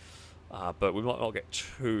silly. But we might not get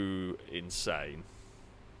too insane.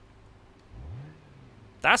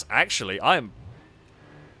 That's actually... I am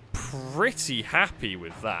pretty happy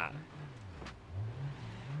with that.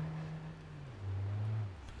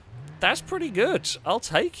 That's pretty good. I'll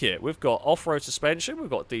take it. We've got off-road suspension. We've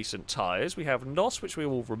got decent tyres. We have NOS, which we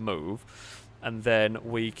will remove. And then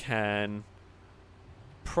we can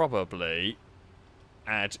probably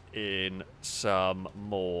add in some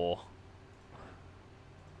more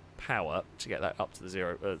power to get that up to the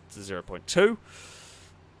 0.2.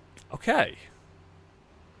 Okay.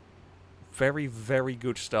 Very, very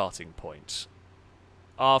good starting point.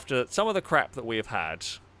 After some of the crap that we have had,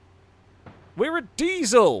 we're a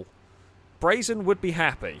diesel! Brazen would be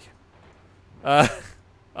happy.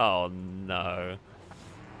 Oh no.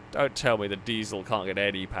 Don't tell me the diesel can't get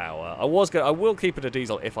any power. I will keep it a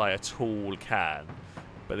diesel if I at all can.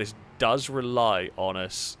 But this does rely on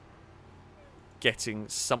us getting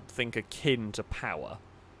something akin to power.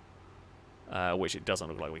 Which it doesn't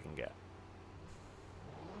look like we can get.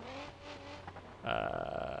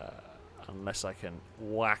 Unless I can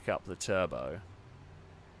whack up the turbo.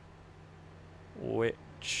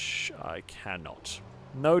 Which I cannot.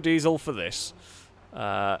 No diesel for this.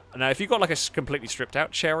 Now, if you've got like a completely stripped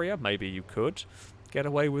out Chariot, maybe you could get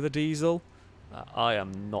away with a diesel. I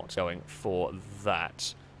am not going for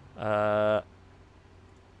that. 2.5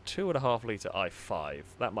 litre i5.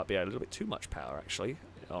 That might be a little bit too much power, actually,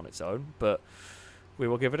 on its own. But we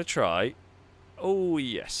will give it a try. Oh,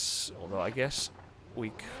 yes. Although I guess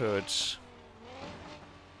we could...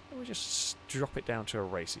 Let me just drop it down to a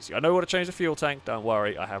race easy. I know what to change the fuel tank. Don't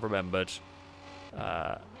worry, I have remembered.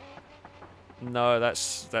 No,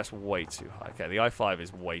 that's way too high. Okay, the i5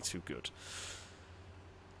 is way too good.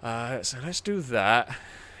 So let's do that.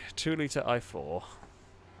 2 litre i4.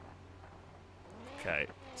 Okay,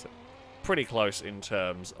 so pretty close in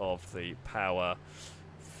terms of the power.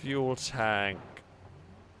 Fuel tank.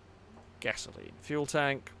 Gasoline. Fuel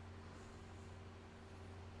tank.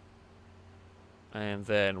 And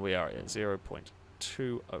then we are at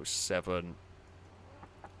 0.207.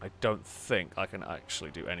 I don't think I can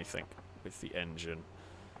actually do anything with the engine.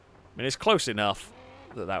 I mean, it's close enough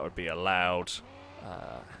that that would be allowed.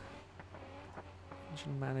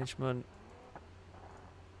 Engine management.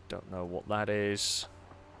 Don't know what that is.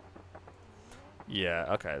 Yeah,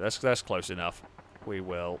 okay, that's close enough. We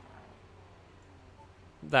will.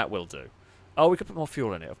 That will do. Oh, we could put more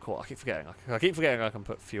fuel in it, of course. I keep forgetting. I keep forgetting I can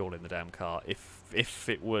put fuel in the damn car if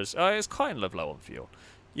it was... Oh, it's kind of low on fuel.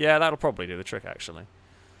 Yeah, that'll probably do the trick, actually.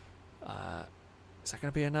 Is that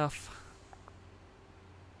going to be enough?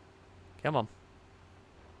 Come on.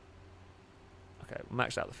 Okay,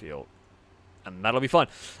 maxed out the fuel. And that'll be fine.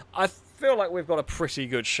 I feel like we've got a pretty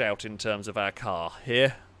good shout in terms of our car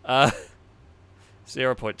here.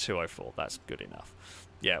 0.204, that's good enough.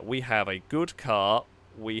 Yeah, we have a good car.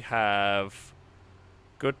 We have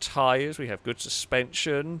good tyres. We have good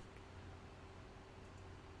suspension.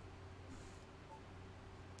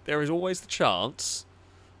 There is always the chance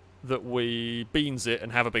that we beans it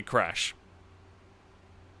and have a big crash.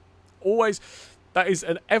 Always. That is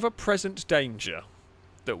an ever-present danger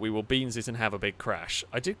that we will beans it and have a big crash.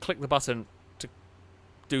 I did click the button to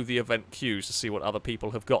do the event queues to see what other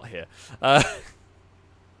people have got here.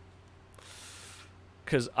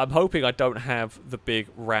 Because I'm hoping I don't have the big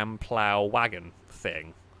ram plow wagon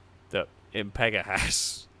thing that Impega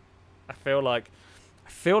has. I feel like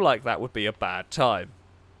that would be a bad time.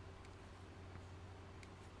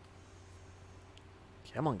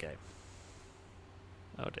 Come on, game.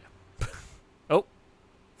 Oh dear. Oh.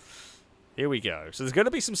 Here we go. So there's going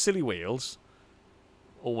to be some silly wheels.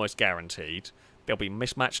 Almost guaranteed. There'll be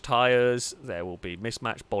mismatched tyres. There will be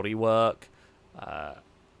mismatched bodywork.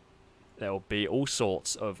 There will be all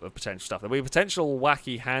sorts of potential stuff. There'll be potential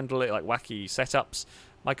wacky wacky setups.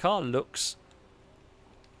 My car looks,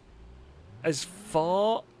 as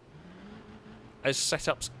far as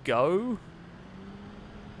setups go,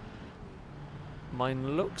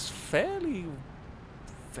 mine looks fairly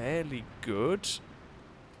good.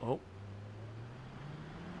 Oh.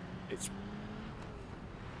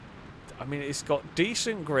 I mean, it's got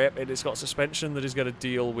decent grip and it's got suspension that is going to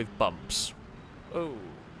deal with bumps. Oh.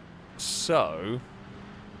 So,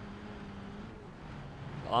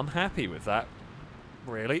 I'm happy with that,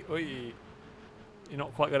 really. You're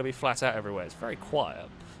not quite going to be flat out everywhere. It's very quiet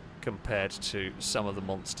compared to some of the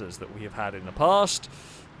monsters that we have had in the past.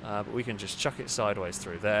 But we can just chuck it sideways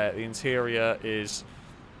through there. The interior is,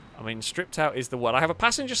 I mean, stripped out is the word. I have a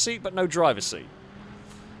passenger seat but no driver's seat.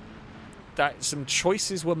 Some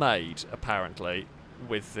choices were made, apparently,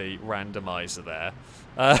 with the randomizer there.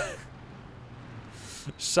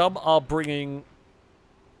 Some are bringing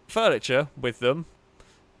furniture with them.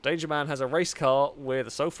 Danger Man has a race car with a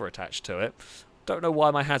sofa attached to it. Don't know why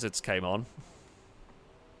my hazards came on.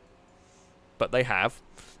 But they have.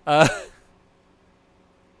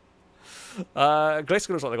 Gliska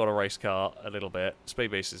looks like they got a race car a little bit.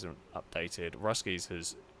 Speed Beast isn't updated. Ruskies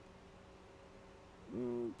has...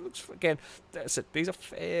 looks, again, these are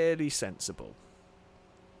fairly sensible.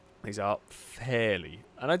 These are fairly,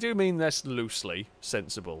 and I do mean this loosely,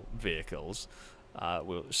 sensible vehicles.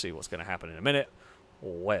 We'll see what's going to happen in a minute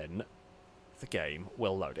when the game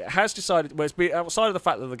will load. It has decided, well, it's been, outside of the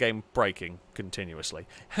fact that the game braking continuously,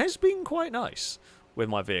 has been quite nice with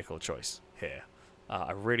my vehicle choice here.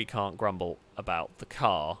 I really can't grumble about the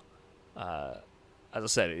car. As I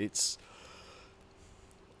said, it's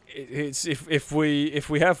if we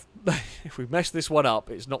mess this one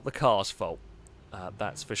up, it's not the car's fault.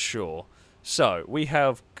 That's for sure. So we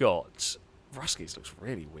have got Ruskies looks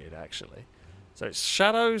really weird actually. So it's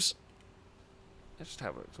shadows. Let's just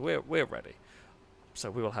have a look. We're ready. So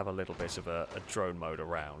we will have a little bit of a drone mode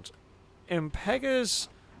around. Impega's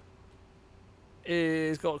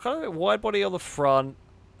is got kind of a wide body on the front.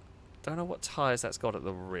 Don't know what tyres that's got at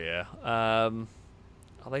the rear. Are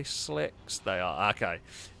they slicks? They are. Okay.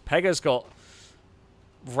 Pega's got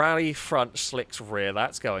rally front, slicks rear.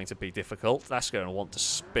 That's going to be difficult. That's going to want to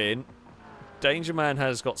spin. Danger Man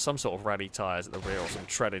has got some sort of rally tyres at the rear or some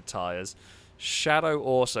treaded tyres. Shadow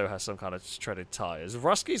also has some kind of treaded tyres.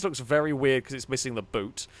 Ruskies looks very weird because it's missing the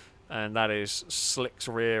boot. And that is slicks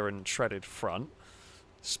rear and treaded front.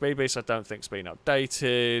 Speed Beast I don't think's been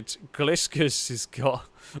updated. Gliska's has got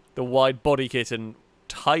the wide body kit and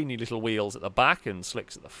tiny little wheels at the back and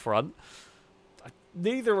slicks at the front.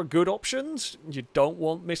 Neither are good options. You don't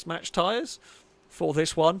want mismatched tyres for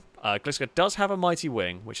this one. Gliska does have a Mighty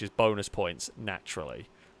Wing, which is bonus points naturally.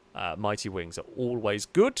 Mighty Wings are always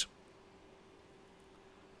good.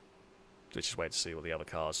 Let's just wait to see what the other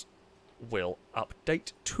cars will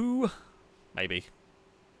update to. Maybe.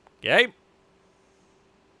 Game.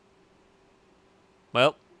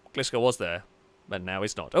 Well, Gliska was there, but now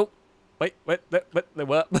it's not. Oh, wait, they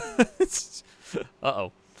were.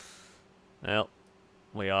 Uh-oh. Well,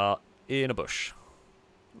 we are in a bush.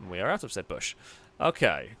 We are out of said bush.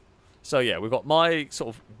 Okay. So, yeah, we've got my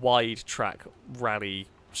sort of wide track rally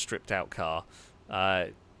stripped out car.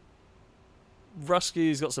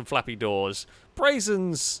 Ruski's got some flappy doors.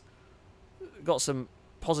 Brazen's got some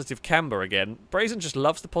positive camber again. Brazen just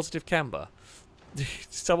loves the positive camber.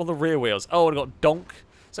 Some of the rear wheels. Oh, and I got donk.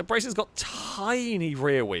 So Brazen's got tiny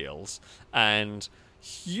rear wheels and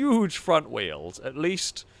huge front wheels. At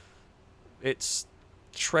least it's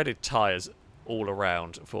treaded tyres all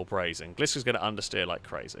around for Brazen. Gliska's going to understeer like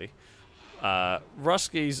crazy.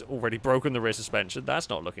 Ruski's already broken the rear suspension. That's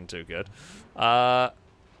not looking too good.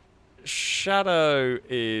 Shadow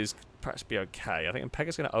is perhaps be okay. I think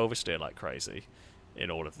Impega's going to oversteer like crazy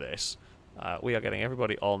in all of this. We are getting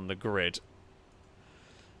everybody on the grid.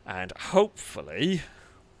 And hopefully,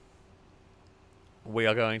 we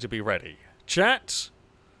are going to be ready. Chat,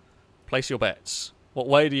 place your bets. What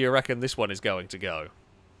way do you reckon this one is going to go?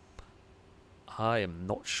 I am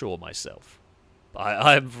not sure myself.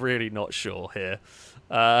 I am really not sure here.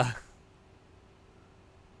 Oh.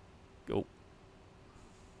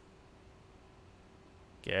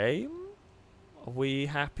 Game? Are we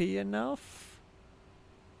happy enough?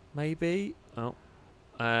 Maybe? Oh.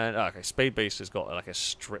 And okay, Speed Beast has got like a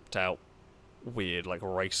stripped out weird like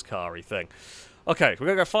race car-y thing. Okay, we're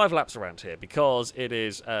going to go 5 laps around here because it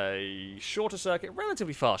is a shorter circuit,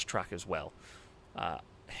 relatively fast track as well.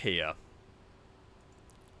 Here.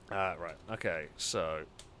 Right, okay, so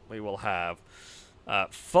we will have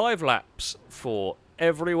 5 laps for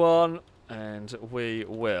everyone and we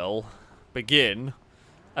will begin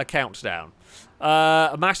a countdown.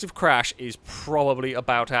 A massive crash is probably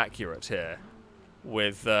about accurate here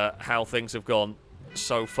with how things have gone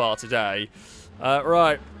so far today.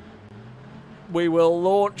 Right. We will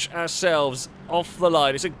launch ourselves off the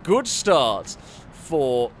line. It's a good start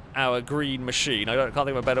for our green machine. I can't think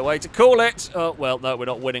of a better way to call it. Oh, well, no, we're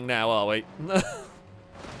not winning now, are we?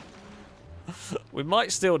 We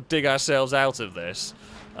might still dig ourselves out of this.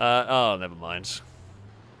 Oh, never mind.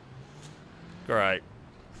 Great.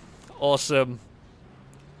 Awesome.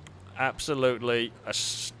 Absolutely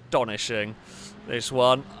astonishing. This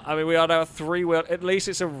one. I mean, we are now a 3-wheel. At least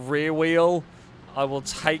it's a rear wheel. I will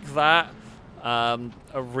take that. A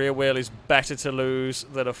rear wheel is better to lose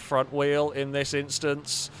than a front wheel in this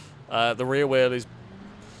instance. The rear wheel is...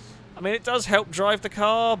 I mean, it does help drive the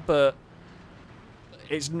car, but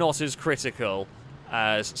it's not as critical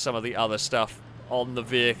as some of the other stuff on the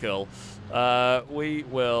vehicle. We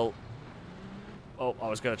will... Oh, I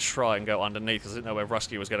was going to try and go underneath because I didn't know where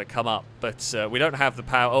Rusky was going to come up. But we don't have the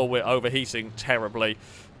power. Oh, we're overheating terribly.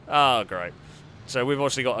 Oh, great. So we've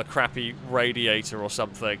obviously got a crappy radiator or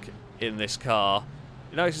something in this car.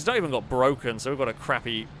 You know, it's not even got broken, so we've got a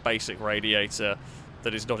crappy basic radiator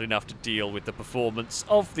that is not enough to deal with the performance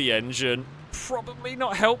of the engine. Probably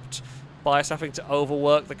not helped by us having to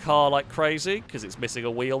overwork the car like crazy, because it's missing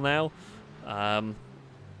a wheel now.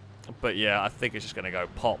 But yeah, I think it's just going to go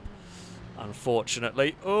pop,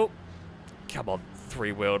 unfortunately. Oh, come on,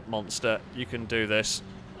 three-wheeled monster. You can do this.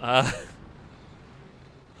 I'm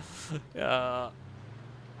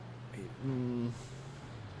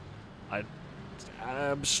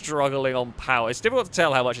struggling on power. It's difficult to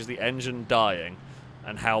tell how much is the engine dying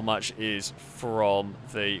and how much is from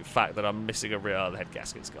the fact that I'm missing a rear. Oh, the head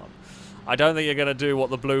gasket's gone. I don't think you're going to do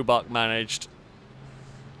what the Blue Buck managed.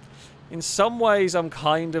 In some ways, I'm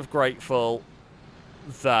kind of grateful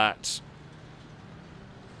that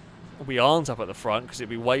we aren't up at the front, because it'd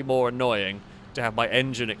be way more annoying to have my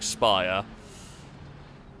engine expire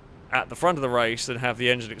at the front of the race than have the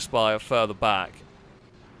engine expire further back.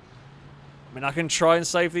 I mean, I can try and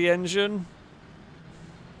save the engine,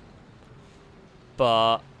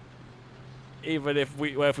 but even if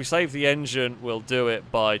we save the engine, we'll do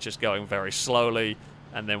it by just going very slowly,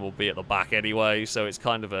 and then we'll be at the back anyway. So it's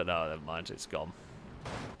kind of a no. Never mind, it's gone.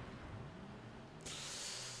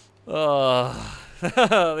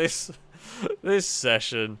 This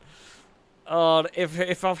session.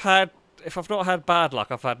 If I've not had bad luck,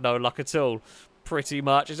 I've had no luck at all. Pretty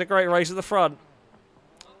much, it's a great race at the front.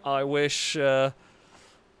 I wish we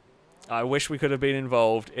could have been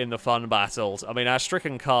involved in the fun battles. I mean, our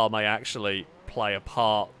stricken car may actually play a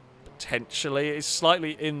part, potentially. It's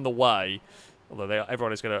slightly in the way, although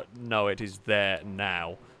everyone is going to know it is there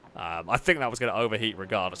now. I think that was going to overheat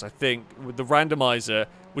regardless. I think the randomizer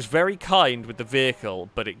was very kind with the vehicle,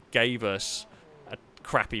 but it gave us a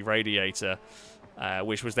crappy radiator,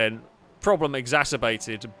 which was then problem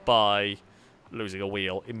exacerbated by losing a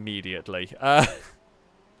wheel immediately.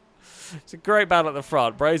 It's a great battle at the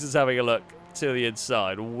front. Brazen's having a look to the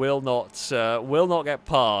inside. Will not get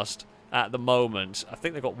past at the moment. I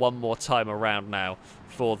think they've got one more time around now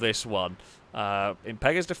for this one.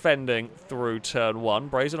 Impega's defending through turn 1.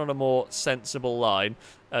 Brazen on a more sensible line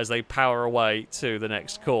as they power away to the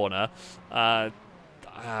next corner. There's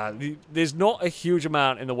not a huge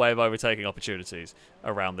amount in the way of overtaking opportunities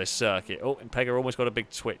around this circuit. Oh, Impega almost got a big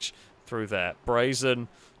twitch through there. Brazen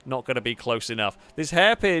not going to be close enough. This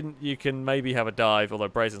hairpin, you can maybe have a dive, although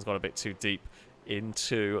Brazen's gone a bit too deep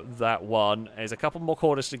into that one. There's a couple more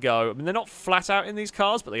corners to go. I mean, they're not flat out in these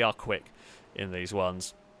cars, but they are quick in these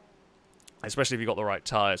ones, especially if you've got the right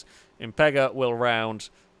tyres. Impega will round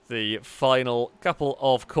the final couple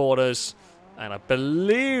of corners, and I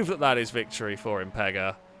believe that that is victory for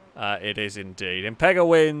Impega. It is indeed. Impega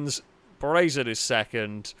wins. Brazen is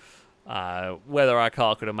second. Whether our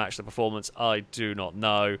car could have matched the performance, I do not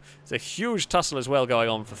know. There's a huge tussle as well going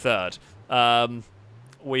on for third.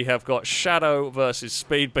 We have got Shadow versus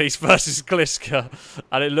Speed Beast versus Gliska,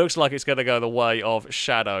 and it looks like it's going to go the way of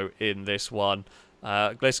Shadow in this one.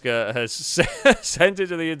 Gliska has sent it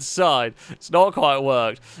to the inside. It's not quite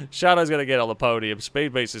worked. Shadow's going to get on the podium.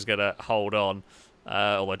 Speed Beast is going to hold on,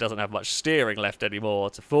 although it doesn't have much steering left anymore,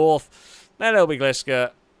 to fourth. Then it'll be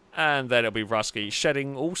Gliska, and then it'll be Rusky,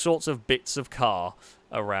 shedding all sorts of bits of car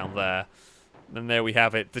around there. And there we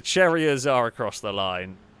have it. The Cherriers are across the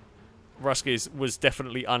line. Rusky was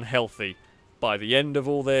definitely unhealthy by the end of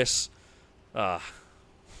all this. A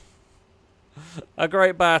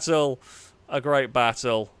great battle. A great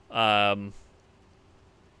battle. Up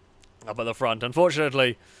at the front.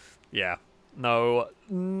 Unfortunately, yeah, no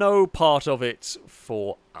part of it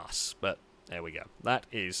for us. But there we go. That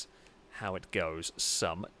is how it goes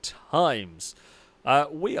sometimes.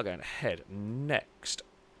 We are going to head next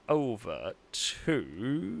over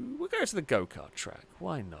to... We'll go to the go-kart track.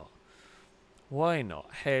 Why not? Why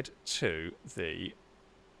not head to the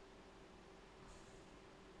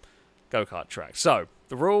go-kart track? So,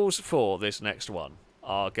 the rules for this next one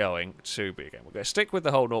are going to be, again, we're going to stick with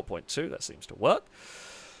the whole 0.2. That seems to work.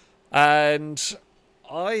 And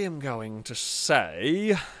I am going to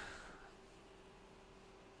say...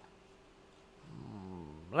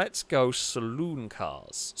 Let's go saloon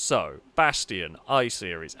cars. So, Bastion,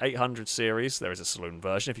 I-Series, 800 series. There is a saloon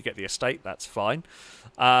version. If you get the estate, that's fine.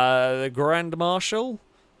 The Grand Marshal,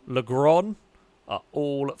 Legrand are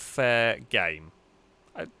all fair game.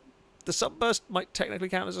 The Sunburst might technically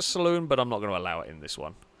count as a saloon, but I'm not going to allow it in this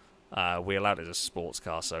one. We allowed it as a sports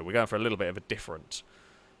car, so we're going for a little bit of a different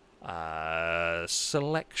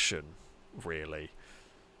selection, really.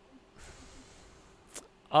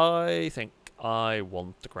 I think I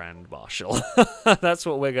want the Grand Marshal. That's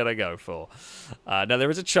what we're going to go for. Now,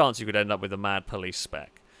 there is a chance you could end up with a Mad Police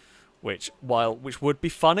spec, which would be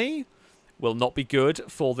funny, will not be good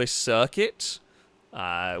for this circuit.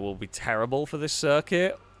 It will be terrible for this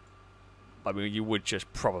circuit. I mean, you would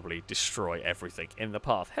just probably destroy everything in the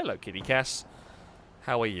path. Hello, Kitty Cass.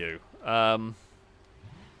 How are you?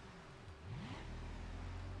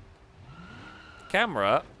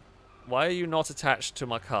 Camera, why are you not attached to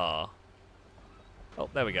my car? Oh,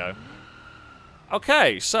 there we go.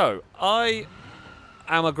 Okay, so I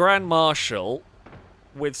am a Grand Marshal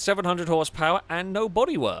with 700 horsepower and no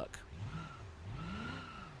bodywork.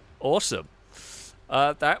 Awesome.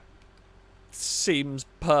 That seems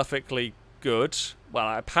perfectly good.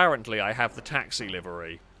 Well, apparently I have the taxi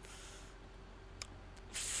livery.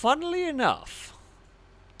 Funnily enough,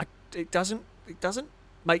 it doesn't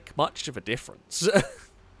make much of a difference.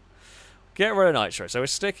 Get rid of nitro. So we're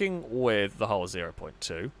sticking with the whole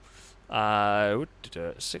 0.2.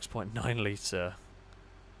 6.9 litre.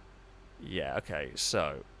 Yeah, okay,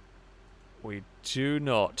 so we do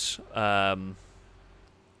not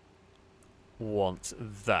want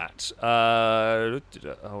that.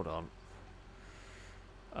 Hold on.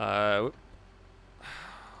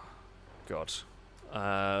 God.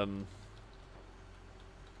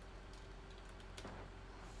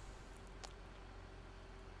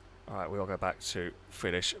 Alright, we'll go back to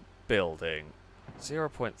finish building.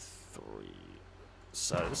 0.3.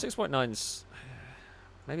 So the 6.9's...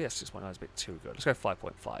 Maybe that 6.9 is a bit too good. Let's go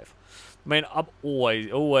 5.5. I mean, I'm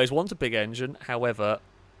always want a big engine. However,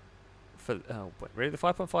 for... Oh, wait, really? The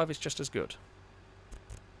 5.5 is just as good.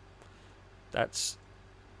 That's...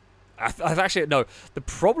 I've actually... No, the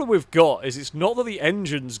problem we've got is it's not that the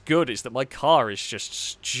engine's good, it's that my car is just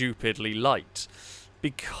stupidly light.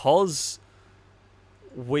 Because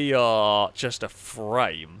we are just a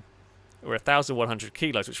frame. We're 1,100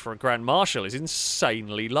 kilos, which for a Grand Marshal is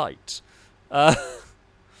insanely light. I'm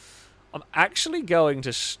actually going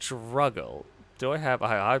to struggle. Do I have a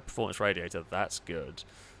high-performance radiator? That's good.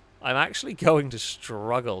 I'm actually going to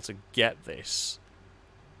struggle to get this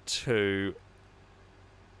to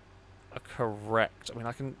a correct... I mean,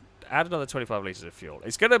 I can add another 25 litres of fuel.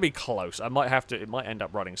 It's going to be close. I might have to... It might end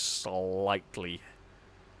up running slightly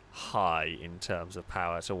high in terms of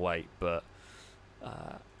power to weight, but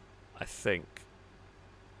I think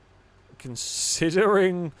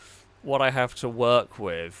considering what I have to work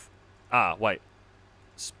with... Ah, wait.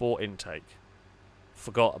 Sport intake.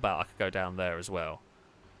 Forgot about I could go down there as well.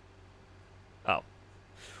 Oh.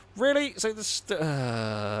 Really? So this...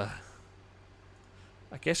 I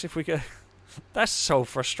guess if we go... That's so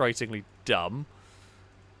frustratingly dumb.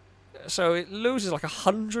 So it loses like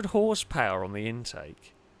 100 horsepower on the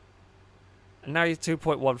intake. And now you're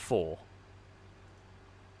 2.14.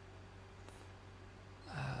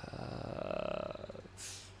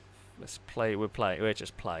 Let's play. We're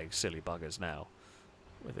just playing silly buggers now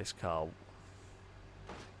with this car.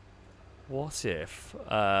 What if?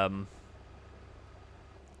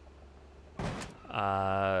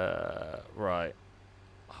 Right.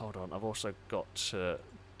 Hold on. I've also got to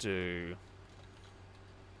do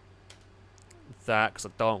that because I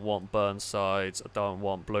don't want burn sides. I don't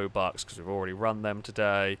want blue bucks because we've already run them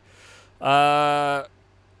today. Right.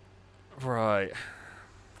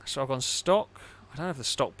 So I've gone stock. I don't have the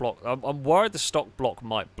stock block. I'm worried the stock block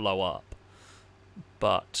might blow up,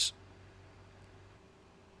 but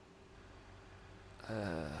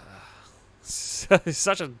it's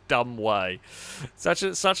such a dumb way, such a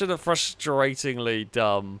frustratingly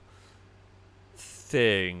dumb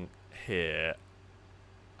thing here.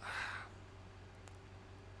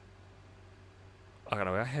 I don't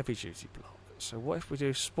know, a heavy duty block. So what if we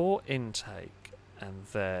do sport intake and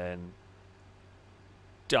then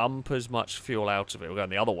dump as much fuel out of it? We're going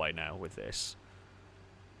the other way now with this.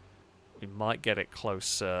 We might get it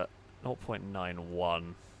closer.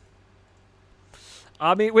 0.91.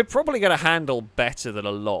 I mean, we're probably going to handle better than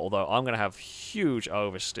a lot, although I'm going to have huge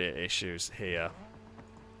oversteer issues here.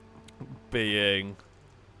 Being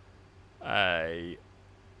a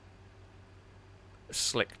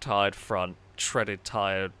slick-tired front, treaded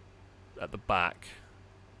tyre at the back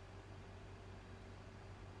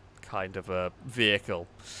kind of a vehicle.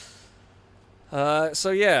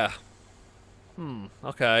 So yeah.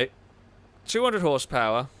 Okay. 200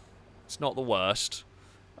 horsepower. It's not the worst.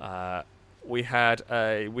 We have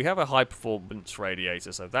a high performance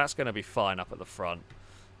radiator, so that's going to be fine up at the front.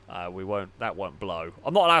 That won't blow.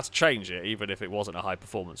 I'm not allowed to change it, even if it wasn't a high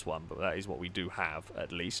performance one, but that is what we do have,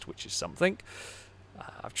 at least, which is something.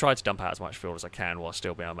 I've tried to dump out as much fuel as I can while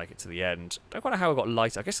still being able to make it to the end. Don't quite know how I got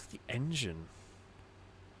lighter. I guess the engine.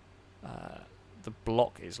 The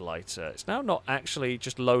block is lighter. It's now not actually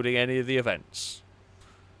just loading any of the events,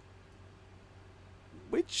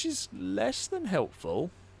 which is less than helpful.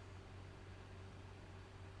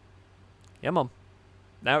 Come on.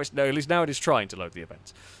 Now it's no, at least now it is trying to load the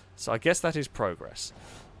event. So I guess that is progress.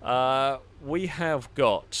 We have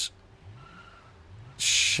got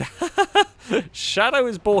Shadow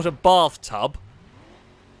has bought a bathtub,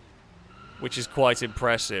 which is quite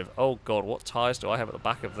impressive. Oh god, what tyres do I have at the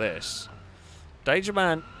back of this? Danger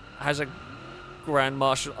Man has a Grand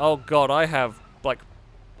Marshal. Oh god, I have like,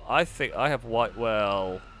 I think I have white.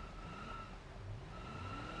 Well,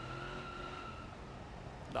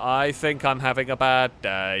 I think I'm having a bad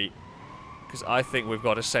day. Because I think we've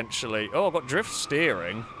got essentially... Oh, I've got drift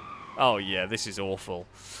steering. Oh, yeah, this is awful.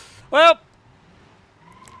 Well,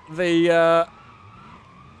 the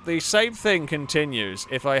same thing continues.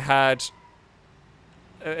 If I have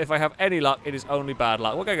any luck, it is only bad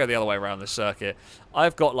luck. We're going to go the other way around this circuit.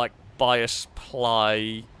 I've got, like, bias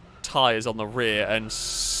ply tyres on the rear and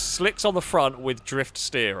slicks on the front with drift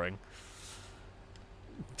steering.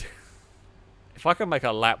 If I can make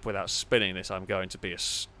a lap without spinning this, I'm going to be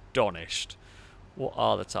astonished. What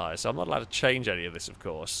are the tyres? So I'm not allowed to change any of this, of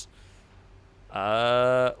course.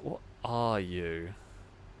 What are you?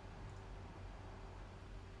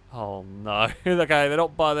 Oh no. Okay, they're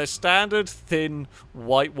not by their standard thin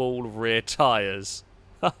white wall rear tyres.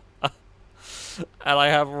 And I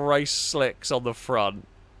have race slicks on the front.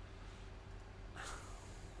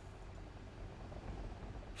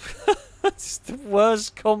 It's the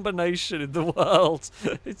worst combination in the world.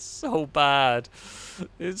 It's so bad.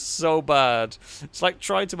 It's so bad. It's like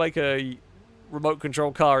trying to make a remote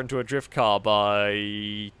control car into a drift car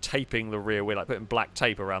by taping the rear wheel, like putting black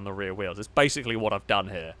tape around the rear wheels. It's basically what I've done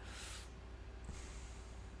here.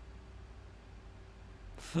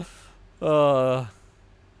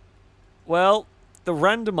 Well, the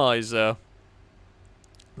randomizer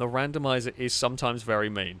is sometimes very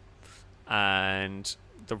mean, and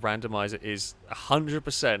the randomizer is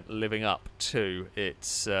 100% living up to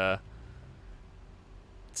its to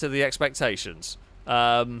the expectations.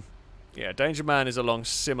 Yeah, Danger Man is along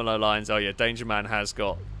similar lines. Oh yeah, Danger Man has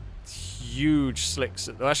got huge slicks.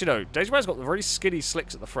 Actually, no, Danger Man's got the very skinny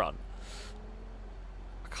slicks at the front.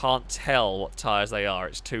 I can't tell what tyres they are.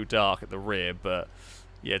 It's too dark at the rear, but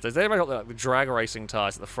yeah, they've got the drag racing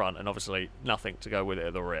tyres at the front, and obviously nothing to go with it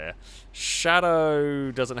at the rear.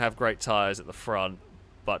 Shadow doesn't have great tyres at the front,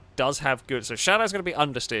 but does have good... So Shadow's going to be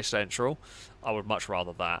understeer central. I would much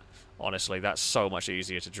rather that. Honestly, that's so much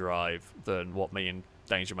easier to drive than what me and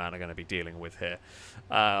Danger Man are going to be dealing with here.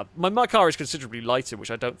 My car is considerably lighter,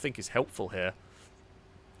 which I don't think is helpful here.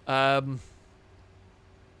 I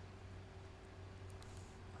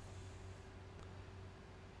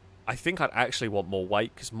think I'd actually want more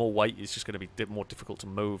weight, because more weight is just going to be more difficult to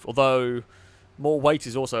move. Although, more weight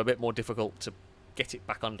is also a bit more difficult to get it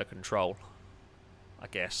back under control, I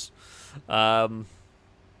guess.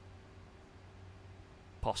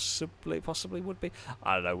 Possibly would be.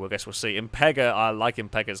 I don't know, I guess we'll see. Impega, I like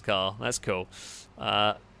Impega's car. That's cool.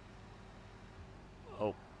 Oh.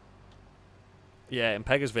 Yeah,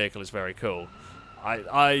 Impega's vehicle is very cool.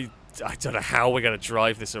 I don't know how we're going to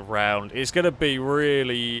drive this around. It's going to be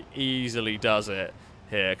really easily does it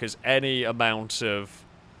here, because any amount of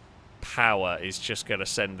power is just going to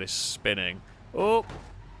send this spinning. Oh!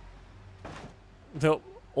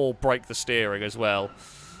 Or break the steering as well.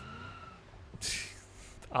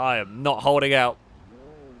 I am not holding out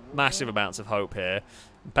massive amounts of hope here.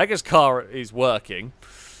 Impega's car is working.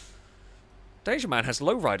 Danger Man has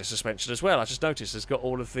lowrider suspension as well. I just noticed it's got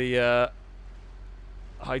all of the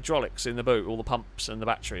hydraulics in the boot, all the pumps and the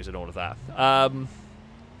batteries and all of that.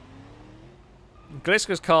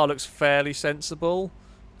 Gliska's car looks fairly sensible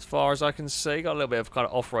as far as I can see. Got a little bit of kind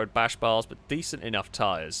of off-road bash bars, but decent enough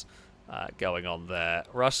tyres going on there.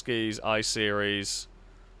 Rusky's I-Series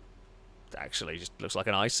actually just looks like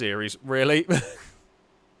an I-Series, really.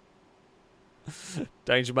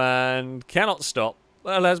 Danger Man cannot stop.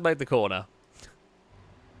 Well, has made the corner.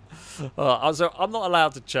 So I'm not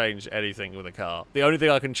allowed to change anything with a car. The only thing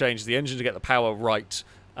I can change is the engine to get the power right,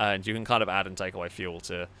 and you can kind of add and take away fuel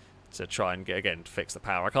to try and fix the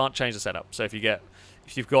power. I can't change the setup. So if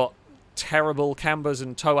you've got terrible cambers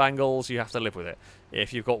and toe angles, you have to live with it.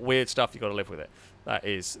 If you've got weird stuff, you've got to live with it. That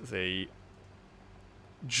is the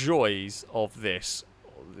joys of this.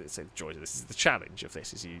 Let's say the joys of this is the challenge of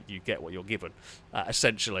this, is you get what you're given,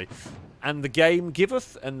 essentially. And the game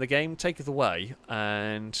giveth and the game taketh away,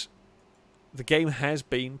 and the game has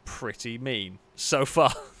been pretty mean so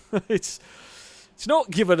far. It's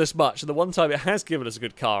not given us much, and the one time it has given us a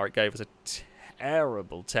good car, it gave us a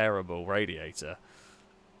terrible radiator.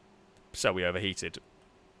 So we overheated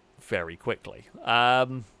very quickly.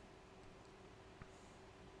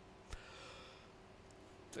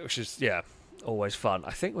 Which is, yeah, always fun.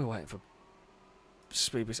 I think we're waiting for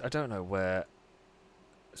speed boost. I don't know where.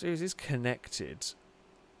 So it is connected.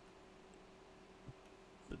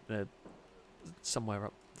 But they're somewhere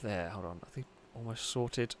up there. Hold on. I think almost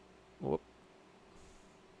sorted. Whoop.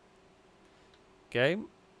 Game.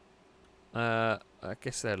 I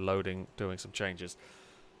guess they're loading, doing some changes.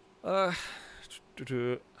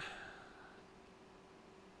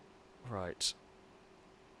 Right.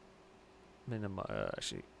 Minimum.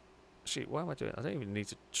 Actually, why am I doing it? I don't even need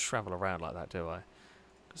to travel around like that, do I?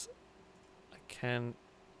 Because I can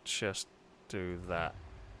just do that.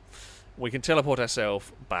 We can teleport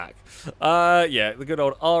ourselves back. Yeah, the good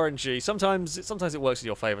old RNG. Sometimes it works in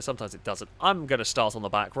your favour, sometimes it doesn't. I'm going to start on the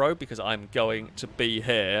back row because I'm going to be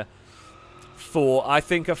here for, I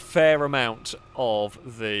think, a fair amount of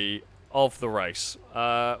the race.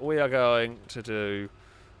 We are going to do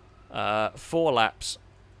 4 laps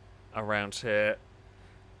around here.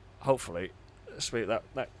 Hopefully,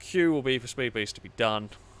 that queue will be for Speed Beast to be done.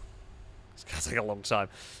 It's going to take a long time.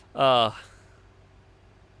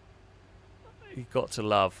 You've got to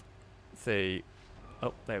love the...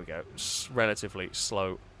 Oh, there we go. Relatively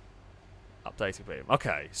slow updated beam.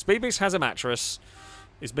 Okay, Speed Beast has a mattress.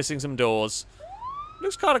 He's missing some doors.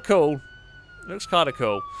 Looks kind of cool. Looks kind of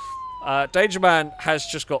cool. Danger Man has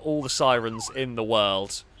just got all the sirens in the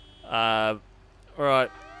world. Right,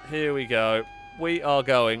 here we go. We are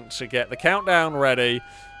going to get the countdown ready.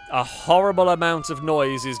 A horrible amount of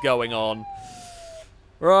noise is going on.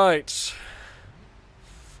 Right.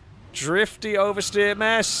 Drifty oversteer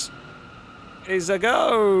mess is a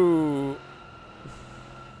go.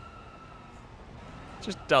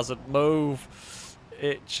 Just doesn't move.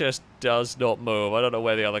 It just does not move. I don't know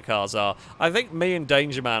where the other cars are. I think me and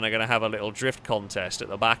Danger Man are going to have a little drift contest at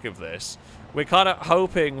the back of this. We're kind of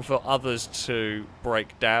hoping for others to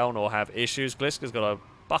break down or have issues. Gliska's got a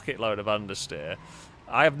bucket load of understeer.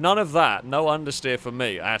 I have none of that. No understeer for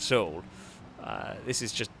me at all. This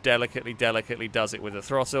is just delicately does it with the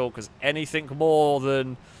throttle, because anything more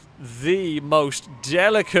than the most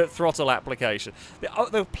delicate throttle application.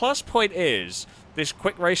 The plus point is, this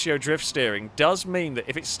quick ratio drift steering does mean that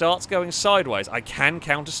if it starts going sideways, I can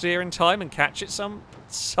counter steer in time and catch it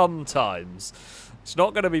sometimes. It's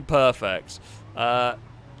not going to be perfect.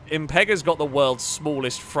 Impega's got the world's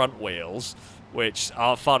smallest front wheels, which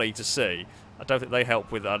are funny to see. I don't think they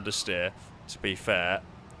help with understeer, to be fair.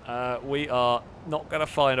 We are not going to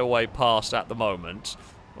find a way past at the moment.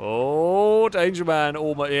 Oh, Danger Man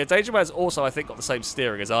almost... Yeah, Danger Man's also, I think, got the same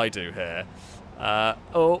steering as I do here.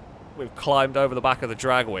 Oh, we've climbed over the back of the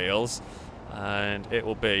drag wheels. And it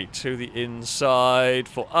will be to the inside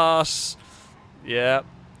for us. Yeah,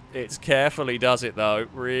 it's carefully does it, though.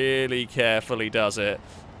 Really carefully does it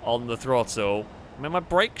on the throttle. I mean, my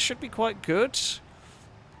brakes should be quite good,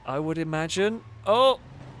 I would imagine. Oh!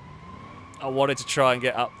 I wanted to try and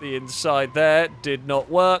get up the inside there. Did not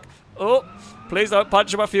work. Oh, please don't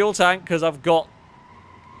puncture my fuel tank, because I've got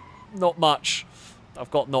not much. I've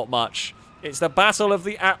got not much. It's the battle of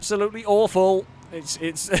the absolutely awful.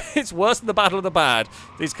 It's worse than the battle of the bad.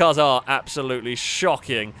 These cars are absolutely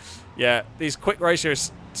shocking. Yeah, these quick ratio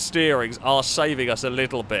steerings are saving us a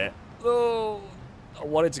little bit. Oh, I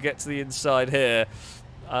wanted to get to the inside here.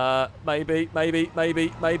 Maybe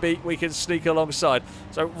we can sneak alongside.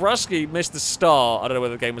 So Rusky missed the start. I don't know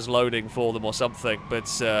whether the game was loading for them or something, but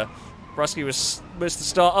Rusky missed the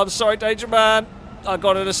start. I'm sorry, Danger Man. I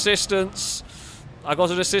got an assistance. I got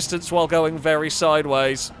an assistance while going very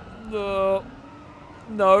sideways. No,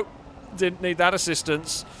 didn't need that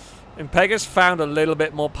assistance. Impega's found a little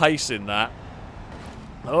bit more pace in that.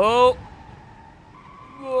 Oh.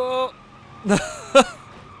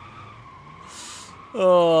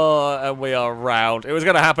 Oh, and we are round. It was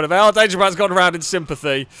going to happen. Oh, Danger Man's gone round in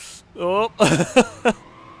sympathy. Oh.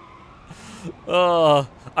 Oh.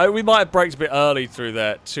 We might have braked a bit early through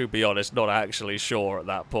there, to be honest. Not actually sure at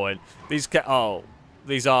that point. These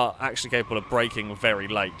are actually capable of braking very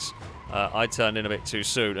late. I turned in a bit too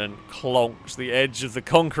soon and clonked the edge of the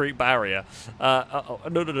concrete barrier.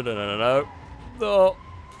 No. Oh.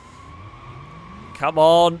 Come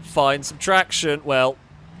on, find some traction. Well...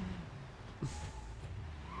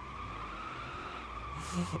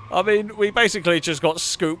 I mean, we basically just got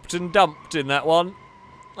scooped and dumped in that one.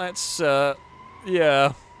 That's,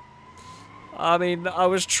 yeah. I mean, I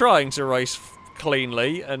was trying to race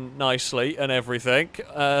cleanly and nicely and everything,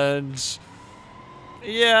 and...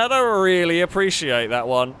 yeah, I don't really appreciate that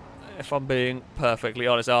one, if I'm being perfectly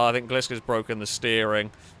honest. Oh, I think Gliska's broken the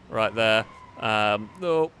steering right there.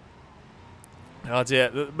 Oh. Oh dear.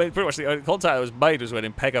 Pretty much the only contact that was made was when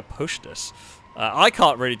Impega pushed us. I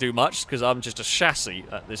can't really do much because I'm just a chassis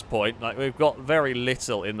at this point. Like, we've got very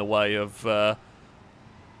little in the way of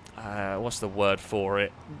what's the word for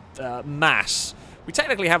it? Mass. We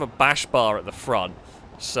technically have a bash bar at the front,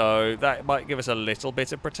 so that might give us a little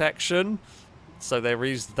bit of protection. So there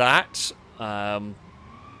is that.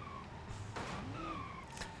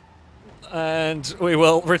 And we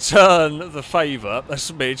will return the favour a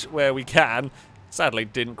smidge where we can. Sadly,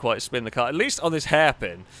 didn't quite spin the car. At least on this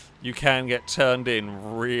hairpin, you can get turned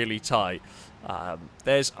in really tight. I've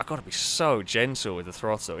got to be so gentle with the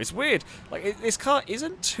throttle. It's weird. Like, this car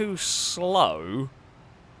isn't too slow.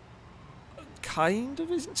 Kind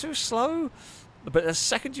of isn't too slow. But the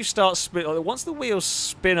second you start spinning, once the wheels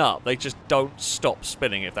spin up, they just don't stop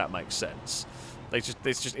spinning, if that makes sense. It's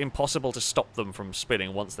just impossible to stop them from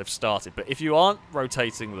spinning once they've started. But if you aren't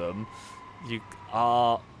rotating them, you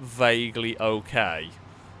are vaguely okay.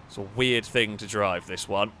 It's a weird thing to drive, this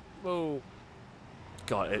one. Oh,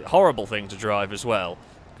 God, a horrible thing to drive as well,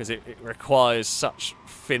 because it requires such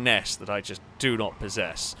finesse that I just do not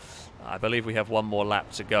possess. I believe we have one more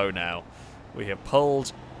lap to go now. We have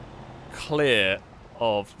pulled clear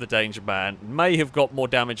of the danger man. May have got more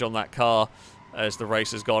damage on that car as the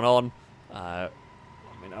race has gone on. I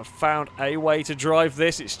mean, I've found a way to drive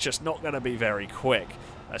this. It's just not going to be very quick,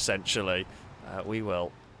 essentially. We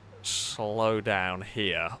will slow down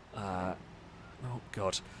here. Oh,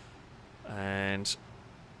 God. And...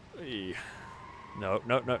 No.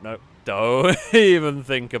 Don't even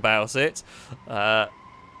think about it.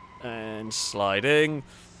 And sliding.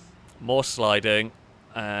 More sliding.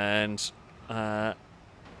 And...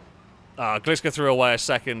 Gliska threw away a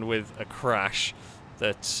second with a crash.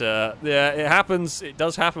 That, yeah, it happens. It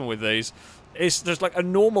does happen with these. It's just like a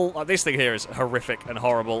normal... Like, this thing here is horrific and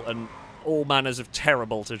horrible and all manners of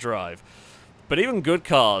terrible to drive. But even good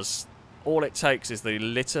cars, all it takes is the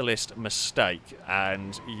littlest mistake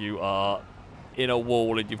and you are in a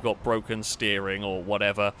wall and you've got broken steering or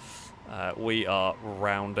whatever. We are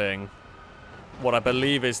rounding what I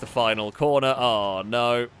believe is the final corner. Oh,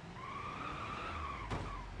 no.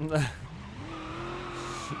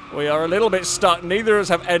 We are a little bit stuck. Neither of us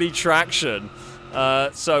have any traction.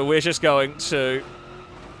 So we're just going to...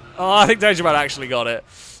 Oh, I think Danger Man actually got it.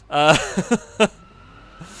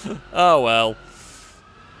 Oh, well.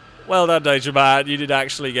 Well done, Danger Man. You did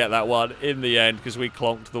actually get that one in the end because we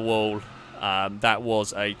clonked the wall. That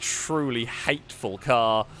was a truly hateful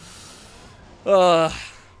car.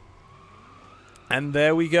 And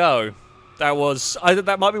there we go. That was...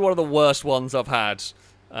 that might be one of the worst ones I've had.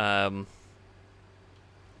 That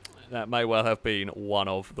may well have been one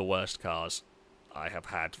of the worst cars I have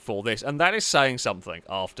had for this, and that is saying something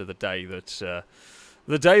after the day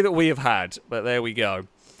that we have had. But there we go.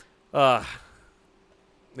 Yeah,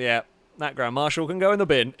 that Grand Marshal can go in the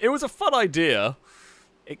bin. It was a fun idea.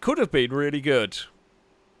 It could have been really good.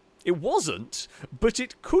 It wasn't, but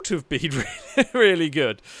it could have been really, really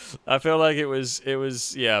good. I feel like it was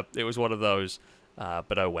one of those.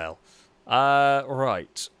 But oh well.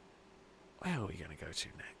 Right. Where are we going to go to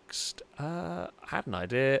next? I had an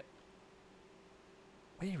idea.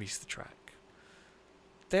 Where is the track?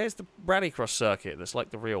 There's the Rallycross circuit that's like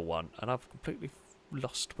the real one, and I've completely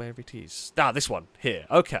lost where it is. Ah, this one. Here.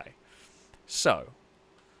 Okay. So,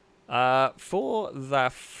 for the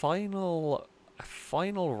final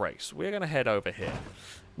race, we're going to head over here.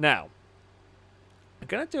 Now, I'm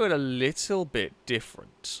going to do it a little bit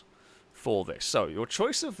different for this. So, your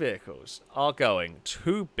choice of vehicles are going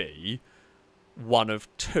to be one of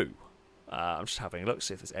two. I'm just having a look,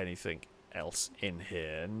 see if there's anything else in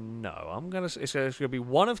here. No, it's going to be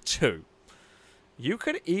one of two. You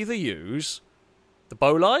could either use the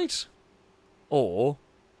Bolide, or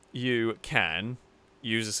you can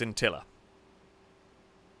use a Scintilla.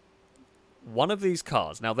 One of these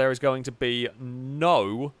cars. Now, there is going to be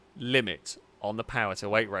no limit on the power to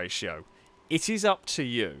weight ratio. It is up to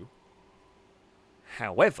you.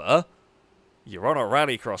 However, you're on a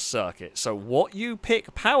rallycross circuit, so what you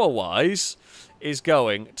pick power-wise is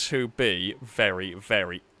going to be very,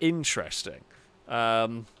 very interesting. I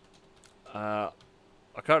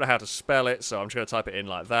don't know how to spell it, so I'm just going to type it in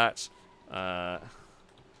like that.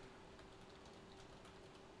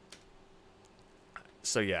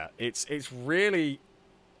 So yeah, it's really...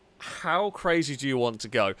 How crazy do you want to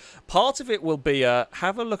go? Part of it will be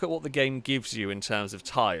have a look at what the game gives you in terms of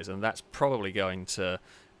tyres, and that's probably going to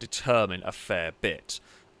determine a fair bit.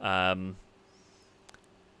 I'm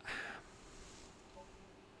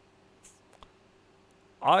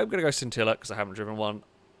going to go Scintilla because I haven't driven one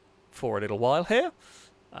for a little while here.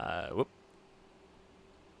 Whoop.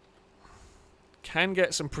 Can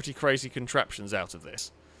get some pretty crazy contraptions out of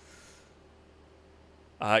this.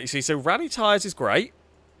 You see, so rally tyres is great.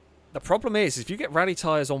 The problem is, if you get rally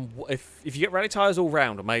tyres on... If you get rally tyres all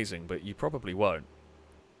round, amazing, but you probably won't.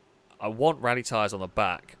 I want rally tyres on the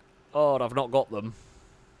back. Oh, and I've not got them.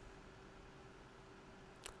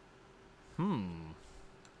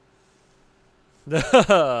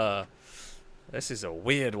 This is a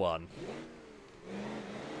weird one.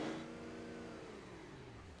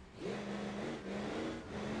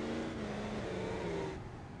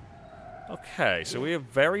 Okay, so we have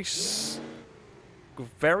very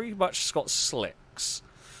much got slicks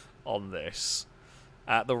on this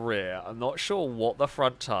at the rear. I'm not sure what the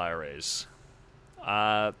front tyre is.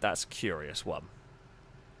 That's a curious one.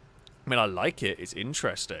 I mean, I like it. It's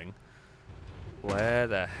interesting. Where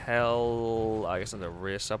the hell... I guess on the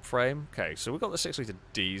rear subframe. Okay, so we've got the 6-litre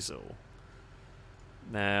diesel.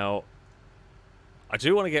 Now, I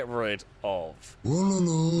do want to get rid of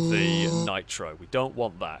the nitro. We don't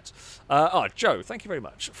want that. Joe, thank you very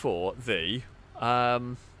much for the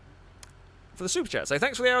super chat. So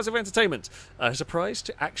thanks for the hours of entertainment. Surprised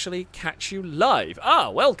to actually catch you live.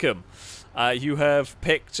 Welcome. You have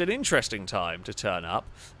picked an interesting time to turn up.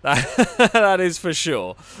 That is for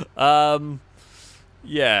sure.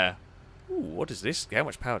 Yeah. Ooh, what is this? How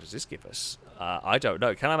much power does this give us? I don't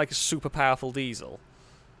know. Can I make a super powerful diesel?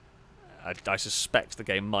 I suspect the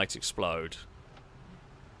game might explode.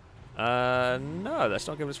 No, that's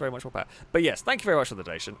not giving us very much more power. But yes, thank you very much for the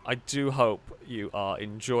donation. I do hope you are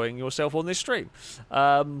enjoying yourself on this stream.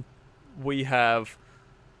 I've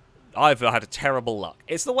had a terrible luck.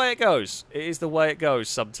 It's the way it goes. It is the way it goes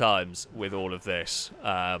sometimes with all of this.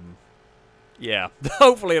 Yeah,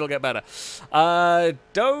 hopefully it'll get better.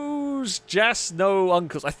 Does just no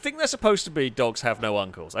uncles. I think they're supposed to be dogs have no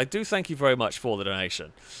uncles. I do thank you very much for the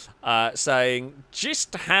donation. Saying,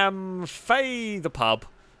 just ham fay the pub,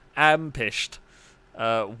 am pished.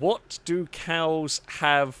 What do cows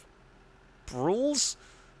have brawls?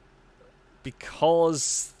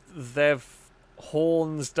 Because their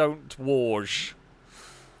horns don't warge.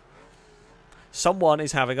 Someone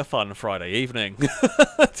is having a fun Friday evening.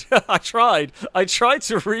 I tried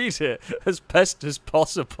to read it as best as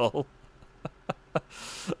possible.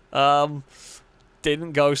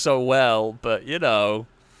 Didn't go so well, but you know.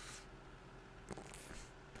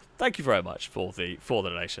 Thank you very much for the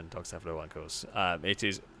donation, Dogs Have No Uncles. It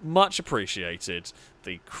is much appreciated.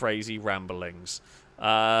 The crazy ramblings. Do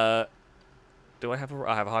I have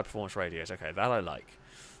I have a high performance radius? Okay, that I like.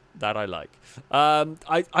 That I like.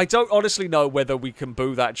 I don't honestly know whether we can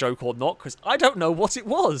boo that joke or not, because I don't know what it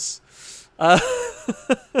was. I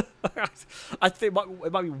think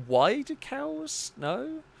it might be why do cows?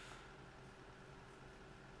 No?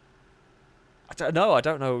 I don't know. I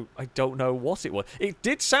don't know what it was. It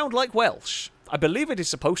did sound like Welsh. I believe it is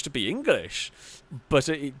supposed to be English, but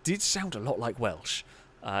it did sound a lot like Welsh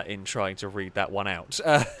in trying to read that one out.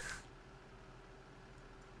 I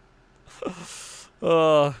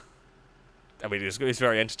mean, it's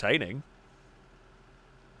very entertaining.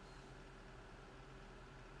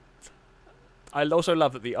 I also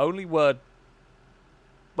love that the only word...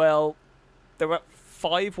 Well, there are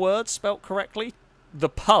 5 words spelt correctly. The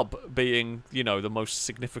pub being, you know, the most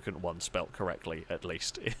significant one spelt correctly, at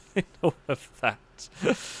least, in all of that.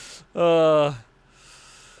 Well,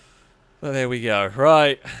 there we go.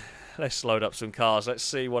 Right. Let's load up some cars. Let's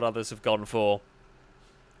see what others have gone for.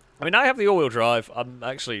 I mean, I have the all-wheel drive. I'm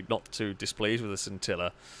actually not too displeased with the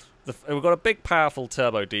Scintilla. We've got a big, powerful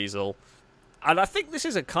turbo diesel. And I think this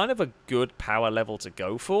is a kind of a good power level to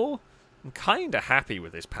go for. I'm kind of happy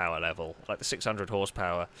with this power level, like the 600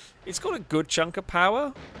 horsepower. It's got a good chunk of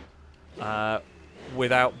power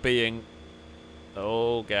without being...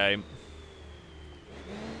 Oh, game.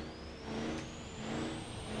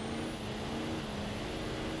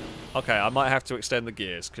 Okay, I might have to extend the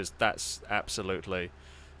gears, because that's absolutely...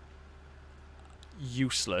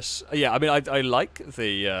 useless. Yeah, I mean, I like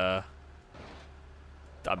the...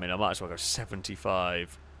 I mean, I might as well go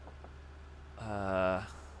 75.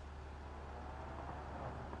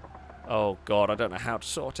 Oh, God, I don't know how to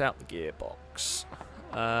sort out the gearbox.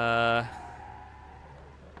 The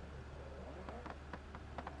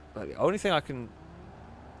only thing I can...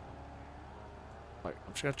 Like,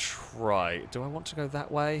 I'm just going to try. Do I want to go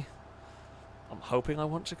that way? I'm hoping I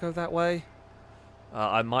want to go that way.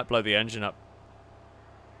 I might blow the engine up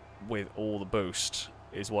with all the boost,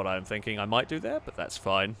 is what I'm thinking I might do there, but that's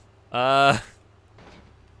fine.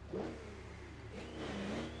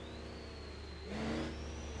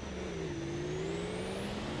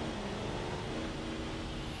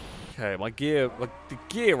 Okay, the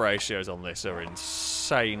gear ratios on this are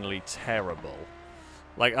insanely terrible.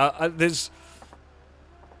 Like, there's...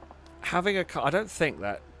 Having a car... I don't think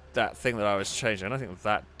that that thing that I was changing. I don't think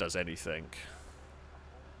that does anything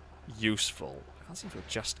useful. I can't seem to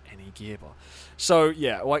adjust any gearbox. So,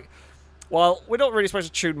 yeah, like, while we're not really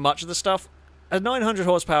supposed to tune much of the stuff, a 900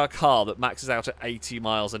 horsepower car that maxes out at 80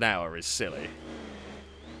 miles an hour is silly.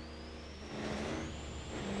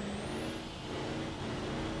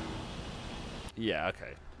 Yeah,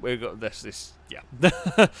 okay. We've got this, yeah.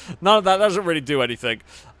 None of that doesn't really do anything.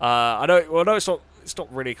 I know it's not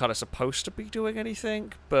really kind of supposed to be doing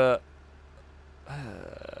anything, but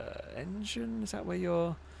engine, is that where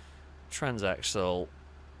your transaxle,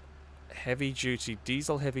 heavy duty,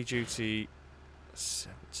 diesel heavy duty,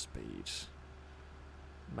 7-speed,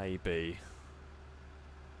 maybe.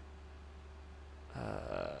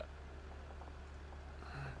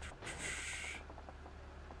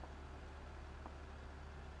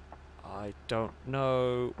 I don't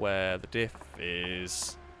know where the diff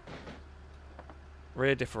is.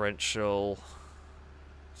 Rear differential.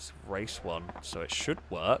 It's race 1, so it should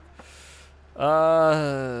work.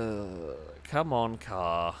 Come on,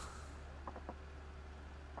 car.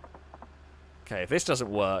 Okay, if this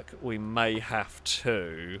doesn't work, we may have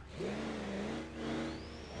to...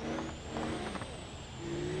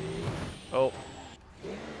 Oh.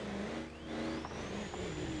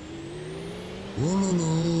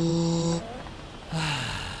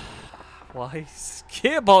 Why does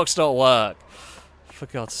gearbox not work? For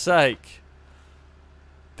God's sake.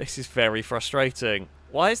 This is very frustrating.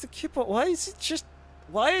 Why is the gearbox... Why is it just...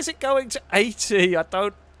 Why is it going to 80? I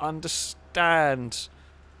don't understand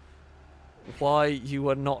why you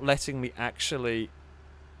are not letting me actually...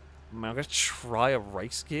 I'm going to try a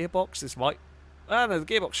race gearbox. This might... I don't know, the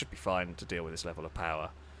gearbox should be fine to deal with this level of power.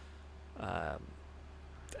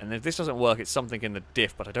 And if this doesn't work, it's something in the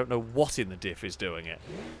diff, but I don't know what in the diff is doing it.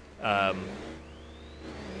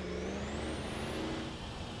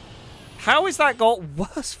 How has that got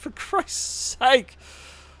worse, for Christ's sake?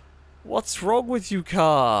 What's wrong with you,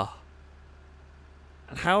 car?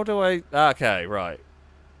 And how do I... Okay, right.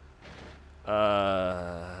 I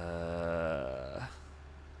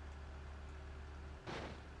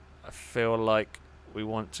feel like we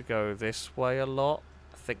want to go this way a lot.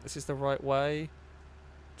 I think this is the right way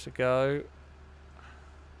to go.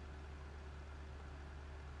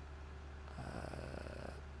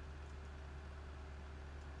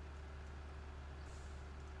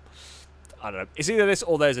 I don't know. It's either this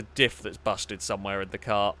or there's a diff that's busted somewhere in the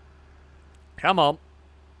car. Come on.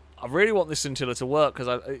 I really want this scintilla to work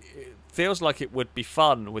because it feels like it would be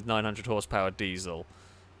fun with 900 horsepower diesel.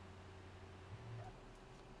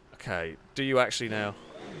 Okay, do you actually now?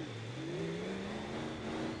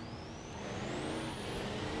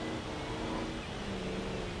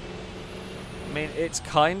 I mean, it's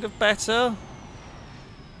kind of better.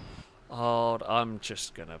 Oh, I'm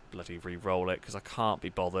just gonna bloody re-roll it because I can't be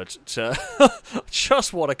bothered to... I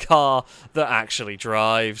just want a car that actually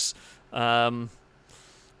drives. Can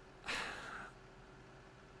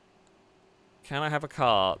I have a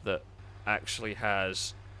car that actually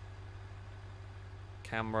has...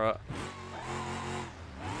 camera...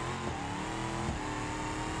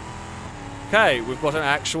 Okay, we've got an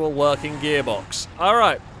actual working gearbox.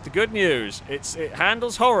 Alright, the good news, it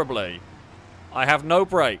handles horribly. I have no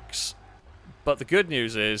brakes. But the good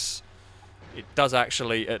news is, it does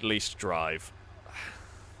actually at least drive.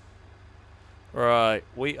 Right,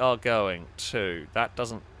 we are going to... That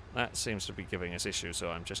seems to be giving us issues,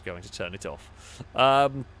 so I'm just going to turn it off.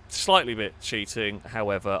 Slightly bit cheating,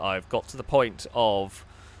 however, I've got to the point of...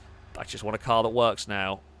 I just want a car that works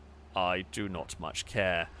now. I do not much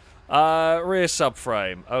care. Rear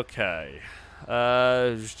subframe, okay.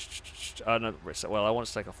 No, well, I want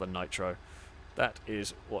to take off the nitro. That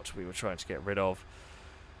is what we were trying to get rid of.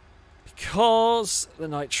 Because the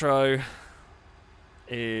nitro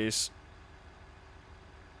is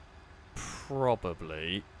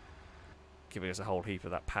probably giving us a whole heap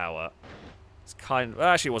of that power. It's kind of...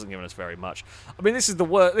 Actually, it wasn't giving us very much. I mean, this is the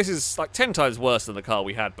worst. This is like 10 times worse than the car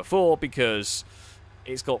we had before because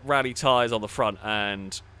it's got rally tyres on the front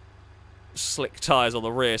and slick tyres on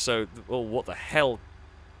the rear. So, oh, what the hell...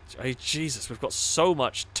 Hey, Jesus, we've got so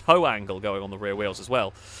much toe angle going on the rear wheels as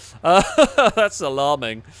well. That's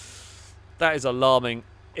alarming. That is alarming.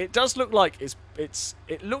 It does look like it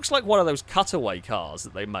looks like one of those cutaway cars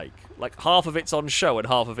that they make. Like half of it's on show and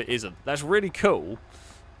half of it isn't. That's really cool.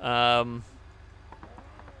 It's a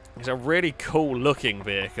really cool looking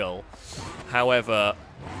vehicle. However,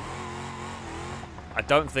 I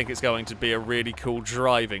don't think it's going to be a really cool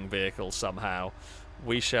driving vehicle somehow.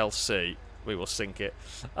 We shall see. We will sink it.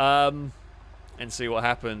 And see what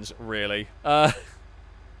happens, really.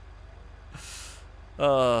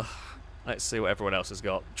 Let's see what everyone else has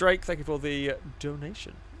got. Drake, thank you for the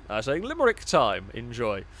donation. Saying Limerick time,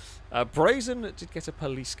 enjoy. Brazen did get a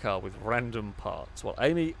police car with random parts, while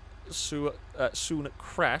Amy soon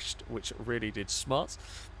crashed, which really did smart.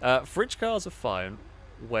 Fridge cars are fine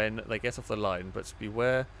when they get off the line, but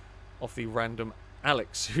beware of the random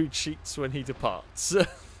Alex who cheats when he departs.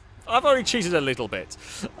 I've only cheated a little bit.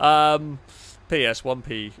 P.S.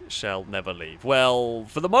 1p shall never leave. Well,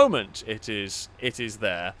 for the moment, it is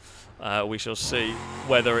there. We shall see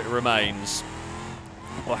whether it remains,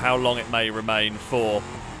 or how long it may remain for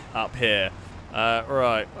up here.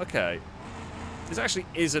 Right, okay. This actually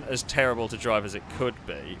isn't as terrible to drive as it could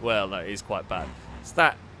be. Well, no, it is quite bad. It's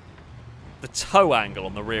that the toe angle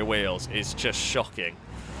on the rear wheels is just shocking.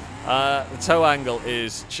 The toe angle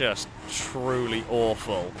is just truly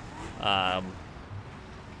awful. I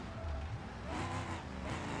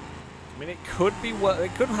mean, it could be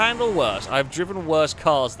it could handle worse. I've driven worse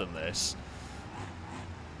cars than this.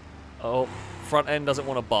 Oh, front end doesn't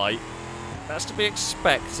want to bite. That's to be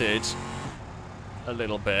expected a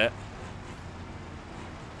little bit.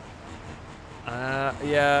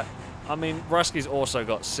 Yeah, I mean, Rusky's also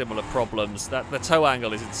got similar problems. The toe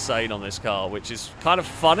angle is insane on this car, which is kind of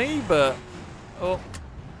funny, but... Oh,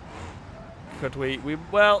 could we...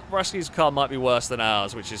 Well, Rusky's car might be worse than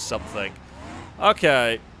ours, which is something.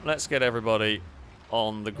 Okay, let's get everybody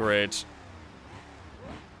on the grid.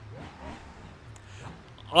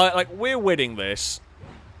 We're winning this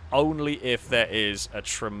only if there is a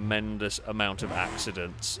tremendous amount of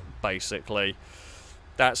accidents, basically.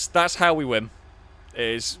 That's how we win.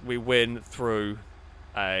 Is we win through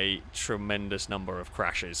a tremendous number of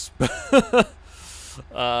crashes.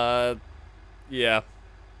 Yeah.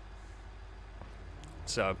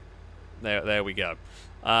 So, there we go.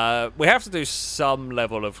 We have to do some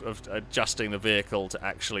level of adjusting the vehicle to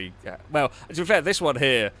actually... well, to be fair, this one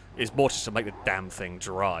here is more just to make the damn thing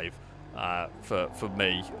drive for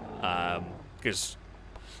me. Because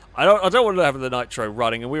I don't want to have the nitro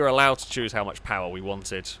running, and we were allowed to choose how much power we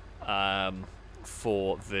wanted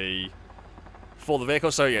for the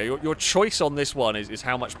vehicle. So yeah, your choice on this one is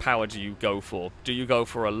how much power do you go for? Do you go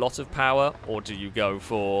for a lot of power, or do you go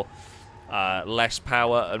for... less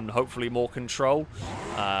power and hopefully more control.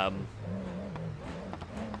 Oh.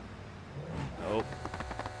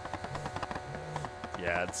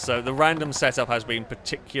 Yeah, so the random setup has been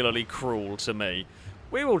particularly cruel to me.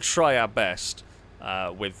 We will try our best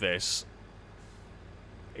with this.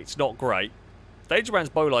 It's not great. Danger Man's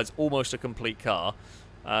Bowline's almost a complete car.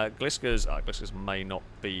 Gliska's may not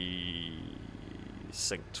be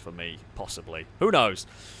synced for me, possibly. Who knows?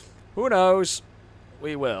 Who knows?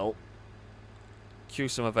 We will. Queue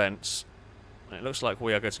some events. It looks like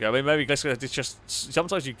we are good to go. I mean, maybe Gliska is just...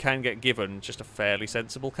 Sometimes you can get given just a fairly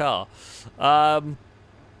sensible car.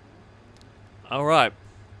 Alright.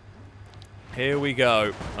 Here we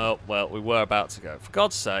go. Oh, well, we were about to go. For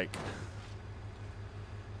God's sake.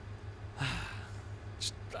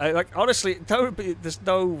 Honestly, there's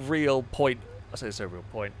no real point. I say there's no real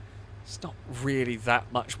point. It's not really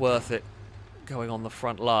that much worth it going on the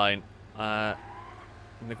front line.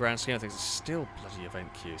 In the grand scheme of things, it's still bloody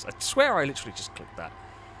event queues. I swear I literally just clicked that.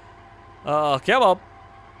 Oh, come on.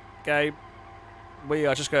 Okay. We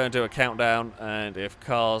are just going to do a countdown, and if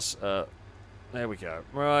cars... there we go.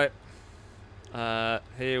 Right.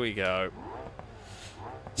 Here we go.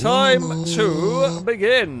 Time to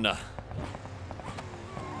begin. I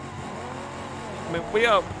mean, we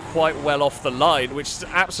are quite well off the line, which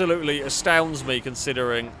absolutely astounds me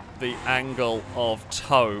considering the angle of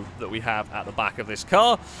tow that we have at the back of this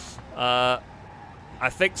car. I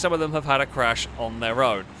think some of them have had a crash on their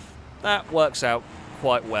own. That works out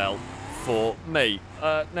quite well for me.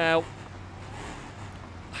 Now,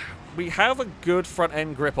 we have a good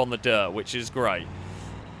front-end grip on the dirt, which is great.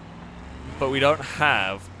 But we don't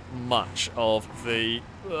have much of the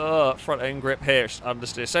front-end grip here. It's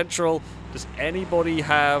understeer central. Does anybody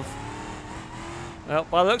have... Well,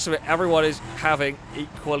 by the looks of it, everyone is having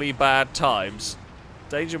equally bad times.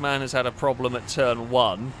 Danger Man has had a problem at turn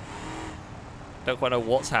 1. Don't quite know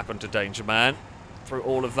what's happened to Danger Man through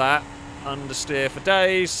all of that. Understeer for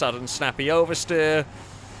days, sudden snappy oversteer.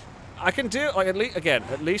 I can do, like,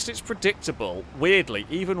 at least it's predictable. Weirdly,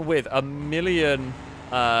 even with a million,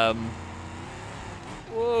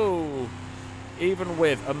 whoa, even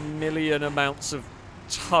with a million amounts of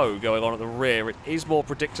tow going on at the rear, it is more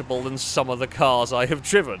predictable than some of the cars I have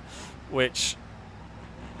driven, which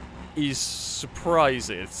is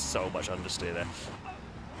surprising. It's so much understeer there.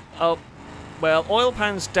 Oh, well, oil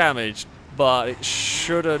pan's damaged, but it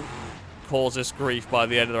shouldn't cause us grief by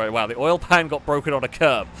the end of the race. Wow, the oil pan got broken on a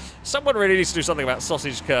curb. Someone really needs to do something about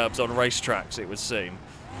sausage curbs on racetracks, it would seem.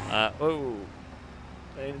 Oh.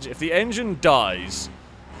 If the engine dies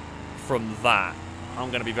from that, I'm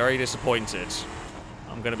going to be very disappointed.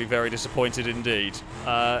 I'm going to be very disappointed indeed.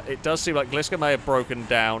 It does seem like Gliska may have broken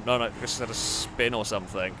down. No, Gliska's had a spin or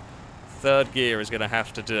something. Third gear is going to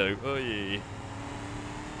have to do. Oy.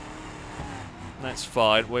 That's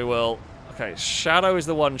fine. We will... Okay, Shadow is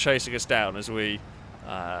the one chasing us down as we...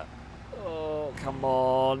 oh, come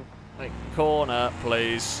on. Make the corner,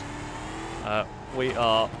 please. We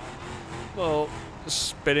are... well,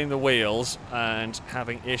 spinning the wheels and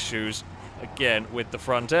having issues again with the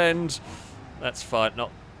front end. That's fine.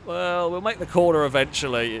 Not... well, we'll make the corner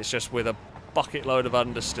eventually. It's just with a bucket load of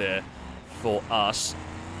understeer for us.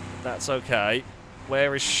 That's okay.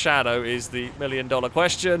 Where is Shadow is the million-dollar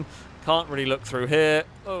question. Can't really look through here.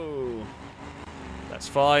 Oh, that's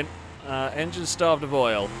fine. Engine starved of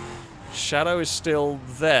oil. Shadow is still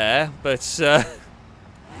there, but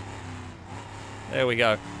there we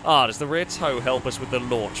go. Ah, does the rear toe help us with the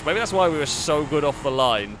launch? Maybe that's why we were so good off the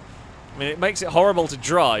line. I mean, it makes it horrible to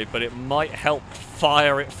drive, but it might help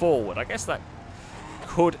fire it forward. I guess that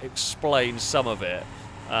could explain some of it.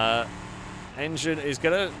 Engine is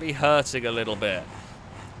going to be hurting a little bit.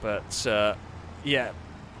 But, yeah,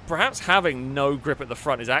 perhaps having no grip at the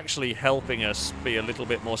front is actually helping us be a little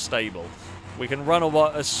bit more stable. We can run a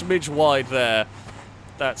smidge wide there.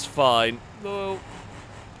 That's fine. Oh.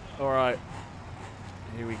 Alright.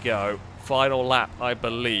 Here we go. Final lap, I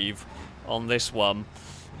believe, on this one.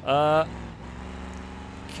 Come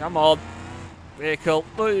on. Vehicle.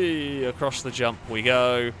 Whee! Across the jump we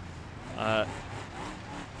go.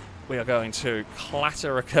 We are going to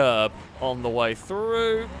clatter a curb on the way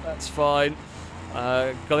through. That's fine.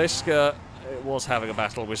 Gliska was having a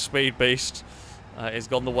battle with Speed Beast. It's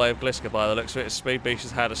gone the way of Gliska by the looks of it. Speed Beast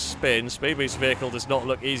has had a spin. Speed Beast's vehicle does not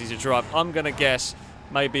look easy to drive. I'm going to guess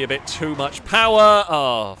maybe a bit too much power.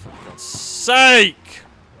 Oh, for God's sake!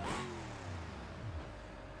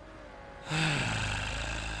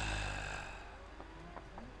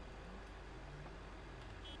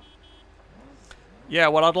 Yeah,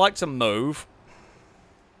 well, I'd like to move.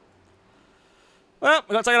 Well,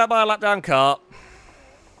 we got taken out by a lap-down car.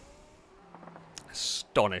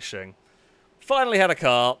 Astonishing. Finally had a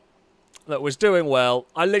car that was doing well.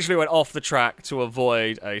 I literally went off the track to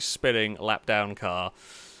avoid a spinning lap-down car,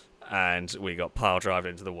 and we got pile-drived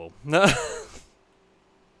into the wall.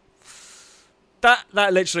 That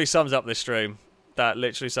literally sums up this stream. That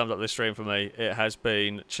literally sums up this stream for me. It has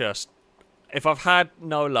been just... if I've had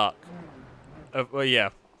no luck... well,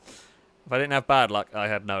 yeah. If I didn't have bad luck, I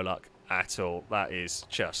had no luck at all. That is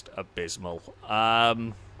just abysmal.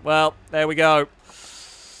 Well, there we go.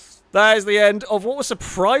 That is the end of what was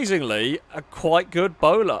surprisingly a quite good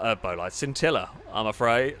Bowlight Scintilla, I'm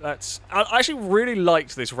afraid. I actually really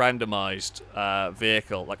liked this randomised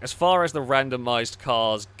vehicle. Like, as far as the randomised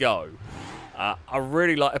cars go, I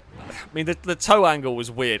really like... I mean, the toe angle was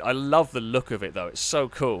weird. I love the look of it, though. It's so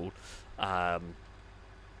cool.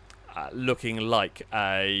 Looking like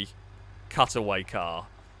a cutaway car.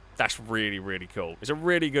 That's really, really cool. It's a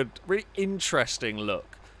really good, really interesting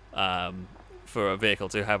look for a vehicle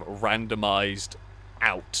to have randomised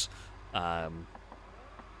out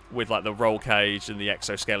with like the roll cage and the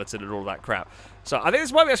exoskeleton and all that crap. So I think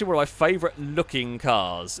this might be actually one of my favourite looking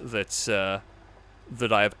cars that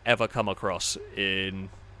that I have ever come across in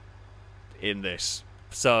this.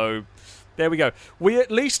 So there we go. We at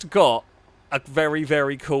least got a very,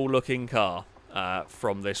 very cool looking car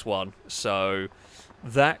from this one. So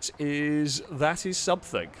that is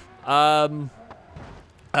something. Cowbell,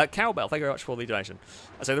 thank you very much for the donation.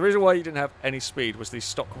 So the reason why you didn't have any speed was the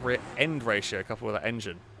stock rear end ratio coupled with that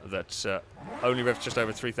engine that only revs just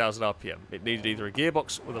over 3,000 RPM. It needed either a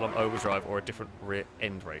gearbox with a long overdrive or a different rear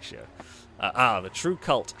end ratio. The true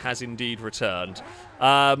cult has indeed returned.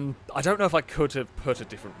 I don't know if I could have put a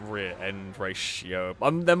different rear end ratio.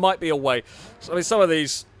 There might be a way. I mean, some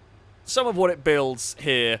of what it builds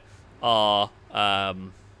here are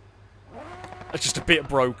just a bit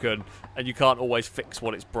broken, and you can't always fix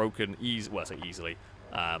what it's broken well, I say easily.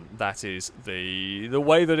 That is the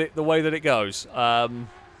way that it goes.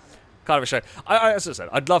 Kind of a shame. As I said,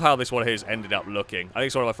 I'd love how this one here has ended up looking. I think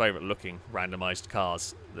it's one of my favourite looking randomised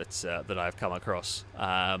cars that I've come across.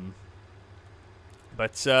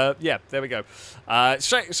 But yeah, there we go.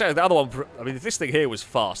 So the other one, I mean, if this thing here was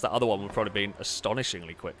fast, that other one would probably been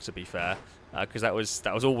astonishingly quick, to be fair, because that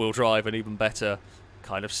was all-wheel drive and even better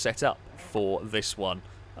kind of set up for this one.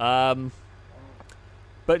 But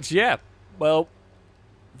yeah, well,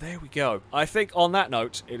 there we go. I think on that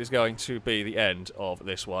note, it is going to be the end of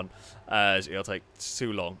this one, as it'll take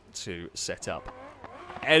too long to set up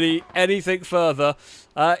anything further.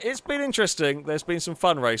 It's been interesting. There's been some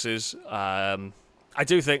fun races. I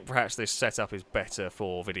do think perhaps this setup is better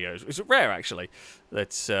for videos. It's rare, actually,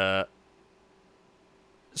 that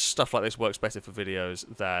stuff like this works better for videos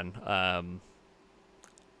than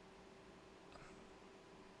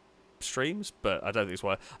streams, but I don't think it's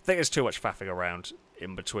why. I think there's too much faffing around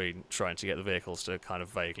in between trying to get the vehicles to kind of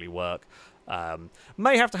vaguely work.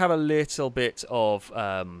 May have to have a little bit of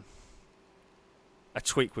a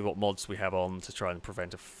tweak with what mods we have on to try and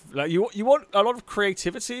prevent like you want a lot of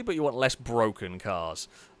creativity, but you want less broken cars.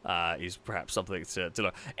 Is perhaps something to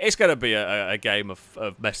look. It's going to be a game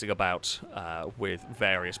of messing about with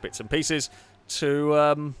various bits and pieces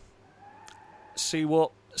to see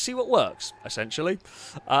what works, essentially.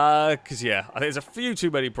 Because yeah, I think there's a few too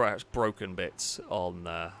many perhaps broken bits on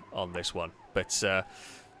this one. But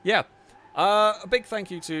yeah. A big thank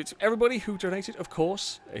you to everybody who donated, of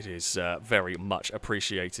course. It is very much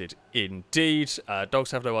appreciated indeed.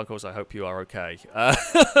 Dogs have no uncles. I hope you are okay. I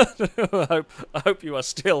hope you are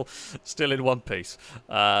still in one piece.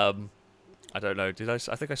 I don't know. Did I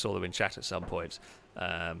think I saw them in chat at some point.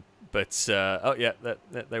 But oh yeah,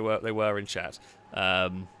 they were in chat. Yeah,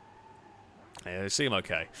 they seem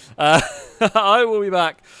okay. I will be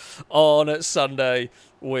back on Sunday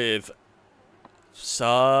with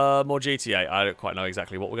some more GTA. I don't quite know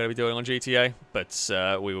exactly what we're going to be doing on GTA,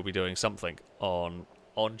 but we will be doing something on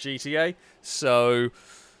GTA. So,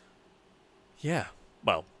 yeah.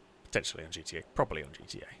 Well, potentially on GTA. Probably on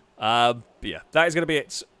GTA. But yeah, that is going to be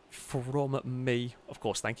it from me. Of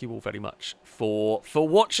course, thank you all very much for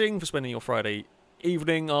watching, for spending your Friday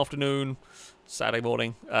evening, afternoon, Saturday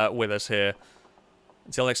morning with us here.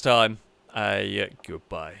 Until next time,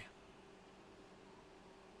 goodbye.